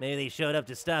scouts? Maybe they showed up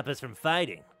to stop us from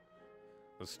fighting.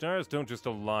 The stars don't just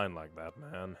align like that,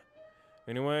 man.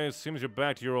 Anyways, seems you're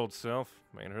back to your old self.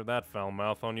 Ain't heard that foul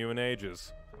mouth on you in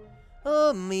ages.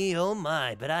 Oh me, oh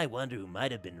my, but I wonder who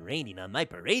might have been raining on my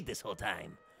parade this whole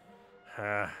time.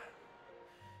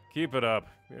 Keep it up.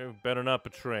 You better not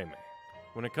betray me.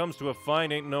 When it comes to a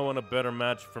fight, ain't no one a better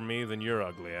match for me than your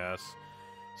ugly ass.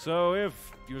 So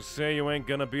if you say you ain't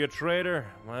gonna be a traitor,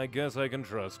 I guess I can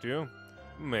trust you.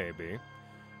 Maybe.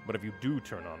 But if you do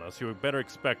turn on us, you better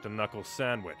expect a knuckle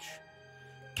sandwich.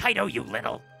 Kaido, you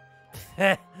little...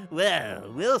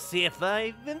 Well, we'll see if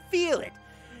I even feel it.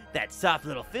 That soft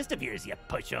little fist of yours, you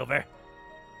pushover.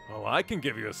 Oh, I can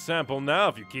give you a sample now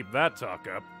if you keep that talk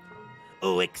up.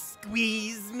 Oh,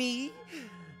 excuse me?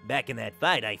 Back in that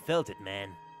fight, I felt it, man.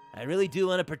 I really do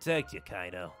want to protect you,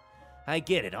 Kaido. I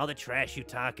get it, all the trash you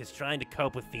talk is trying to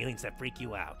cope with feelings that freak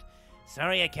you out.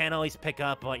 Sorry I can't always pick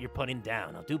up what you're putting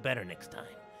down. I'll do better next time.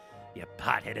 You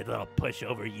pot-headed little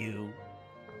pushover, you.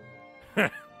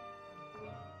 Shut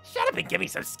up and give me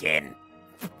some skin.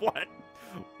 What?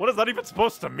 What is that even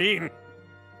supposed to mean?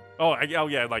 Oh, oh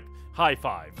yeah, like, high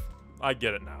five. I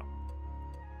get it now.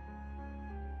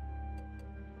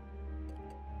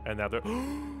 And now they're...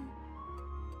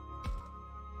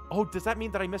 Oh, does that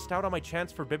mean that I missed out on my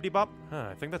chance for Bibbidi Bop? Huh,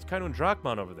 I think that's Kaido and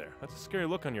Drachmon over there. That's a scary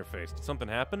look on your face. Did something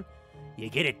happen? You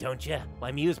get it, don't you?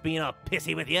 My muse being all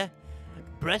pissy with you?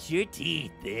 Brush your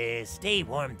teeth this, stay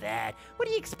warm that. What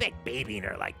do you expect babying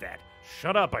her like that?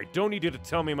 Shut up, I don't need you to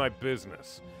tell me my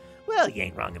business. Well, you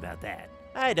ain't wrong about that.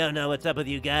 I don't know what's up with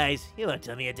you guys. You won't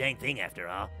tell me a dang thing after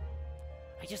all.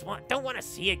 I just don't want to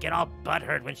see you get all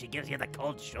butthurt when she gives you the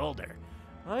cold shoulder.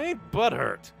 I ain't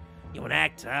butthurt. You want to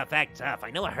act tough, act tough.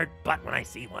 I know a hurt butt when I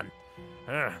see one.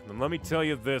 Then let me tell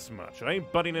you this much. I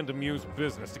ain't butting into Mew's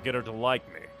business to get her to like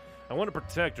me. I want to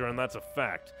protect her, and that's a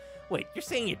fact. Wait, you're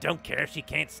saying you don't care if she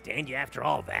can't stand you after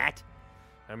all that?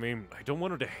 I mean, I don't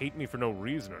want her to hate me for no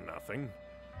reason or nothing.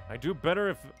 I do better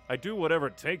if I do whatever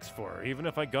it takes for her, even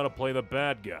if I gotta play the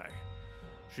bad guy.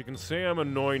 She can say I'm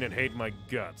annoying and hate my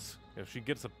guts, if she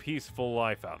gets a peaceful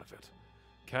life out of it.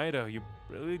 Kaido, he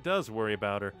really does worry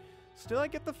about her. Still, I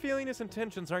get the feeling his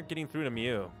intentions aren't getting through to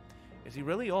Mew. Is he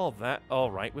really all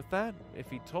right with that? If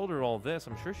he told her all this,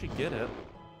 I'm sure she'd get it.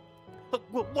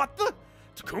 What the?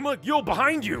 Takuma, yo,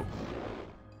 behind you!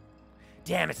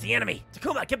 Damn, it's the enemy!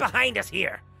 Takuma, get behind us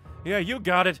here! Yeah, you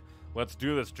got it. Let's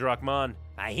do this, Drachmon.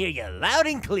 I hear you loud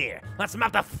and clear. Let's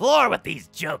mop the floor with these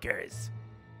jokers.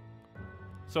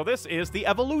 So this is the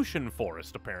evolution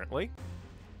forest, apparently.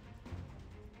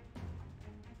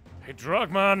 Hey,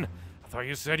 Drachmon, I thought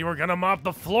you said you were gonna mop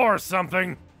the floor or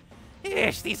something.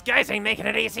 Ish, these guys ain't making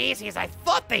it as easy as I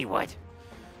thought they would.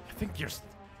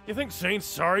 You think saying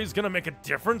sorry is gonna make a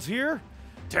difference here?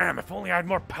 Damn, if only I had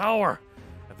more power.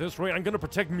 At this rate, I'm gonna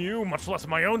protect Mew, much less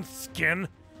my own skin.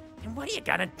 And what are you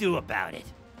gonna do about it?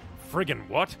 Friggin'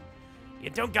 what? You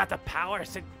don't got the power,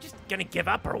 so just gonna give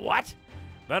up or what?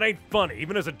 That ain't funny,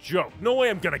 even as a joke. No way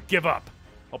I'm gonna give up.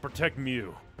 I'll protect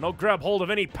Mew, and I'll grab hold of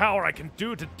any power I can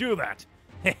do to do that.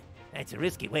 That's a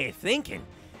risky way of thinking.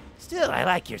 Still, I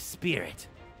like your spirit.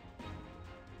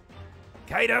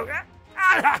 Kaido!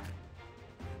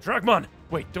 Drachmon!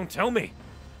 Wait, don't tell me!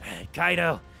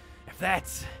 Kaido,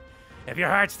 if your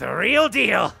heart's the real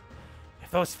deal,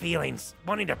 if those feelings,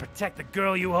 wanting to protect the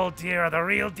girl you hold dear, are the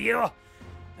real deal,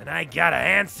 then I gotta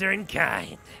answer in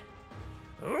kind.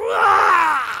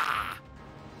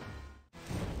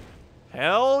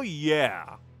 Hell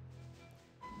yeah.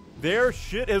 Their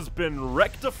shit has been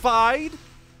rectified.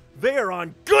 They are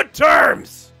on good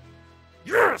terms.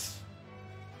 Yes!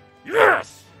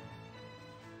 Yes!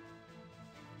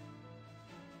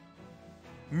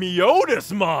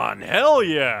 Miotismon, hell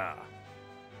yeah.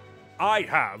 I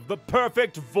have the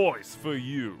perfect voice for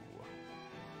you.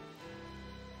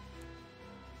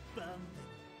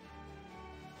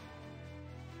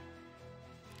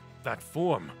 That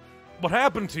form. What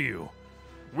happened to you?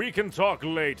 We can talk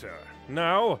later.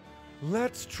 Now,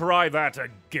 let's try that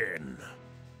again.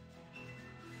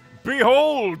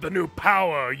 Behold the new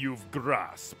power you've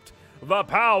grasped. The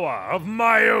power of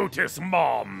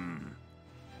Miotismon.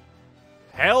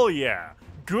 Hell yeah.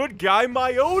 Good guy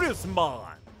Miotismon.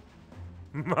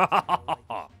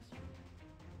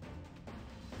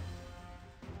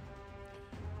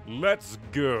 Let's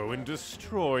go and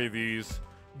destroy these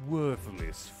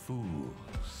worthless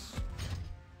fools.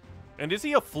 And is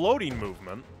he a floating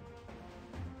movement?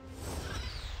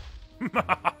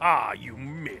 You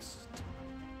missed.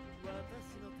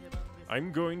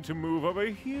 I'm going to move over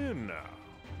here now.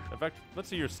 In fact, let's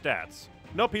see your stats.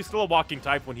 Nope, he's still a walking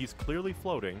type when he's clearly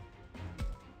floating.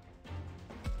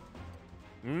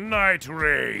 Night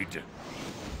Raid.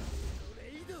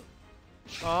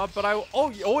 But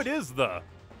oh, it is the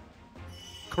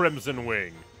Crimson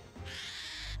Wing.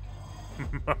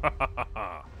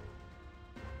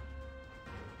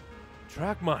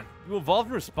 Drachmon, you evolved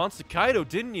in response to Kaido,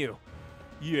 didn't you?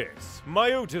 Yes,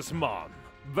 Miotismon.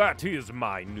 That is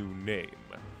my new name.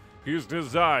 His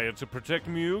desire to protect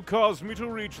Mew caused me to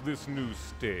reach this new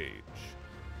stage.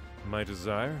 My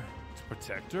desire to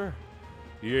protect her?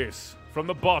 Yes, from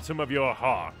the bottom of your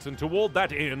heart, and toward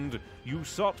that end, you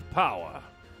sought power.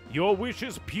 Your wish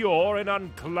is pure and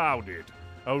unclouded.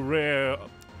 A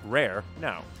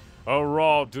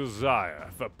raw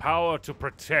desire for power to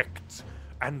protect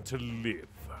and to live.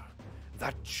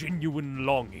 That genuine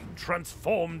longing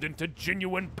transformed into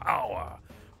genuine power,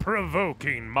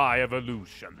 provoking my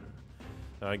evolution.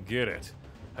 I get it.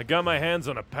 I got my hands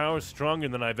on a power stronger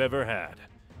than I've ever had.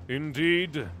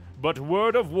 Indeed, But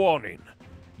word of warning,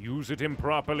 use it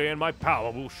improperly and my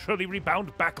power will surely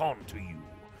rebound back onto you.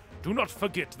 Do not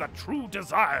forget that true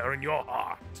desire in your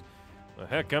heart. The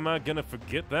heck am I gonna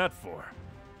forget that for?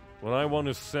 What I want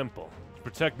is simple. To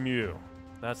protect Mew.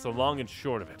 That's the long and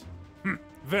short of it.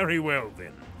 Very well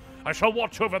then. I shall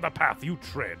watch over the path you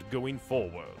tread going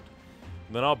forward.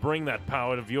 Then I'll bring that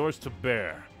power of yours to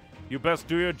bear. You best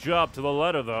do your job to the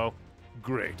letter, though.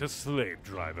 Great, a slave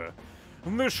driver.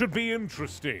 This should be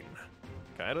interesting.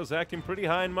 Kaido's acting pretty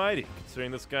high and mighty,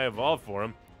 considering this guy evolved for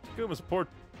him. Takuma's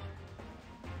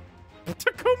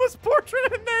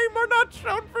portrait and name are not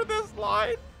shown for this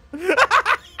line.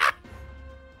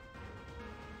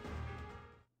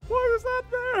 Why is that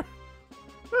there?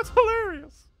 That's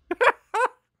hilarious.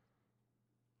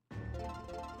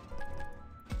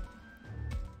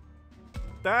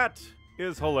 That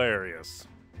is hilarious.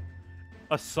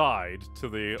 Aside to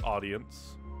the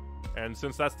audience. And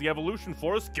since that's the evolution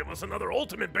force, give us another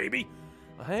ultimate, baby!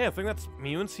 Hey, I think that's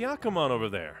Mew and Syakomon over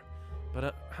there.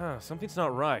 But, something's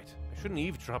not right. I shouldn't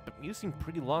eavesdrop, but Mew seemed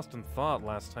pretty lost in thought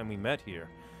last time we met here.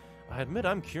 I admit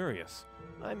I'm curious.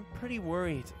 I'm pretty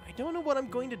worried. I don't know what I'm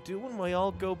going to do when we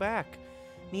all go back.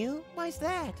 Mew, why's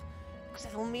that? Because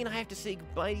that'll mean I have to say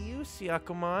goodbye to you,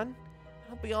 Syakomon.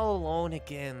 I'll be all alone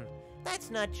again.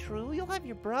 That's not true. You'll have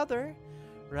your brother.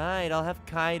 Right, I'll have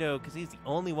Kaido, because he's the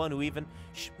only one who even...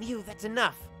 Shh, Mew, that's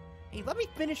enough. Hey, let me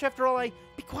finish after all. Be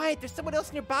quiet, there's someone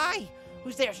else nearby.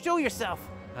 Who's there? Show yourself.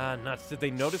 Nuts. Did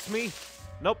they notice me?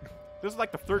 Nope. This is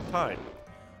like the third time.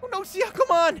 Oh no,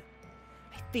 Syakomon!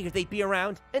 I figured they'd be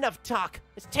around. Enough talk.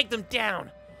 Let's take them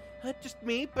down. Just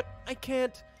me, but I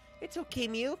can't. It's okay,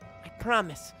 Mew. I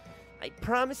promise. I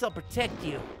promise I'll protect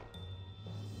you.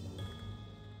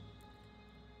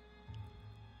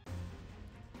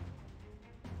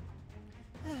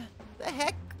 The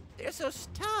heck? They're so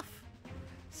tough.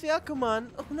 Syakomon,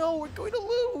 oh no, we're going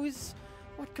to lose.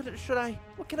 What can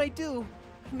I do?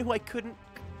 I knew I couldn't.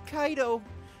 Kaido.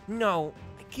 No,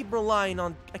 I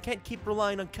can't keep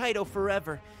relying on Kaido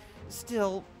forever.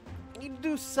 Still, I need to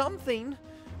do something.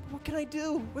 What can I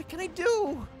do? What can I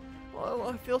do? Oh,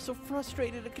 I feel so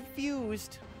frustrated and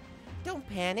confused. Don't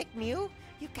panic, Mew.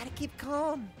 You gotta keep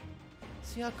calm.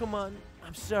 Syakomon,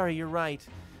 I'm sorry, you're right.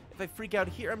 If I freak out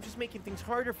here, I'm just making things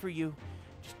harder for you.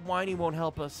 Just whining won't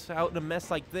help us out in a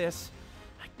mess like this.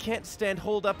 I can't stay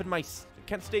holed up in my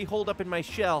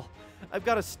shell. I've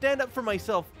got to stand up for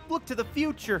myself. Look to the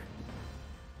future.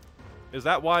 Is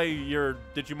that why your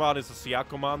Digimon is a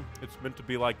Syakomon? It's meant to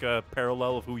be like a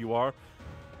parallel of who you are?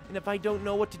 And if I don't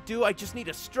know what to do, I just need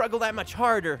to struggle that much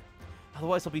harder.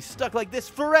 Otherwise, I'll be stuck like this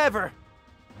forever.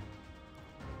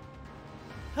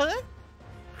 Huh?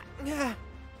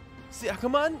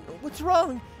 Syakomon, what's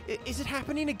wrong? Is it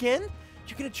happening again?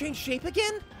 You're gonna change shape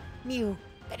again? Mew,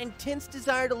 that intense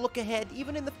desire to look ahead,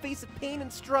 even in the face of pain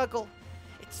and struggle.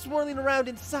 It's swirling around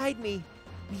inside me.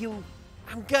 Mew,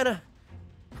 I'm gonna...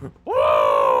 Woo!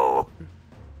 A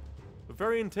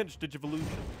very intense Digivolution.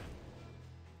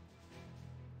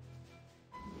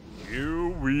 Here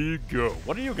we go.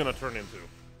 What are you gonna turn into?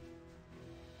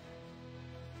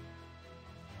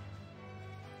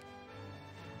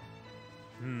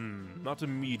 Not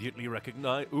immediately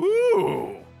recognize.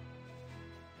 Ooh!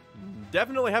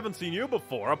 Definitely haven't seen you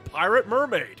before. A pirate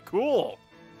mermaid. Cool.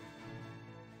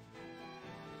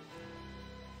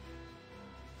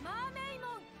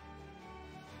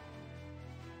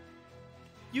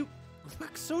 You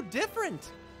look so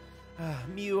different.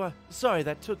 Mew, sorry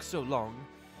that took so long.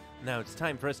 Now it's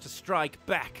time for us to strike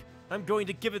back. I'm going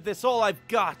to give it this all I've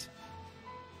got.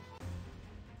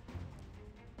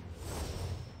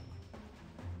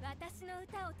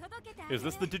 Is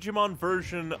this the Digimon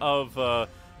version of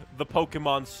the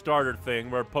Pokemon starter thing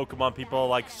where Pokemon people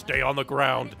like stay on the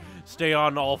ground, stay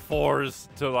on all fours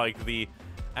to like the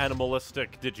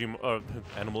animalistic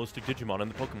Digimon in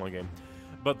the Pokemon game?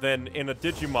 But then in a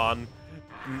Digimon,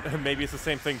 maybe it's the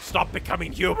same thing. Stop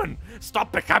becoming human!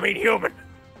 Stop becoming human!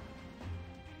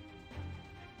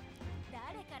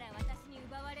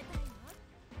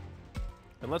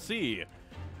 And let's see.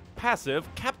 Passive,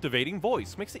 captivating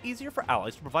voice makes it easier for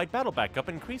allies to provide battle backup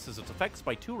and increases its effects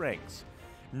by 2 ranks.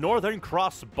 Northern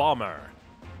Cross Bomber.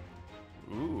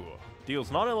 Ooh.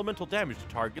 Deals non-elemental damage to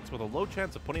targets with a low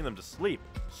chance of putting them to sleep.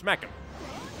 Smack him.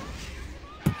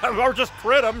 Or just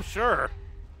crit him, sure.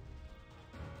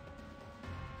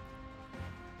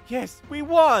 Yes, we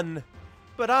won!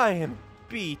 But I am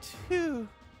beat. Whew.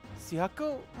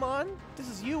 Syakomon? This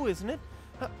is you, isn't it?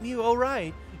 Mew,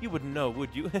 alright. You wouldn't know,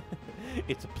 would you?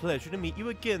 It's a pleasure to meet you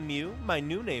again, Mew. My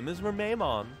new name is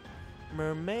Mermaimon.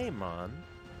 Mermaimon?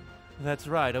 That's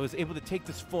right, I was able to take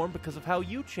this form because of how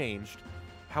you changed.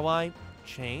 How I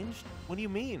changed? What do you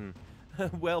mean?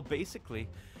 Well, basically,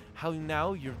 how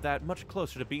now you're that much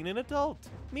closer to being an adult.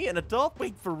 Me, an adult?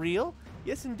 Wait, for real?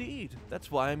 Yes, indeed. That's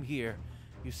why I'm here.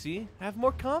 You see, I have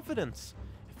more confidence.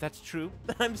 If that's true,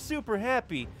 then I'm super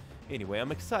happy. Anyway,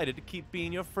 I'm excited to keep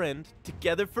being your friend.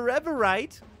 Together forever,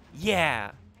 right?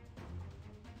 Yeah.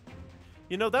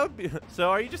 You know, that would be... So,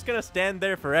 are you just gonna stand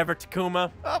there forever,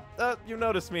 Takuma? Oh, you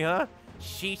noticed me, huh?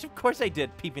 Sheesh, of course I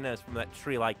did, peeping at us from that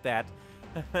tree like that.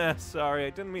 Sorry, I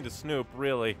didn't mean to snoop,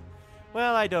 really.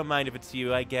 Well, I don't mind if it's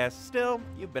you, I guess. Still,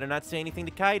 you better not say anything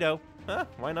to Kaido. Huh?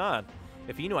 Why not?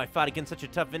 If he knew I fought against such a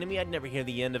tough enemy, I'd never hear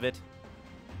the end of it.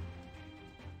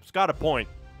 It's got a point.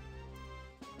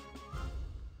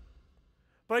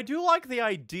 But I do like the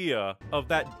idea of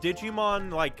that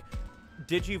Digimon, like,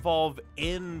 Digivolve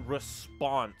in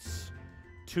response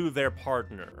to their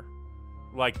partner.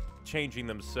 Like, changing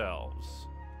themselves.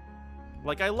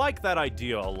 Like, I like that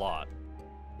idea a lot.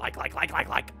 Like.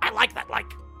 I like that,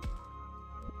 like.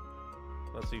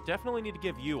 Let's see, definitely need to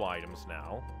give you items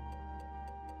now.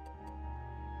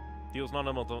 Deals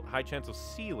non-normal high chance of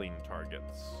sealing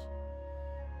targets.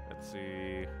 Let's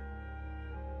see.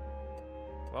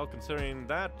 Well, considering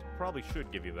that, probably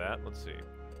should give you that. Let's see.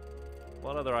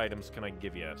 What other items can I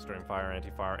give you? Stirring fire,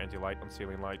 anti-light,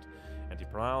 unsealing light,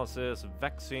 anti-paralysis,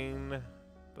 vexing.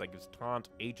 That gives taunt,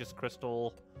 Aegis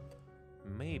crystal.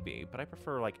 Maybe, but I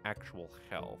prefer like actual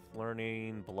health.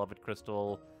 Learning, beloved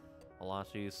crystal,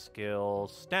 velocity, skill,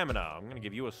 stamina. I'm gonna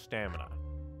give you a stamina.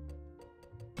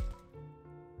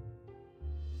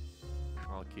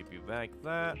 I'll keep you like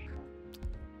that.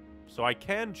 So I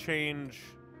can change.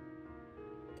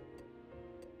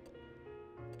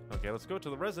 Okay, let's go to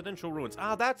the residential ruins.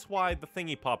 Ah, that's why the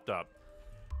thingy popped up.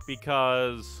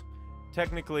 Because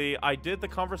technically I did the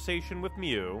conversation with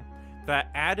Mew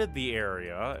that added the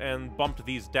area and bumped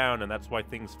these down, and that's why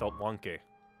things felt wonky.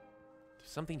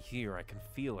 There's something here, I can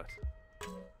feel it.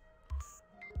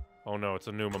 Oh no, it's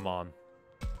a Numamon.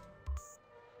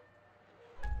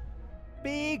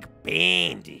 Big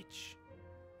bandage.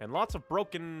 And lots of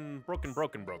broken.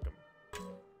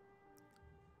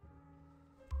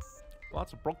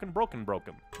 Lots of broken.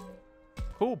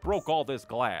 Who broke all this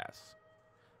glass?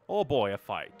 Oh boy, a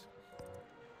fight.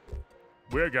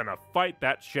 We're gonna fight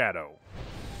that shadow.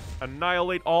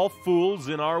 Annihilate all fools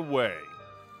in our way.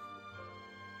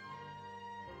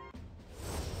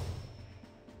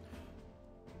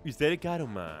 Is that a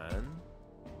Gatomon?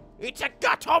 It's a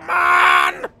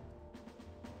Gatomon!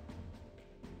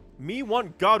 Me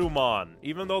want Gatomon,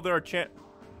 even though there are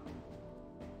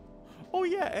Oh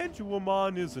yeah,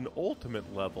 Anjuamon is an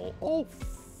ultimate level. Oh,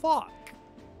 fuck.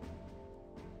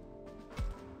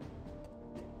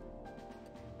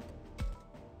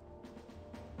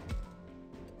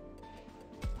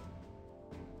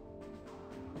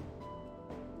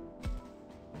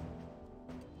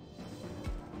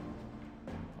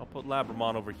 I'll put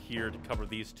Labramon over here to cover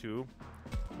these two.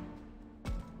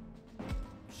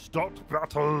 Start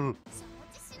battle!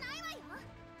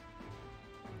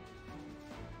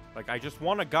 Like, I just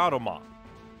want a Gatomon.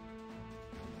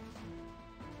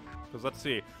 Because let's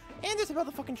see. And there's a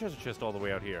motherfucking treasure chest all the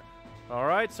way out here.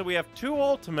 Alright, so we have 2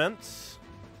 ultimates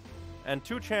and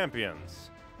 2 champions.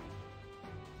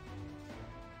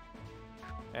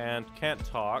 And can't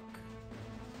talk.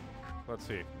 Let's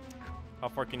see. How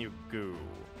far can you go?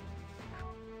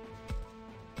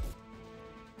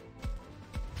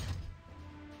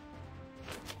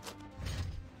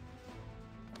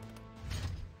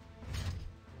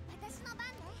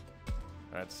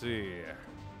 Let's see.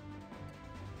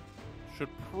 Should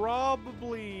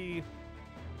probably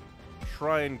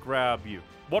try and grab you.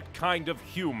 What kind of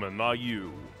human are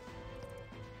you?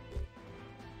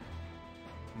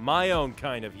 My own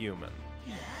kind of human.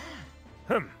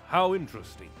 How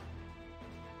interesting.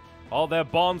 Are their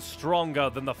bonds stronger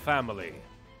than the family?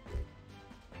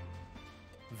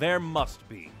 There must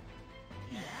be.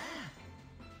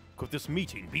 Could this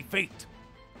meeting be fate?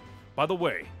 By the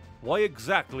way, why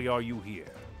exactly are you here?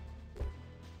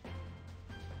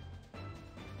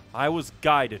 I was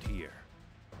guided here.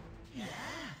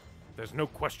 There's no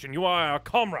question you are our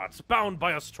comrades, bound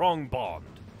by a strong bond.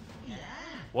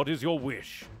 What is your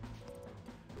wish?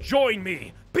 Join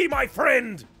me! Be my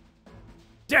friend!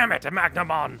 Damn it,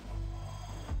 Magnamon!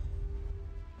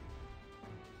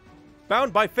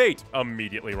 Bound by fate,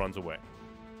 immediately runs away.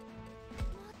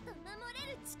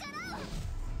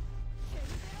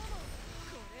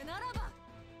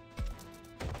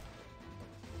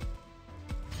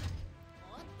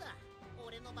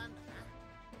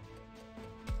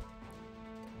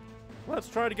 Let's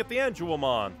try to get the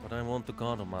Anjuamon. But I want the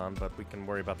Gatomon, but we can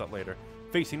worry about that later.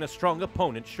 Facing a strong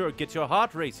opponent sure gets your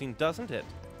heart racing, doesn't it?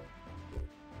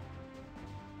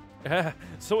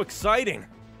 So exciting!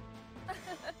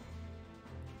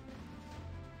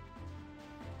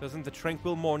 Doesn't the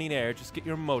tranquil morning air just get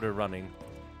your motor running?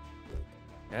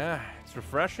 Yeah, it's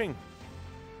refreshing.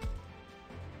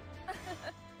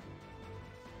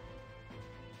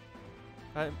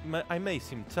 I may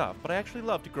seem tough, but I actually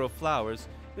love to grow flowers.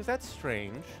 Is that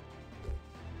strange?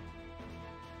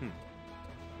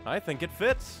 I think it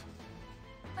fits.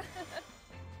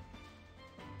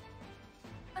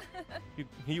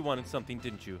 You wanted something,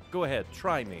 didn't you? Go ahead,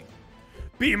 try me.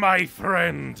 Be my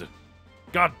friend!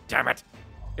 God damn it!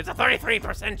 It's a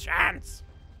 33% chance!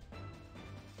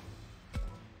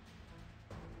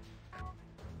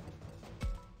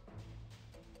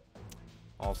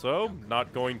 Also,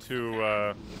 not going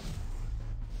to,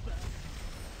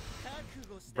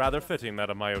 rather fitting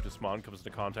that a Myotismon comes into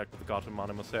contact with the Gatomon,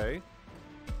 I must say.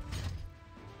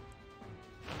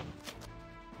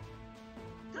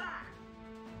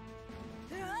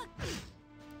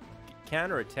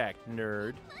 Counterattack,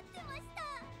 nerd.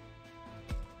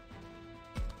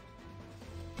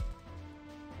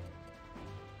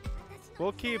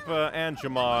 We'll keep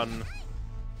Angemon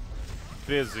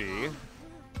busy.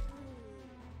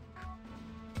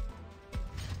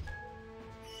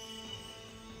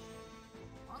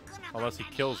 Unless he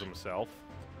kills himself.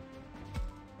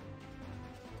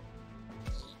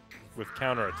 With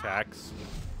counterattacks.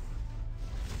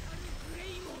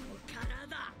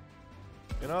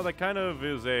 You know, that kind of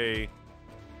is a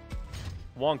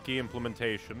wonky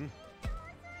implementation.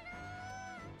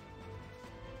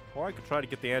 Or I could try to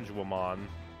get the Angemon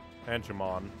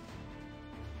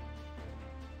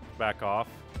back off.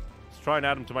 Let's try and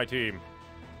add him to my team.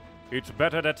 It's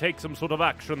better to take some sort of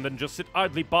action than just sit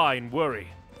idly by and worry.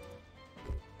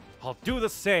 I'll do the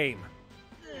same.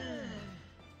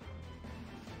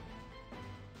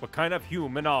 What kind of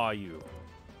human are you?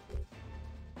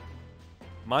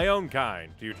 My own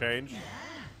kind. Do you change?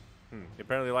 He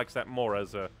apparently likes that more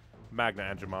as a Magna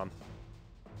Angemon.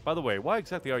 By the way, why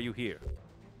exactly are you here?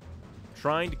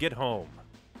 Trying to get home.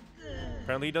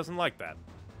 Apparently he doesn't like that.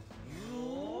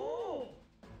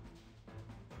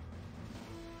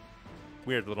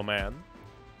 Weird little man.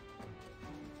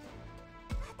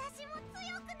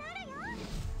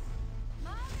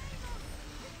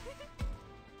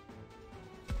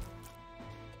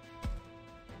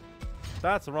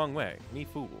 That's the wrong way. Me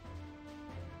fool.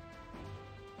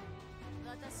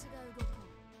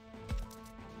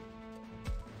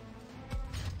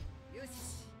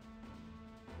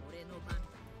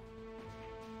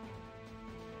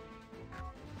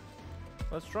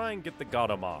 Let's try and get the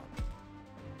Gatomon.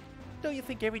 Don't you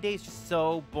think every day is just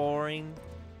so boring?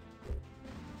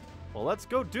 Well, let's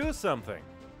go do something.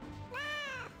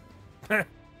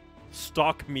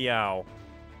 Stalk meow.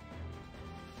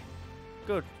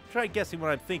 Good. Try guessing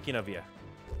what I'm thinking of you.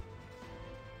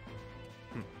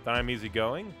 Thought I'm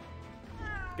easygoing?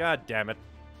 God damn it.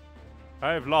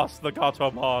 I've lost the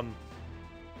Gatomon.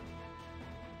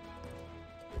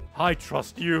 I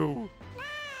trust you.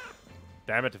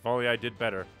 Damn it, if only I did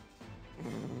better.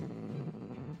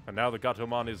 And now the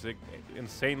Gatomon is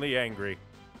insanely angry.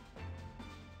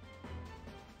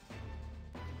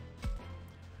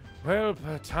 Well,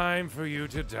 time for you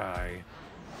to die.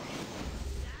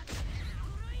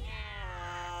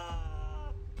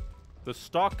 The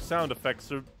stock sound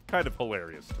effects are kind of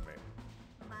hilarious to me.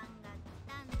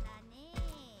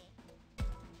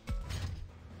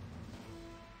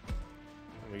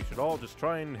 We should all just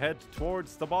try and head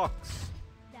towards the box.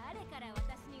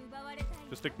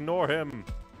 Just ignore him.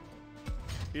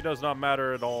 He does not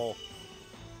matter at all.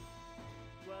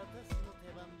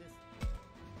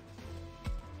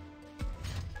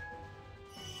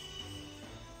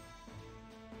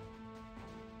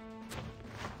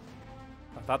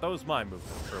 I thought that was my movement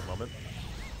for a moment.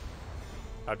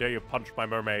 How dare you punch my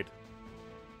mermaid?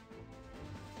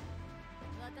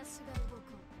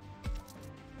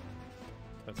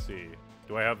 Let's see.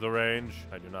 Do I have the range?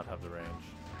 I do not have the range.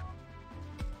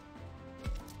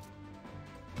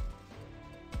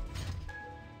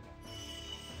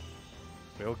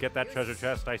 We'll get that treasure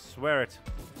chest, I swear it.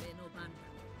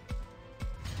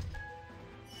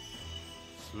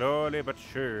 Slowly but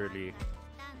surely.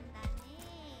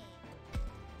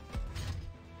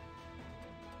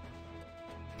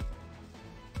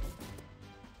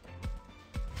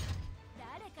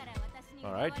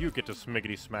 Alright, you get to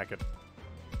smiggity smack it.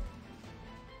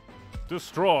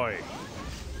 Destroy!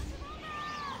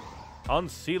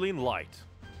 Unsealing light.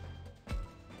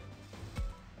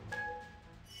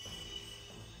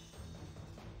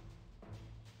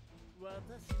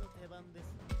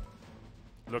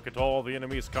 Look at all the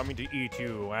enemies coming to eat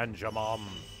you, Angemon.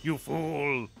 You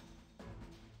fool!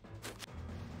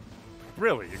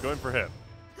 Really? You're going for him?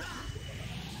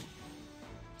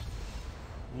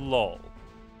 Lol.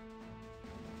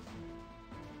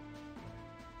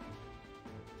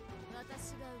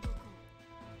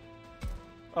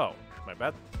 Oh, my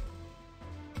bad.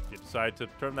 You decide to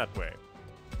turn that way.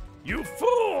 You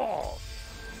fool!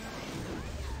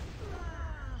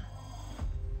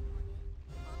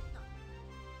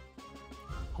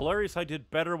 Hilarious, I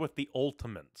did better with the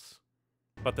ultimates.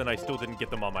 But then I still didn't get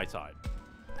them on my side.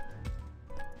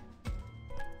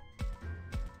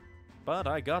 But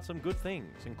I got some good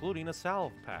things, including a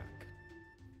salve pack.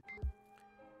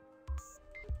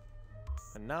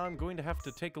 And now I'm going to have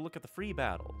to take a look at the free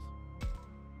battles.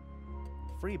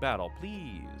 Free battle,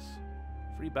 please.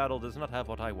 Free battle does not have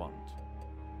what I want.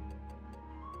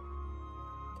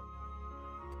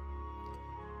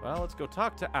 Well, let's go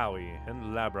talk to Aoi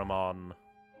in Labramon.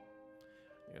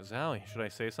 Yes, Aoi, should I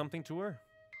say something to her?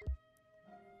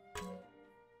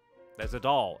 There's a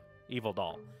doll. Evil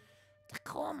doll.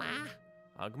 Takuma,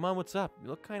 Agumon, what's up? You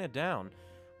look kind of down.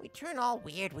 we turn all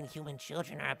weird when human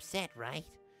children are upset, right?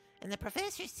 And the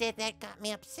professor said that got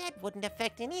me upset wouldn't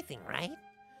affect anything, right?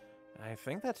 I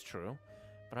think that's true.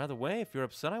 But either way, if you're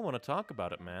upset, I want to talk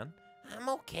about it, man. I'm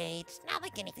okay. It's not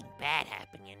like anything bad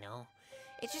happened, you know.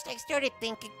 It's just I started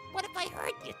thinking, what if I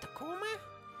hurt you, Takuma?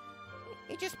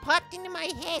 It just popped into my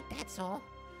head, that's all.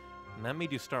 And that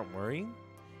made you start worrying?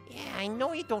 Yeah, I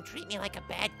know you don't treat me like a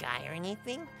bad guy or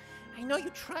anything. I know you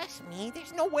trust me.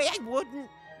 There's no way I wouldn't.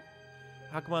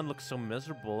 Agumon looks so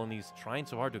miserable and he's trying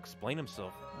so hard to explain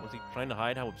himself. Was he trying to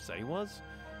hide how upset he was?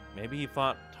 Maybe he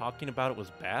thought talking about it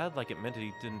was bad, like it meant that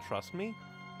he didn't trust me?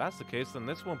 If that's the case, then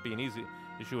this won't be an easy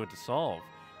issue to solve.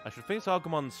 I should face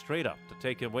Agumon straight up to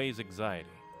take away his anxiety.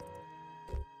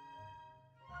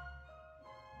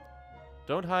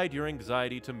 Don't hide your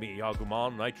anxiety to me,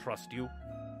 Agumon. I trust you.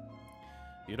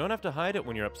 You don't have to hide it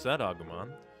when you're upset,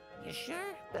 Agumon. You sure?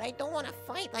 But I don't want to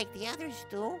fight like the others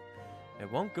do.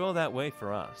 It won't go that way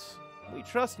for us. We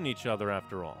trust in each other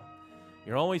after all.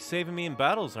 You're always saving me in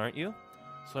battles, aren't you?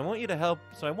 So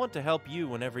I want to help you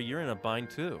whenever you're in a bind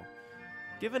too.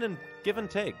 Give and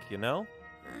take, you know?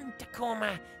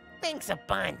 Takuma, thanks a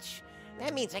bunch.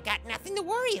 That means I got nothing to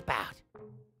worry about.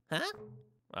 Huh?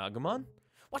 Agumon?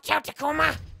 Watch out,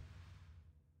 Takuma!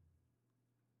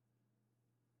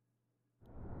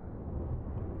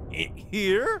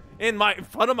 Here? In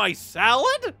front of my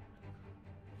salad?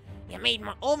 You made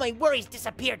all my worries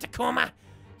disappear, Takuma.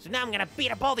 So now I'm gonna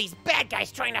beat up all these bad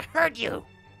guys trying to hurt you.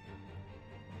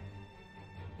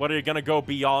 What, are you gonna go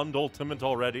beyond Ultimate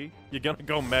already? You gonna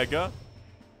go Mega?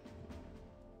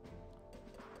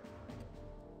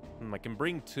 I can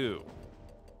bring two.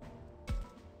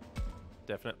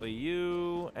 Definitely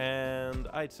you, and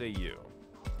I'd say you.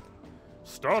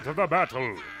 Start of the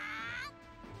battle!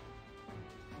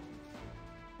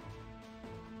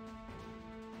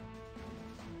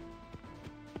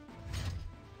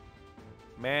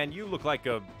 Man, you look like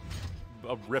a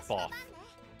ripoff.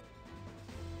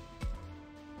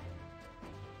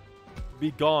 Be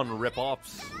gone,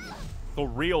 ripoffs. The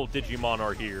real Digimon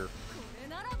are here.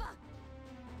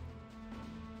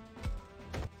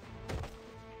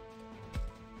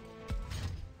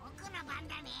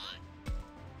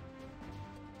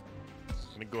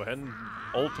 I'm gonna go ahead and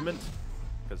ultimate,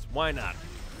 because why not?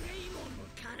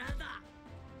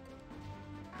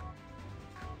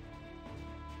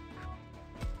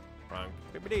 Wrong.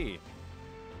 Bibbidi.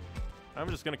 I'm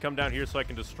just gonna come down here so I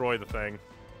can destroy the thing.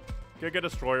 Giga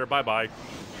Destroyer, bye-bye.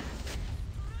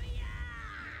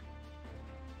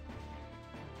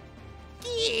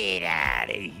 Get out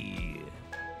of here.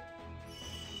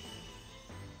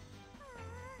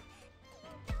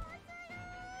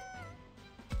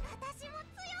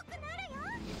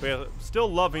 But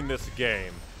still loving this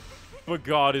game. But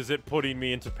God, is it putting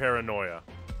me into paranoia.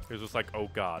 It's just like, oh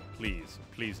God, please,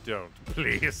 please don't.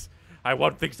 Please. I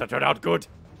want things to turn out good.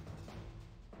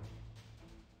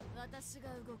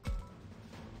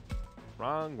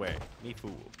 Wrong way. Me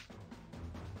fool.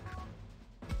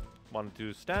 Wanted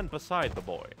to stand beside the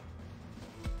boy.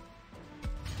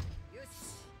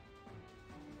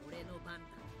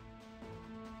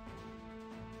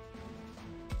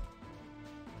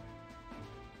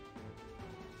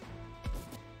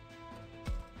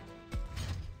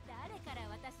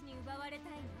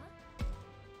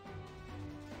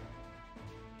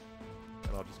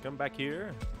 And I'll just come back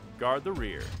here, guard the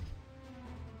rear.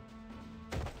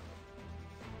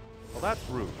 Well, that's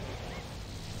rude.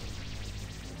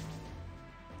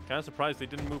 Kind of surprised they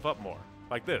didn't move up more.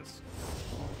 Like this.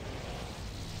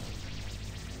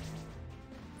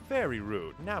 Very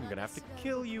rude. Now I'm gonna have to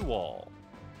kill you all.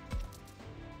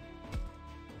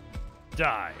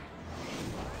 Die.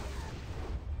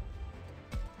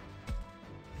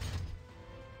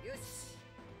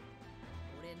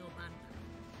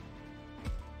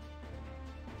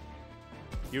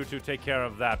 You two take care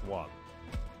of that one.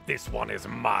 This one is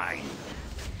mine.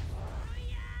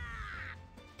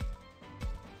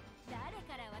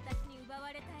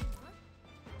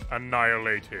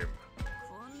 Annihilate him.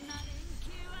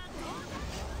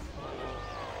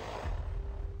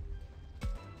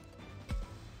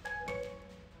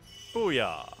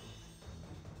 Booyah.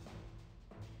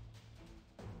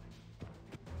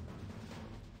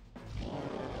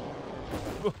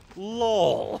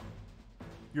 LOL.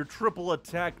 Your triple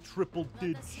attack triple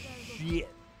did shit.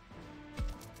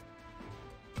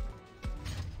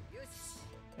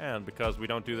 And because we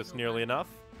don't do this nearly enough,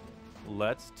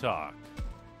 let's talk.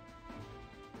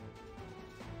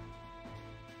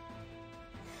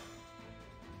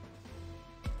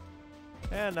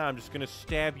 And now I'm just gonna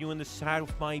stab you in the side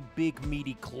with my big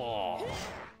meaty claw.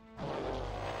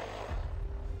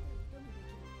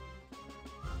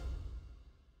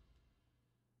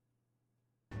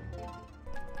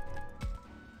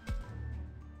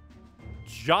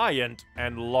 Giant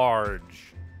and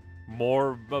large.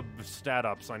 More stat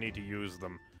ups, I need to use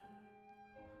them.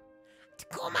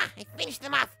 Takuma, I finished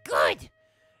them off good.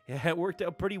 Yeah, it worked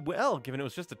out pretty well, given it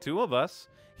was just the two of us.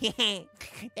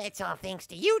 That's all thanks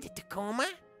to you, Takuma.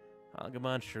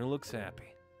 Agumon sure looks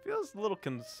happy. Feels a little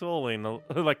consoling,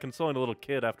 like consoling a little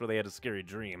kid after they had a scary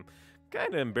dream.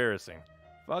 Kinda embarrassing.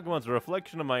 If Agumon's a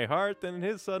reflection of my heart, then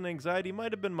his sudden anxiety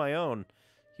might have been my own.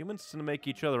 Humans tend to make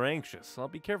each other anxious. I'll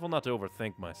be careful not to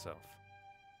overthink myself.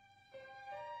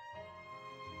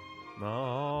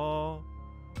 No.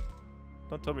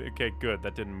 Don't tell me. Okay, good.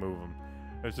 That didn't move him.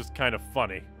 It was just kind of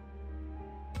funny.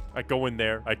 I go in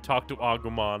there. I talk to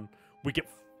Agumon. We get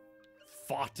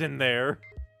fought in there.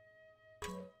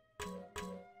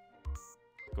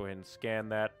 Go ahead and scan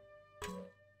that.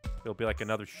 There'll be like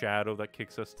another shadow that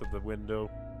kicks us to the window.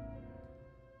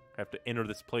 I have to enter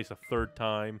this place a third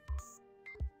time.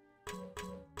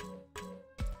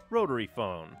 Rotary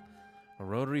phone. A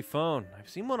rotary phone. I've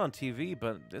seen one on TV,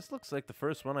 but this looks like the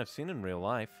first one I've seen in real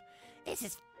life. This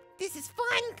is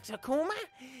fun, Takuma.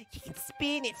 You can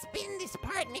spin this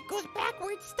part, and it goes back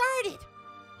where it started.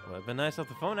 Well, it'd been nice if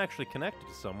the phone actually connected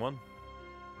to someone.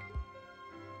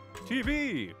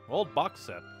 TV! Old box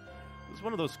set. This is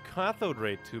one of those cathode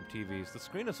ray tube TVs. The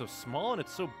screen is so small and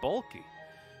it's so bulky.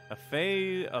 A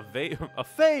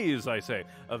vase, I say.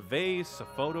 A vase, a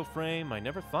photo frame. I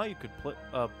never thought you could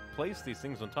place these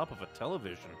things on top of a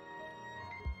television.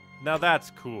 Now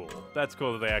that's cool. That's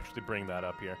cool that they actually bring that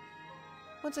up here.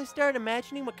 Once I start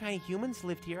imagining what kind of humans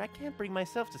lived here, I can't bring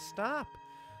myself to stop.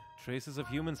 Traces of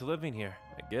humans living here.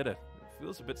 I get it. It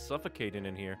feels a bit suffocating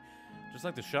in here. Just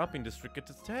like the shopping district,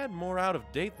 it's a tad more out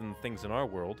of date than things in our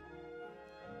world.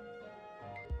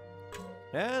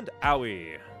 And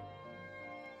owie.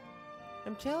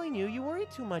 I'm telling you, you worry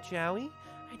too much, Owie.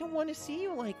 I don't want to see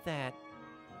you like that.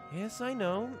 Yes, I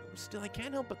know. Still, I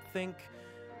can't help but think,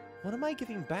 what am I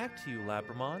giving back to you,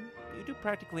 Labramon? You do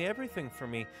practically everything for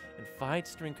me, in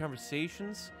fights, during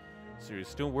conversations. So you're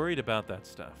still worried about that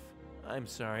stuff. I'm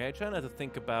sorry, I try not to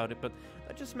think about it, but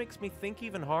that just makes me think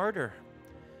even harder.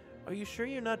 Are you sure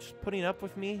you're not just putting up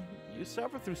with me? You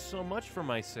suffer through so much for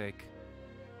my sake.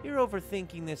 You're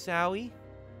overthinking this, Owie.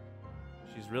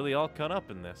 She's really all caught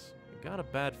up in this. I got a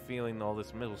bad feeling all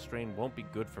this mental strain won't be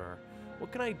good for her.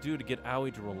 What can I do to get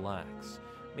Owie to relax?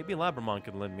 Maybe Labramon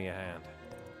can lend me a hand.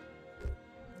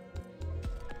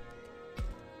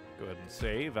 Go ahead and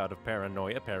save out of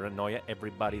paranoia. Paranoia,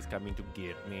 everybody's coming to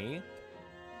get me.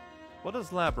 What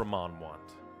does Labramon want?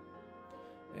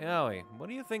 Hey, Owie, what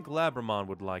do you think Labramon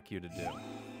would like you to do?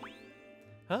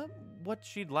 Huh? What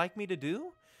she'd like me to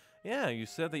do? Yeah, you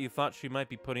said that you thought she might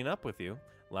be putting up with you.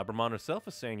 Labramon herself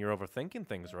is saying you're overthinking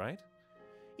things, right?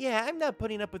 Yeah, I'm not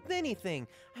putting up with anything.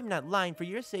 I'm not lying for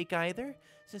your sake either.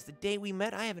 Since the day we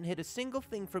met, I haven't hid a single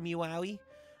thing from you, Owie.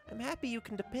 I'm happy you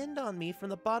can depend on me from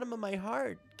the bottom of my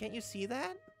heart. Can't you see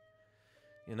that?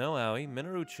 You know, Owie,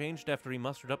 Minoru changed after he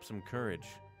mustered up some courage.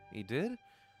 He did?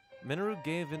 Minoru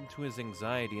gave in to his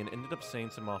anxiety and ended up saying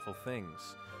some awful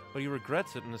things. But he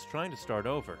regrets it and is trying to start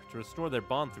over, to restore their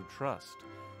bond through trust.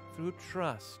 Through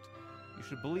trust. You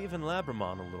should believe in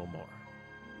Labramon a little more.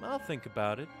 I'll think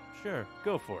about it. Sure,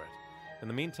 go for it. In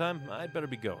the meantime, I'd better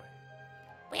be going.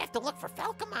 We have to look for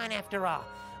Falcomon after all.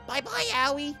 Bye-bye,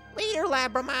 Owie. Later,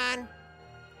 Labramon.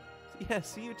 Yeah,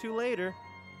 see you two later.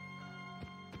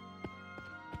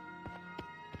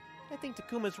 I think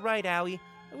Takuma's right, Owie.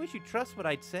 I wish you'd trust what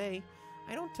I'd say.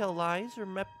 I don't tell lies or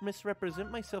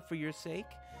misrepresent myself for your sake.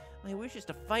 My wish is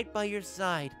to fight by your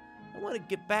side. I want to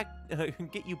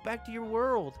get you back to your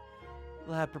world,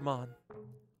 Labramon.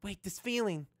 Wait, this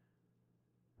feeling.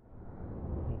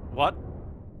 What?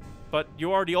 But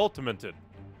you already ultimated.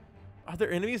 Are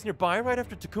there enemies nearby right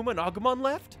after Takuma and Agumon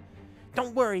left?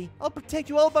 Don't worry, I'll protect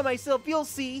you all by myself, you'll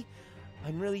see.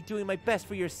 I'm really doing my best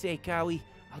for your sake, Aoi.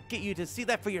 I'll get you to see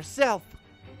that for yourself.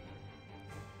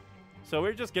 So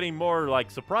we're just getting more, like,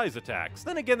 surprise attacks.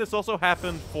 Then again, this also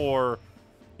happened for...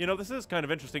 You know, this is kind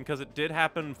of interesting because it did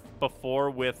happen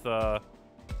before with,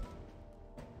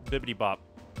 Bibbidi Bop.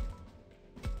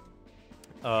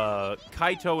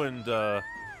 Kaito and,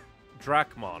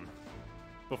 Dracmon.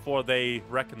 Before they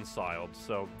reconciled.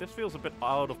 So this feels a bit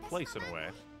out of place in a way.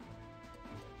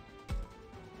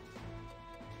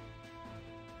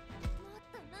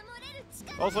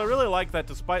 Also, I really like that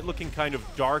despite looking kind of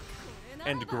dark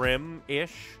and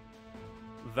grim-ish,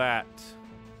 that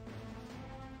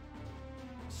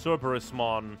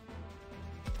Cerberusmon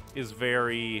is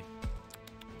very,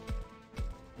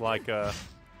 like,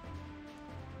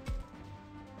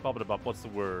 what's the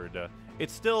word?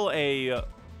 It's still a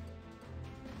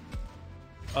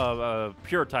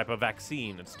pure type of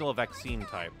vaccine. It's still a vaccine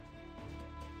type.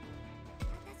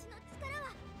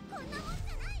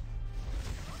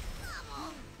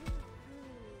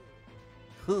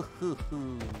 Hoo hoo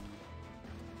hoo.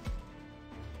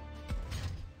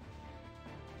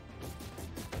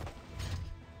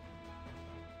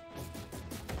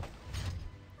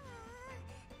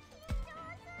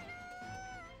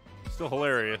 Still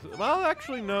hilarious. Well,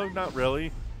 actually, no, not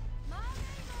really.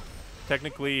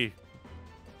 Technically,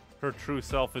 her true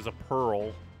self is a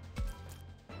pearl.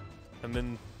 And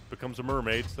then becomes a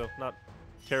mermaid, so not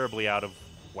terribly out of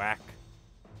whack.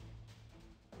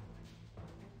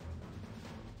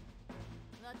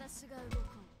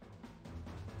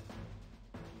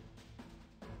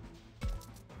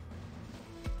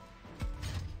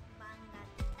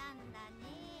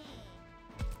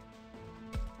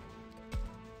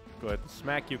 Go ahead and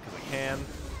smack you because I can.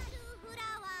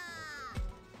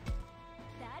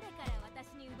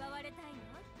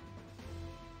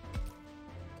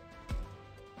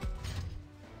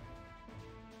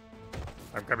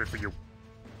 I'm coming for you.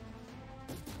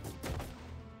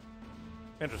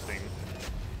 Interesting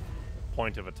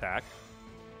point of attack.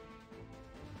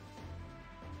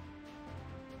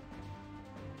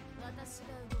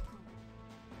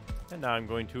 And now I'm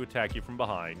going to attack you from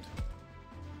behind.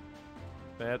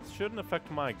 That shouldn't affect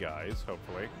my guys,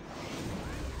 hopefully.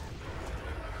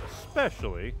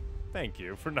 Especially, thank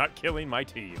you for not killing my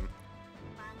team.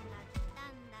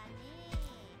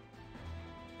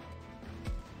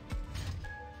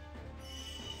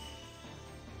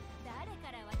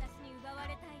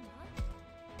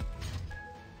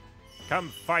 Come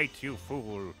fight, you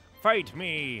fool! Fight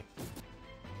me!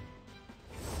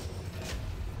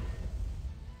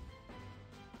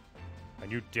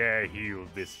 And you dare heal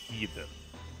this heathen.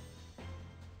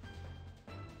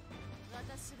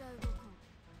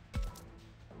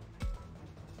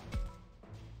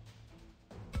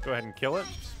 Go ahead and kill it,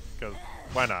 because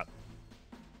why not?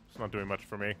 It's not doing much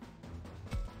for me.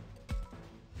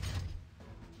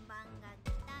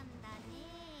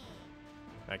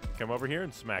 I can come over here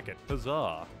and smack it.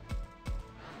 Huzzah!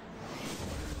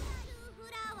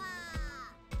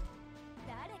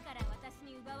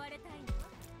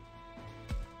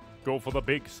 Go for the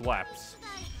big slaps.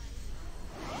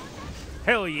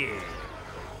 Hell yeah!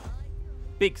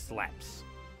 Big slaps.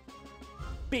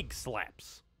 Big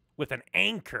slaps. With an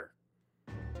anchor.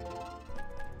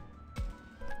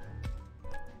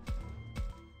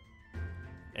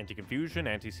 Anti-confusion,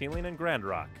 anti-sealing, and Grand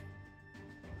Rock.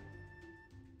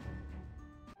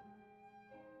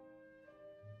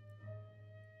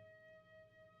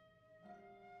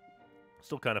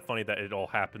 Still kind of funny that it all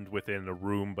happened within a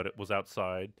room, but it was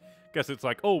outside. Guess it's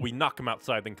like, oh, we knock him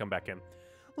outside, then come back in.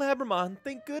 Labramon,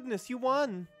 thank goodness you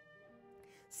won.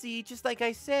 See, just like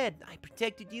I said, I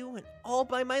protected you and all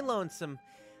by my lonesome.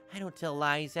 I don't tell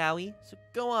lies, Aoi, so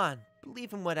go on,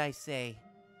 believe in what I say.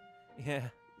 Yeah,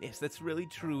 yes, that's really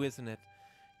true, isn't it?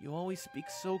 You always speak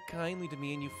so kindly to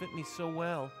me and you fit me so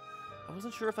well. I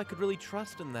wasn't sure if I could really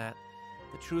trust in that.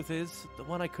 The truth is, the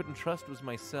one I couldn't trust was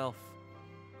myself.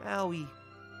 Aoi,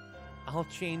 I'll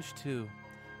change too.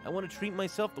 I want to treat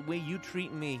myself the way you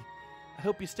treat me. I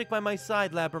hope you stick by my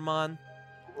side, Labramon.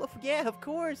 Well, yeah, of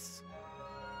course.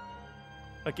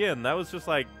 Again, that was just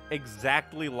like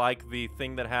exactly like the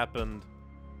thing that happened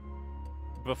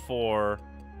before.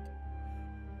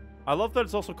 I love that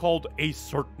it's also called A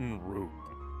Certain Room.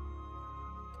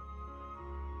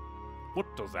 What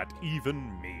does that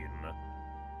even mean?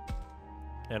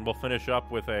 And we'll finish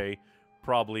up with a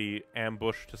probably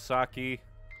ambush to Saki.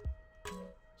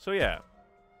 So yeah.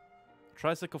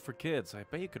 Tricycle for kids. I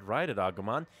bet you could ride it,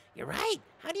 Agumon. You're right.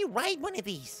 How do you ride one of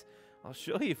these? I'll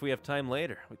show you if we have time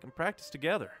later. We can practice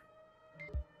together.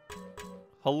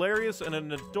 Hilarious and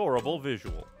an adorable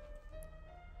visual.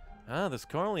 Ah, this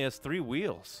car only has 3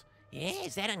 wheels. Yeah,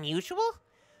 is that unusual?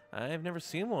 I've never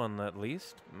seen one, at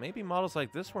least. Maybe models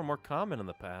like this were more common in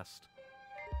the past.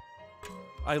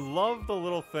 I love the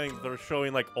little thing they're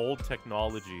showing, like, old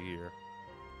technology here.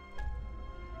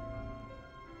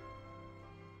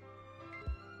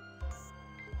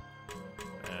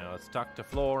 Now, let's talk to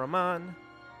Floramon.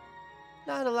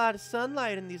 Not a lot of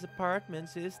sunlight in these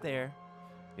apartments, is there?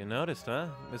 You noticed, huh?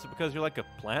 Is it because you're like a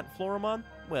plant, Floramon?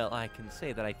 Well, I can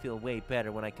say that I feel way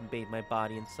better when I can bathe my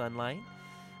body in sunlight.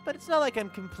 But it's not like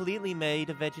I'm completely made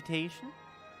of vegetation.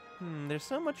 There's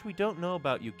so much we don't know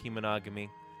about you, Kemonogami.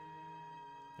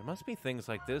 There must be things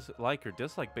like this, like or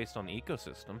dislike based on the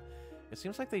ecosystem. It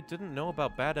seems like they didn't know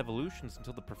about bad evolutions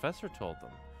until the professor told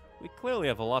them. We clearly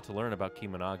have a lot to learn about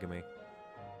Kemonogami.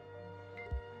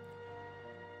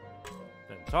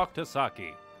 Then talk to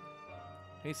Saki.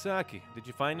 Hey, Saki, did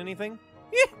you find anything?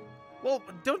 Well,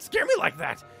 don't scare me like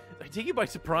that. Did I take you by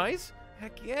surprise?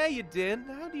 Heck yeah, you did.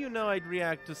 How do you know I'd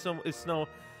react to snow?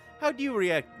 How do you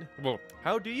react? Well,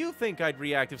 how do you think I'd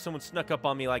react if someone snuck up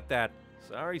on me like that?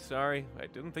 Sorry. I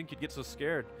didn't think you'd get so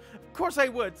scared. Of course I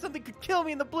would. Something could kill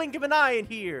me in the blink of an eye in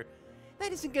here.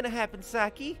 That isn't gonna happen,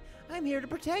 Saki. I'm here to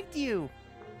protect you.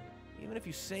 Even if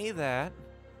you say that.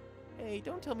 Hey,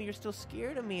 don't tell me you're still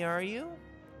scared of me, are you?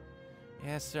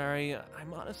 Yeah, sorry.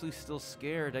 I'm honestly still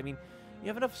scared. I mean, you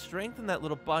have enough strength in that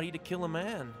little body to kill a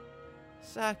man.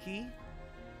 Saki?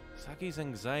 Saki's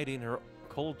anxiety and her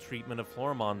cold treatment of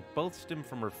Floramon both stem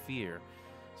from her fear.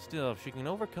 Still, if she can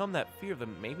overcome that fear,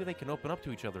 then maybe they can open up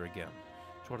to each other again.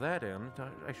 Toward that end,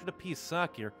 I should appease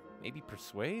Saki, or maybe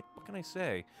persuade? What can I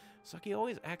say? Saki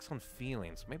always acts on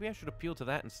feelings. Maybe I should appeal to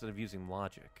that instead of using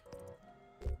logic.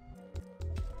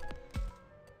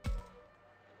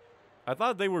 I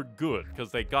thought they were good,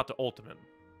 because they got to Ultimate.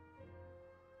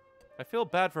 I feel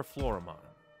bad for Floramon.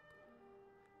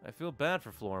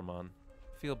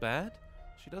 Feel bad?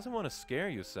 She doesn't want to scare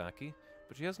you, Saki,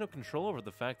 but she has no control over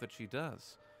the fact that she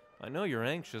does. I know you're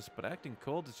anxious, but acting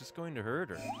cold is just going to hurt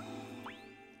her.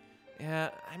 Yeah,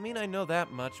 I mean, I know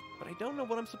that much, but I don't know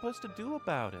what I'm supposed to do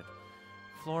about it.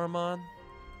 Floramon,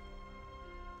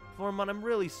 I'm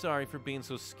really sorry for being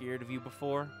so scared of you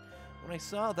before. When I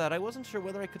saw that, I wasn't sure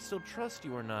whether I could still trust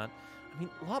you or not. I mean,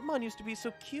 Lopmon used to be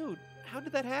so cute. How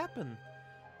did that happen?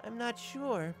 I'm not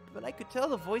sure, but I could tell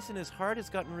the voice in his heart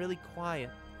has gotten really quiet.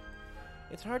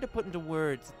 It's hard to put into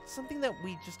words. It's something that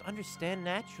we just understand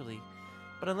naturally.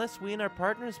 But unless we and our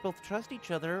partners both trust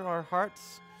each other, our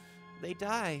hearts, they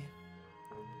die.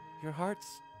 Your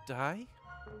hearts die?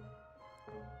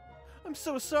 I'm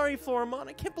so sorry, Floramon.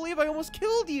 I can't believe I almost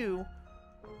killed you.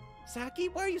 Saki,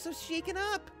 why are you so shaken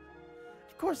up?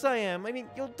 Of course I am. I mean,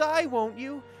 you'll die, won't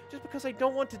you? Just because I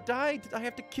don't want to die, I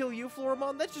have to kill you,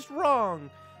 Floramon? That's just wrong.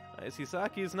 I see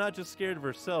Saki is not just scared of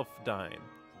herself dying.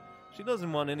 She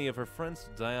doesn't want any of her friends to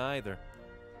die either.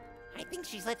 I think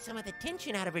she's let some of the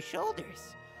tension out of her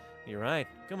shoulders. You're right.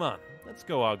 Come on, let's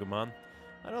go, Agumon.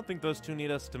 I don't think those two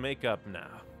need us to make up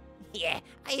now. Yeah,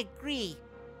 I agree.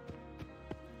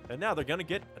 And now they're gonna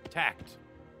get attacked.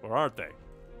 Or aren't they?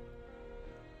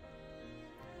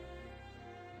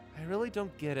 I really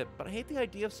don't get it, but I hate the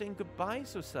idea of saying goodbye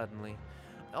so suddenly.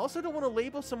 I also don't want to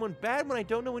label someone bad when I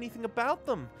don't know anything about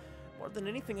them. More than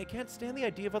anything, I can't stand the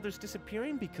idea of others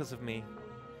disappearing because of me.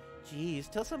 Geez,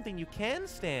 tell something you can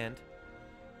stand.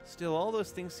 Still, all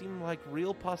those things seem like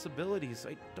real possibilities.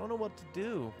 I don't know what to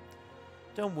do.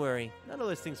 Don't worry, none of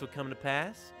those things will come to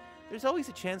pass. There's always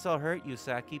a chance I'll hurt you,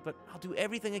 Saki, but I'll do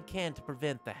everything I can to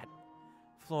prevent that.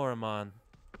 Floramon.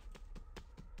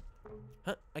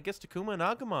 Huh, I guess Takuma and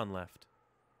Agumon left.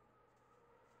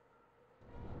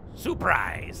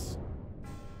 Surprise!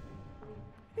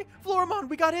 Hey, Floramon,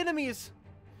 we got enemies!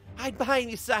 Hide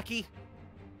behind you, Saki!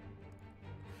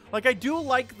 Like, I do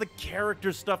like the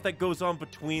character stuff that goes on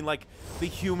between, like, the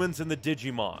humans and the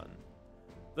Digimon.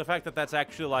 The fact that that's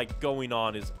actually, like, going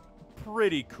on is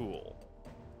pretty cool.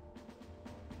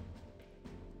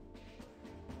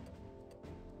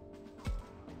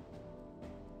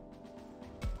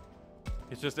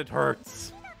 It's just, it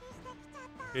hurts.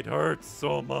 It hurts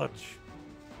so much.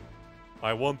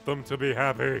 I want them to be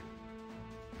happy.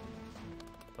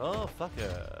 Oh,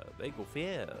 fucker. They go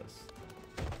fierce.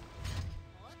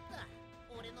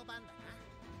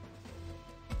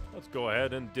 Let's go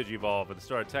ahead and Digivolve and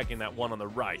start attacking that one on the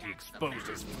right. He exposed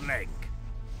his flank.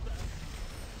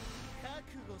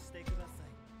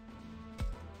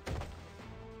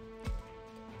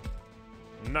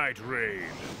 Night Raid.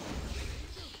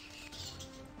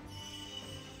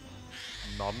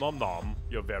 Nom nom nom,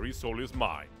 your very soul is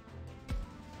mine.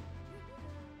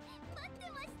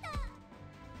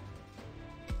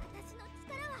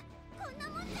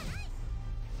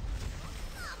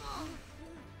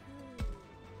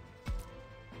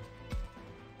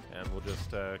 And we'll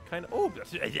just kind of... Oh,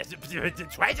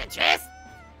 Treasure chest?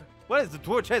 what is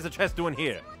the treasure chest doing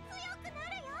here?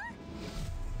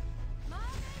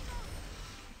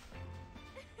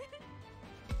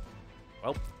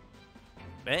 Well,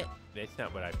 that's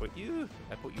not what I put you.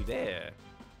 I put you there.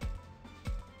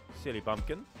 Silly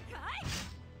pumpkin.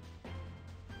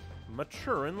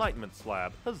 Mature Enlightenment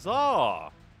Slab. Huzzah!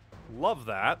 Love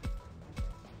that.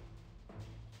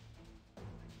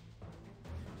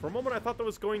 For a moment, I thought that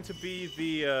was going to be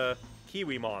the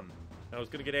Kiwimon. I was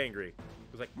going to get angry.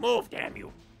 It was like, move, damn you!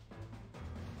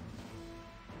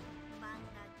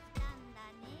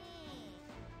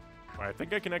 I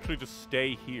think I can actually just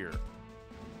stay here.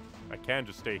 I can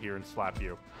just stay here and slap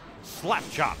you. Slap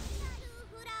chop!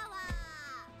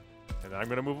 And then I'm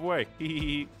going to move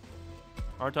away.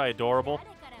 Aren't I adorable?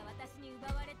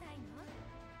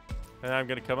 And I'm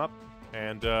going to come up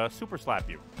and super slap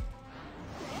you.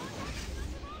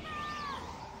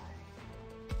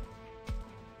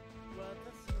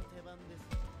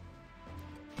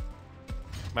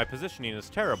 My positioning is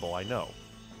terrible, I know.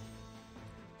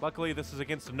 Luckily, this is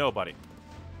against a nobody.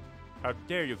 How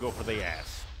dare you go for the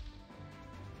ass?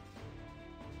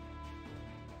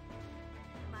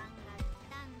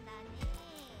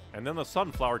 And then the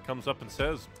sunflower comes up and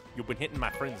says, "You've been hitting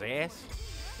my friend's ass,"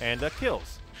 and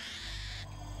kills.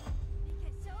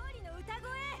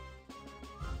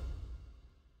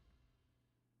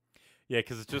 Yeah,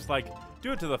 because it's just like,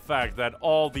 due to the fact that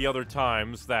all the other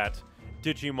times that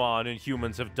Digimon and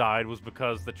humans have died was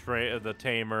because the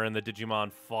Tamer and the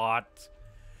Digimon fought.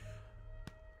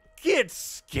 Get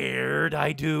scared,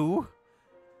 I do.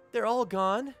 They're all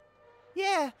gone.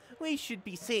 Yeah, we should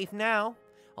be safe now.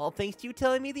 All thanks to you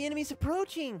telling me the enemy's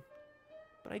approaching.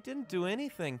 But I didn't do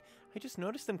anything. I just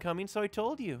noticed them coming, so I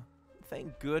told you.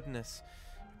 Thank goodness.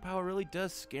 Your power really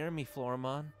does scare me,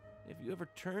 Floramon. If you ever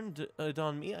turned it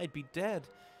on me, I'd be dead.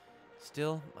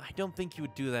 Still, I don't think you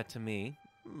would do that to me.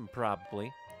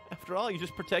 Probably. After all, you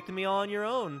just protected me all on your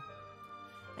own.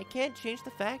 I can't change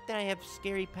the fact that I have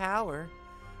scary power.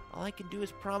 All I can do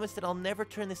is promise that I'll never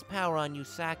turn this power on you,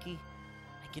 Saki.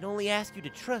 I can only ask you to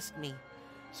trust me.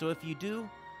 So if you do,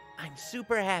 I'm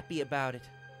super happy about it.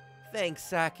 Thanks,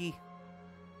 Saki.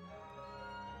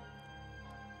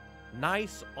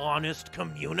 Nice, honest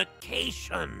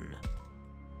communication.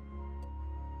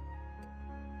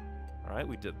 Alright,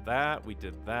 we did that, we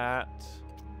did that.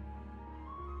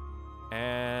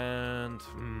 And...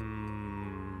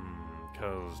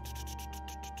 because...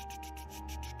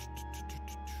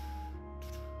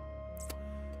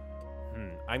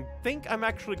 I think I'm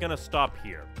actually gonna stop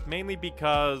here. Mainly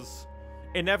because,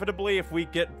 inevitably, if we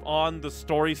get on the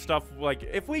story stuff, like,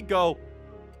 if we go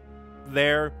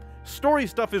there, story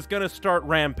stuff is gonna start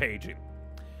rampaging.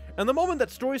 And the moment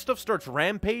that story stuff starts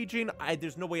rampaging,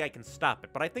 there's no way I can stop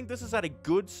it. But I think this is at a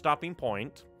good stopping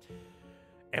point.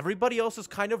 Everybody else is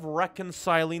kind of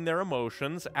reconciling their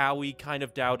emotions. Aoi kind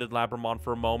of doubted Labramon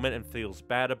for a moment and feels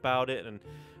bad about it, and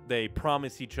they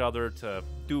promise each other to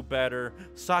do better.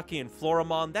 Saki and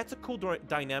Floramon, that's a cool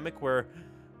dynamic where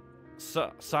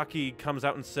Saki comes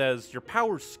out and says, "Your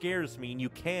power scares me and you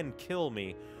can kill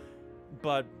me,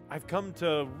 but I've come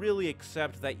to really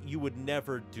accept that you would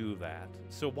never do that.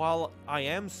 So while I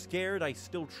am scared, I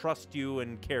still trust you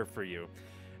and care for you."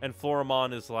 And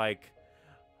Floramon is like,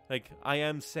 I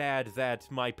am sad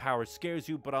that my power scares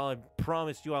you, but I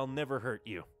promise you I'll never hurt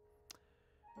you.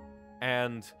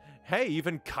 And, hey,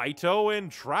 even Kaito and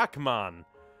Drachmon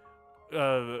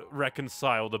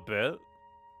reconciled a bit,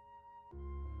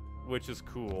 which is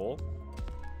cool.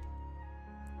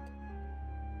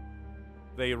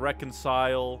 They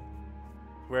reconcile,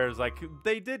 whereas, like,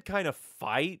 they did kind of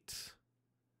fight,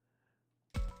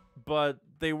 but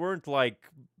they weren't, like,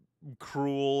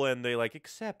 cruel, and they, like,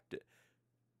 accept it.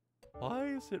 Why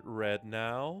is it red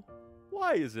now?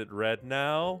 Why is it red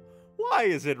now? Why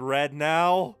is it red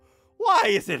now? Why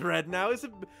is it red now? Is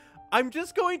it... I'm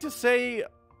just going to say,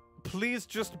 please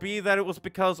just be that it was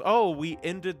because, oh, we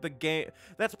ended the game.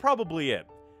 That's probably it.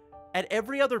 At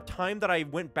every other time that I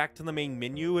went back to the main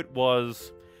menu, it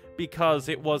was because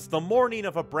it was the morning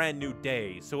of a brand new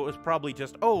day. So it was probably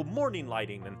just, oh, morning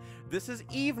lighting, and this is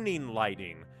evening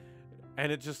lighting. And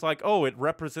it's just like, oh, it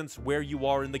represents where you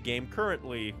are in the game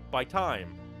currently by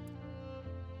time.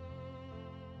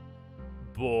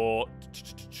 But...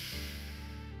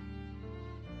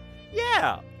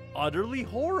 yeah, utterly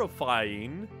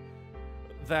horrifying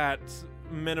that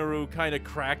Minoru kind of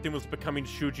cracked and was becoming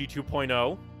Shuji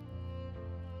 2.0.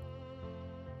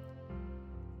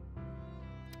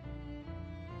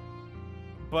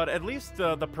 But at least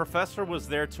the professor was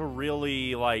there to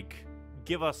really, like,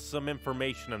 give us some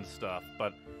information and stuff.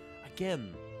 But,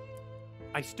 again,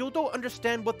 I still don't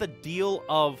understand what the deal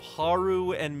of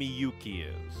Haru and Miyuki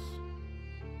is.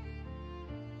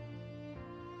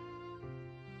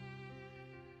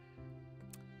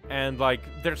 And, like,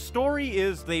 their story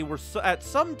is they were, at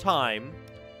some time,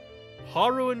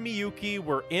 Haru and Miyuki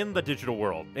were in the digital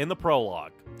world, in the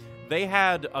prologue. They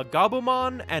had a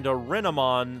Gabumon and a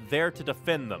Renamon there to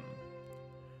defend them.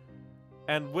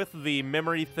 And with the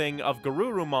memory thing of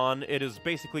Garurumon, it is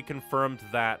basically confirmed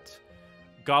that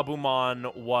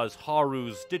Gabumon was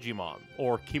Haru's Digimon,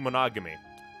 or Kemonogami.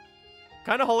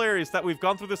 Kind of hilarious that we've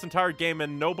gone through this entire game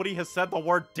and nobody has said the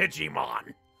word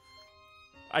Digimon.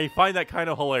 I find that kind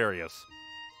of hilarious.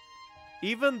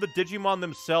 Even the Digimon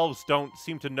themselves don't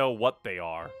seem to know what they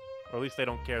are. Or at least they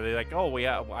don't care. They're like, oh,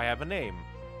 yeah, I have a name.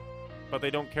 But they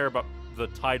don't care about the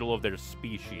title of their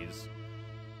species.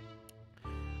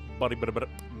 But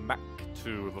back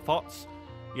to the thoughts.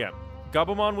 Yeah,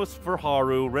 Gabumon was for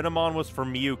Haru, Renamon was for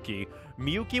Miyuki.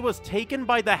 Miyuki was taken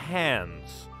by the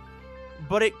hands.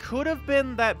 But it could have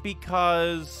been that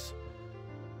because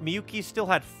Miyuki still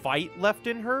had fight left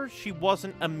in her, she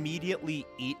wasn't immediately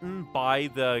eaten by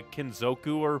the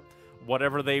Kinzoku or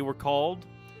whatever they were called.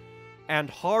 And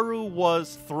Haru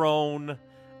was thrown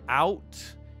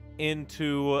out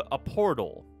into a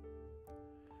portal.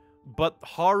 But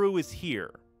Haru is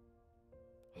here.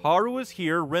 Haru is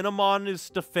here. Renamon is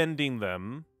defending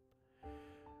them.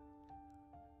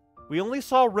 We only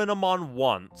saw Renamon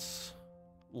once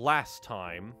last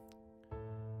time.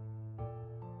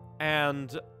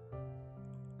 And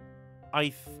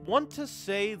I want to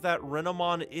say that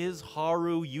Renamon is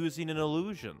Haru using an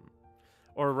illusion.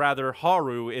 Or rather,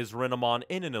 Haru is Renamon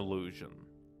in an illusion.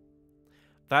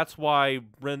 That's why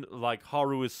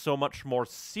Haru is so much more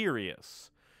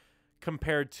serious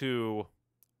compared to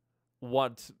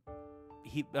what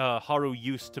Haru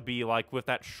used to be like with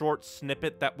that short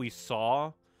snippet that we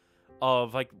saw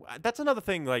of, like, that's another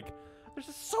thing, like, there's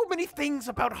just so many things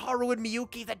about Haru and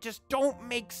Miyuki that just don't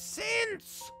make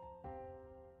sense.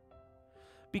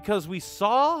 Because we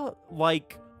saw,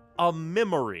 like, a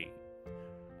memory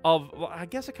of, well, I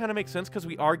guess it kind of makes sense because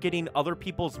we are getting other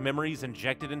people's memories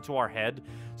injected into our head.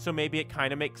 So maybe it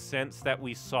kind of makes sense that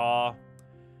we saw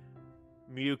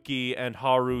Miyuki and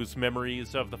Haru's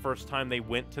memories of the first time they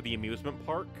went to the amusement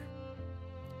park.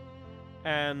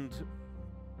 And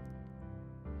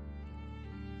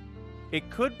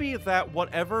it could be that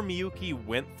whatever Miyuki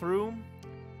went through,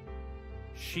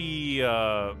 she,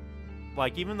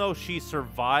 like, even though she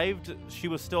survived, she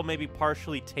was still maybe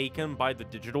partially taken by the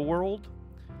digital world.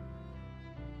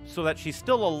 So that she's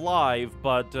still alive,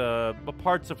 but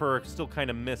parts of her are still kind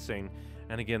of missing.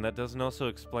 And again, that doesn't also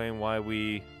explain why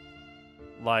we,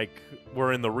 like,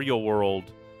 were in the real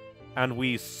world. And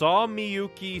we saw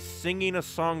Miyuki singing a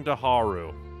song to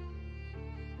Haru.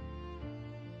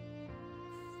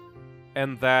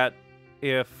 And that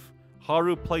if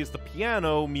Haru plays the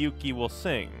piano, Miyuki will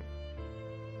sing.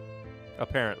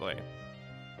 Apparently.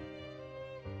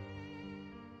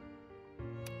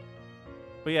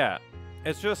 But yeah,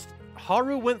 it's just,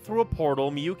 Haru went through a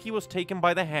portal, Miyuki was taken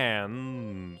by the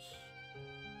hands.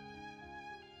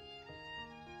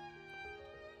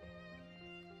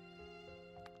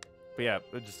 But yeah,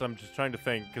 I'm just trying to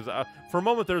think, because for a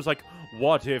moment there's like,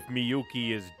 what if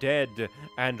Miyuki is dead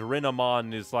and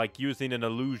Renamon is like using an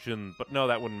illusion? But no,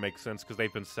 that wouldn't make sense because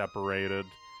they've been separated.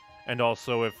 And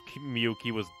also, if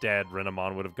Miyuki was dead,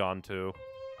 Renamon would have gone too.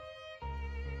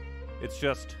 It's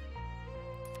just,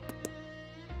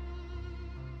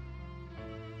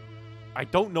 I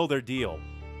don't know their deal.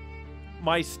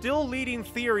 My still leading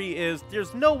theory is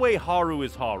there's no way Haru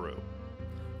is Haru.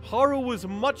 Haru was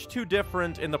much too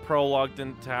different in the prologue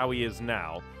than to how he is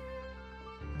now.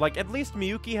 Like, at least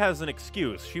Miyuki has an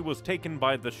excuse. She was taken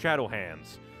by the Shadow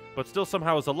Hands, but still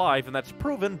somehow is alive, and that's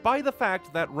proven by the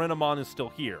fact that Renamon is still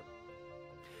here.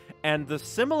 And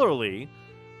similarly,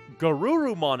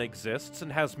 Garurumon exists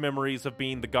and has memories of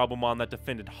being the Gabumon that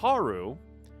defended Haru.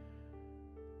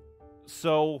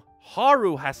 So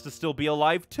Haru has to still be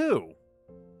alive too.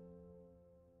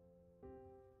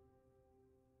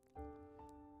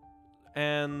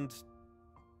 And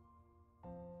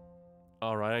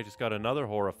alright, I just got another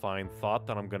horrifying thought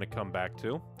that I'm going to come back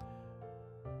to.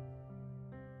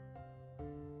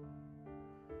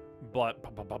 But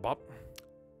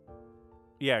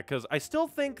Yeah, because I still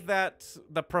think that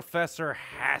the professor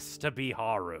has to be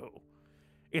Haru.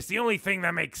 It's the only thing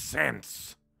that makes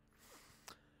sense.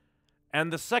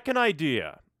 And the second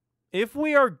idea, if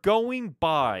we are going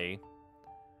by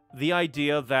the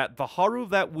idea that the Haru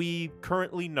that we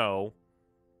currently know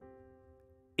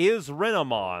is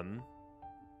Renamon,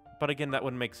 but again, that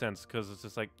wouldn't make sense, because it's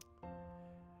just like,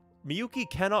 Miyuki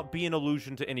cannot be an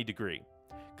illusion to any degree.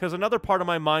 Because another part of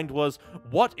my mind was,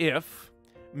 what if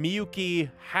Miyuki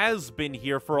has been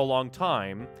here for a long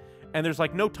time, and there's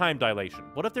like no time dilation?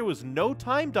 What if there was no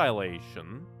time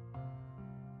dilation?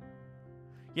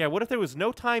 Yeah, what if there was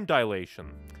no time dilation,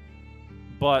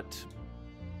 but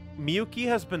Miyuki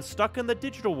has been stuck in the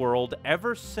digital world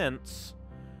ever since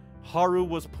Haru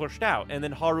was pushed out, and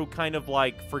then Haru kind of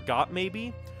like forgot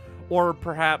maybe? Or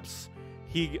perhaps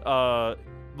he,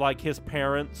 like his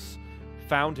parents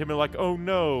found him and like, oh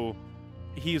no,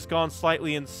 he's gone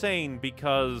slightly insane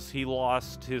because he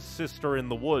lost his sister in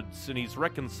the woods, and he's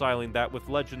reconciling that with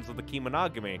legends of the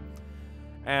Kemonogami.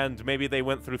 And maybe they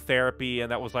went through therapy,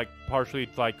 and that was like partially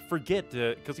like, forget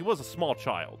it, because he was a small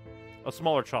child. A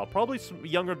smaller child, probably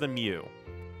younger than Mew.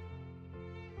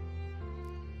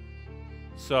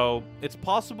 So, it's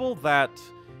possible that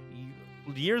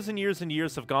years and years and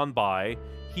years have gone by,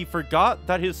 he forgot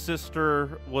that his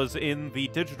sister was in the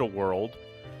digital world,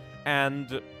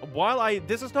 and while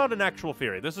this is not an actual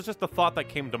theory, this is just a thought that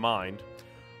came to mind,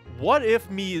 what if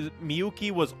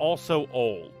Miyuki was also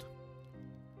old?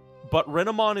 But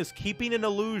Renamon is keeping an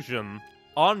illusion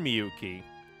on Miyuki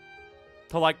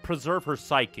to, like, preserve her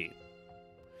psyche.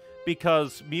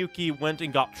 Because Miyuki went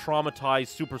and got traumatized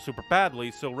super, super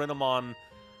badly, so Renamon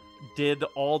did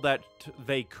all that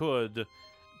they could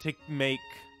to make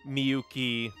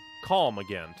Miyuki calm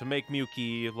again, to make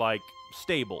Miyuki, like,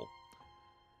 stable.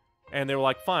 And they were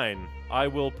like, fine, I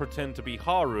will pretend to be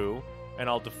Haru, and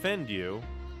I'll defend you,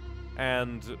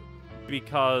 and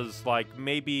because, like,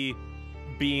 maybe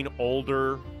being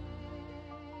older,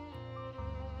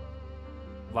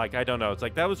 like, I don't know, it's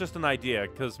like, that was just an idea,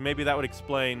 because maybe that would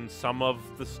explain some of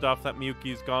the stuff that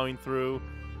Miyuki's going through,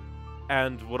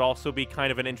 and would also be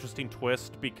kind of an interesting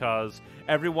twist, because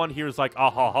everyone here is like, ah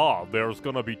ha ha, there's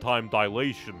gonna be time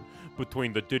dilation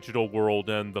between the digital world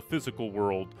and the physical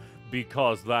world,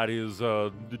 because that is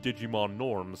the Digimon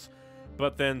norms.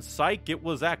 But then Psych, it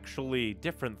was actually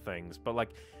different things, but like,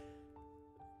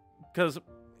 because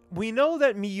we know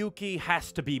that Miyuki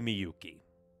has to be Miyuki.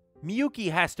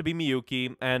 Miyuki has to be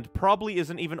Miyuki, and probably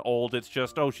isn't even old, it's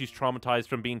just, oh, she's traumatized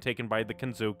from being taken by the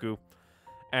Kenzoku,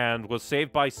 and was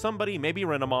saved by somebody, maybe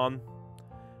Renamon,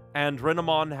 and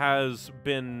Renamon has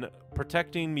been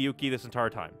protecting Miyuki this entire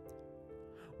time.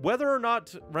 Whether or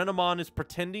not Renamon is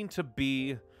pretending to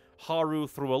be Haru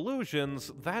through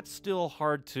illusions, that's still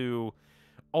hard to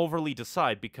overly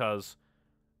decide, because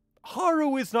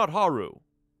Haru is not Haru.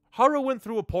 Haru went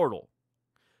through a portal.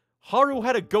 Haru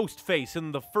had a ghost face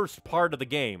in the first part of the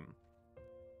game.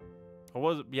 Or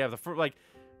was it? Yeah, the first, like,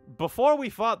 before we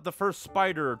fought the first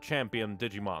Spider Champion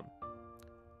Digimon,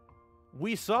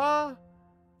 we saw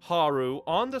Haru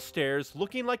on the stairs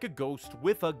looking like a ghost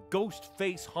with a ghost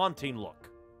face haunting look.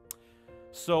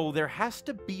 So there has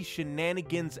to be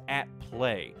shenanigans at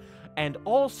play. And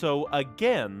also,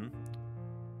 again,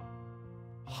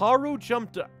 Haru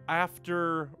jumped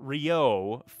after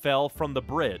Ryo fell from the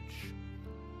bridge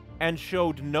and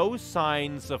showed no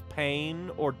signs of pain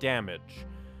or damage,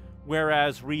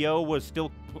 whereas Ryo was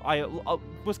still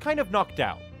was kind of knocked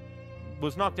out.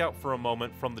 Was knocked out for a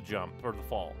moment from the jump, or the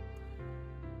fall.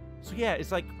 So yeah,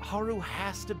 it's like, Haru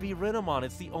has to be Renamon.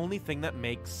 It's the only thing that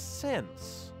makes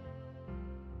sense.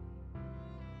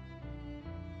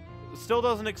 Still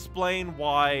doesn't explain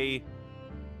why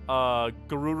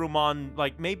Garurumon,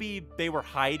 like, maybe they were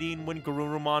hiding when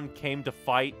Garurumon came to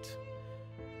fight.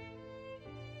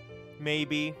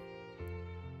 Maybe.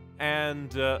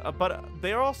 And, but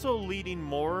they're also leading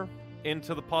more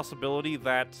into the possibility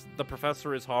that the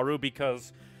professor is Haru,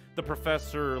 because the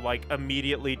professor, like,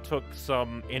 immediately took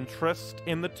some interest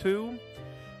in the two.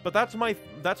 But that's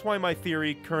why my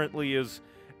theory currently is,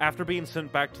 after being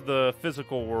sent back to the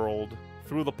physical world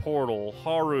through the portal,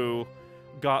 Haru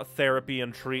got therapy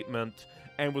and treatment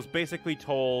and was basically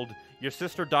told, your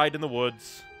sister died in the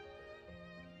woods,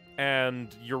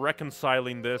 and you're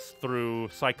reconciling this through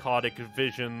psychotic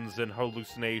visions and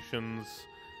hallucinations,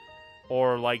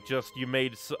 or like just you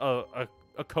made a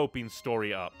coping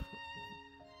story up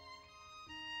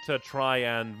to try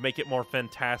and make it more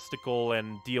fantastical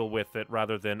and deal with it,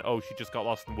 rather than, oh, she just got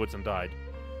lost in the woods and died.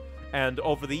 And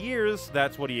over the years,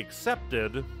 that's what he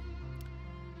accepted,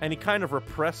 and he kind of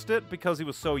repressed it because he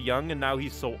was so young and now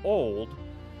he's so old.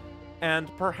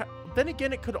 And then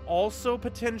again, it could also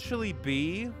potentially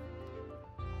be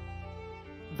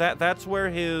that that's where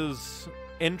his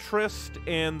interest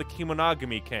in the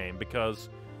Kemonogami came, because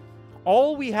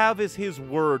all we have is his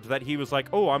word that he was like,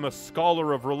 oh, I'm a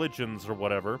scholar of religions or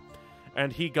whatever,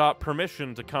 and he got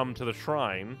permission to come to the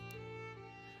shrine.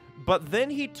 But then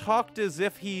he talked as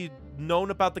if he'd known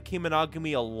about the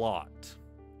Kemonogami a lot.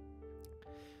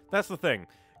 That's the thing.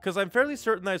 Because I'm fairly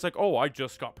certain that he's like, oh, I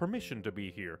just got permission to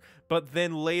be here. But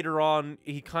then later on,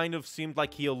 he kind of seemed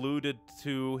like he alluded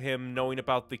to him knowing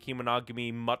about the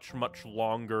Kemonogami much, much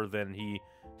longer than he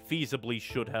feasibly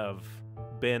should have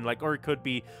been. Like, or it could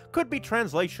be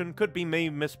translation, could be me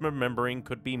misremembering,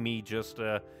 could be me just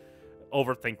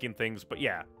overthinking things. But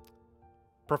yeah,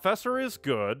 Professor is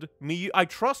good. I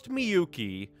trust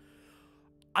Miyuki.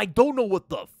 I don't know what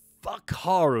the fuck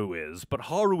Haru is, but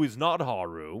Haru is not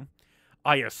Haru.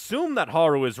 I assume that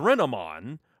Haru is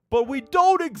Renamon, but we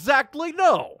don't exactly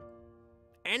know.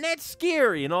 And that's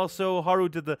scary. And also, Haru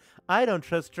did the, I don't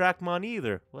trust Drachmon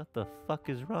either. What the fuck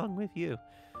is wrong with you?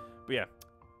 But yeah,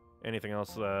 anything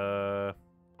else?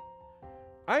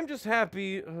 I'm just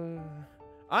happy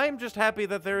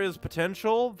that there is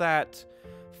potential that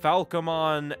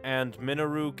Falcomon and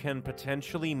Minoru can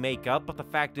potentially make up, but the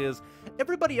fact is,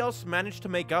 everybody else managed to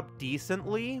make up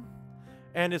decently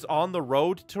and is on the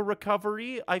road to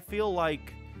recovery. I feel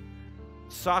like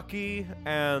Saki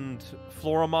and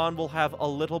Floramon will have a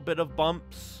little bit of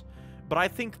bumps, but I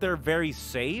think they're very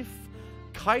safe.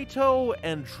 Kaito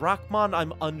and Drachmon,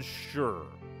 I'm unsure.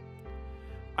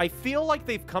 I feel like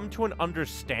they've come to an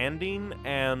understanding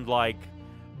and, like,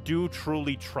 do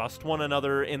truly trust one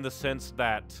another in the sense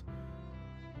that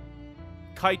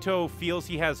Kaito feels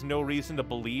he has no reason to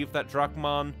believe that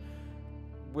Drachmon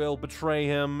will betray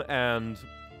him and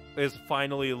is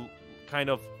finally kind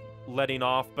of letting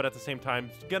off, but at the same time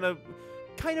gonna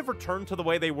kind of return to the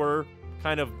way they were,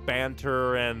 kind of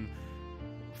banter and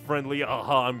friendly,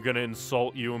 I'm gonna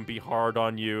insult you and be hard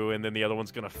on you, and then the other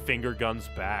one's gonna finger guns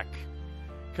back.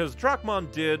 Because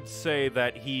Drachmon did say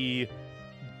that he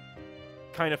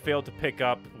kind of failed to pick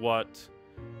up what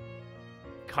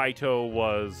Kaito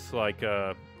was, like,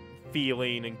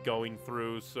 feeling and going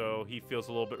through, so he feels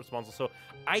a little bit responsible. So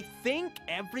I think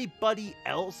everybody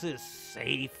else is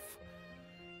safe.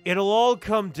 It'll all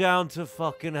come down to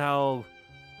fucking how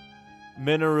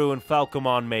Minoru and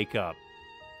Falcomon make up.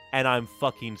 And I'm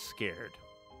fucking scared.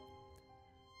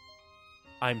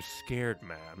 I'm scared,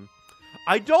 man.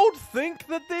 I don't think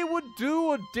that they would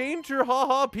do a danger,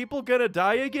 haha, people gonna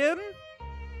die again.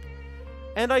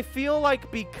 And I feel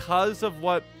like because of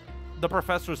what the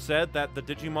professor said, that the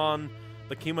Digimon,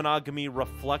 the Kemonogami,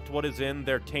 reflect what is in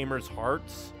their tamers'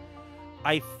 hearts,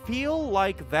 I feel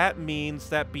like that means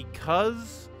that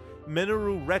because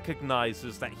Minoru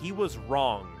recognizes that he was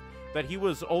wrong, that he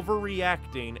was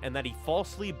overreacting, and that he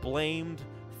falsely blamed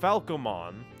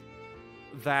Falcomon,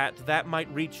 that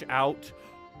might reach out,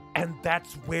 and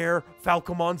that's where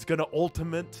Falcomon's gonna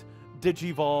ultimate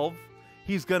Digivolve.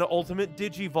 He's gonna ultimate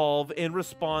Digivolve in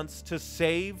response to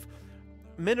save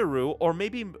Minoru, or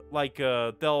maybe, like,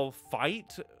 they'll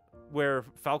fight where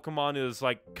Falcomon is,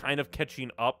 like, kind of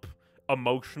catching up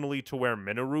emotionally to where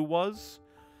Minoru was.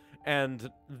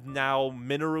 And now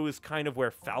Minoru is kind of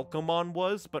where Falcomon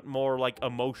was, but more, like,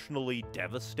 emotionally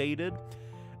devastated.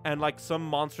 And, like, some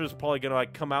monster's probably gonna,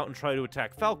 like, come out and try to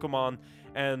attack Falcomon,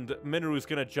 and Minoru's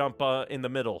gonna jump in the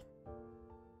middle.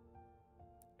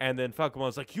 And then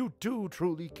Falcomon's like, you do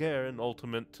truly care, and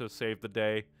ultimate to save the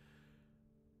day.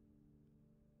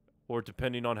 Or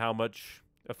depending on how much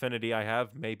affinity I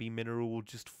have, maybe Minoru will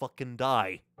just fucking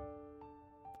die.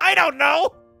 I don't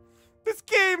know! This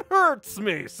game hurts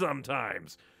me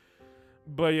sometimes.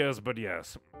 But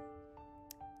yes.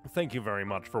 Thank you very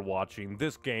much for watching.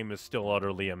 This game is still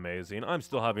utterly amazing. I'm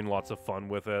still having lots of fun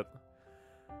with it.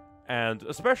 And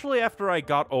especially after I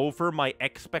got over my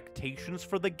expectations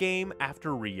for the game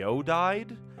after Ryo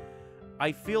died,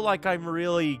 I feel like I'm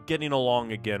really getting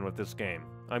along again with this game.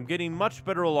 I'm getting much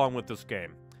better along with this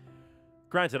game.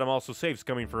 Granted, I'm also save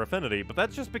scumming for affinity, but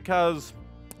that's just because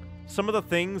some of the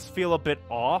things feel a bit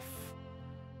off.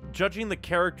 Judging the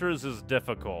characters is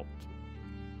difficult.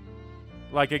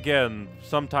 Like, again,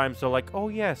 sometimes they're like, oh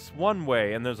yes, one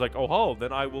way, and there's like, oh,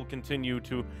 then I will continue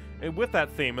to, with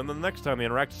that theme, and then the next time they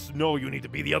interact, no, you need to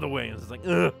be the other way, and it's like,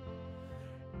 ugh.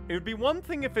 It would be one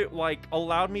thing if it, like,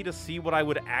 allowed me to see what I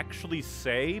would actually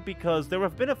say, because there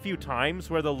have been a few times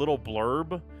where the little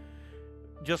blurb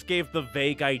just gave the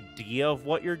vague idea of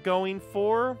what you're going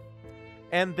for,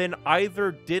 and then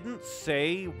either didn't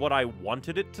say what I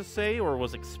wanted it to say or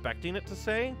was expecting it to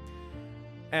say.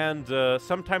 And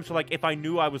sometimes, like, if I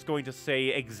knew I was going to say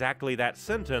exactly that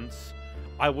sentence,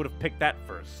 I would have picked that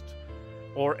first.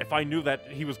 Or if I knew that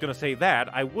he was going to say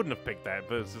that, I wouldn't have picked that.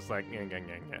 But it's just like,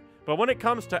 But when it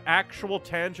comes to actual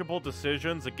tangible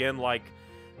decisions, again, like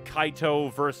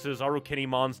Kaito versus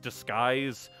Arukinimon's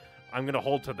disguise, I'm going to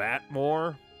hold to that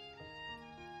more.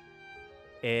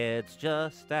 It's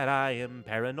just that I am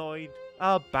paranoid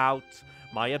about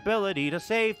my ability to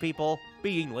save people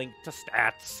being linked to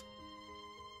stats.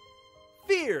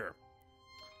 Fear!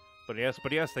 But yes,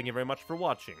 thank you very much for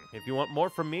watching. If you want more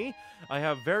from me, I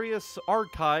have various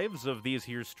archives of these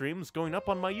here streams going up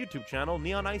on my YouTube channel,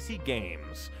 Neon Icy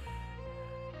Games.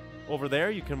 Over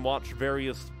there, you can watch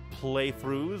various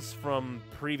playthroughs from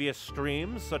previous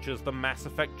streams, such as the Mass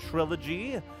Effect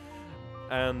Trilogy,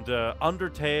 and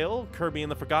Undertale, Kirby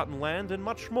and the Forgotten Land, and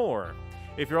much more.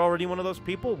 If you're already one of those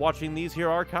people watching these here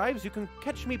archives, you can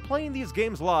catch me playing these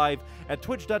games live at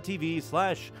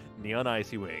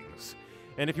twitch.tv/NeonIcyWings.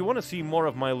 And if you want to see more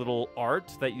of my little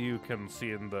art that you can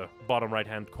see in the bottom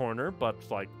right-hand corner, but,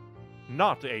 like,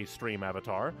 not a stream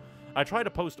avatar, I try to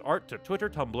post art to Twitter,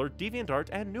 Tumblr, DeviantArt,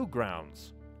 and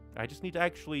Newgrounds. I just need to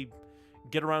actually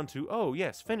get around to, oh,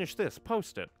 yes, finish this,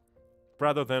 post it.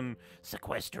 Rather than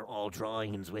sequester all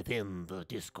drawings within the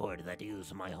Discord that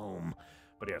is my home.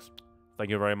 But yes, thank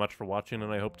you very much for watching,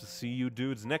 and I hope to see you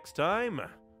dudes next time.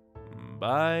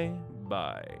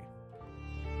 Bye-bye.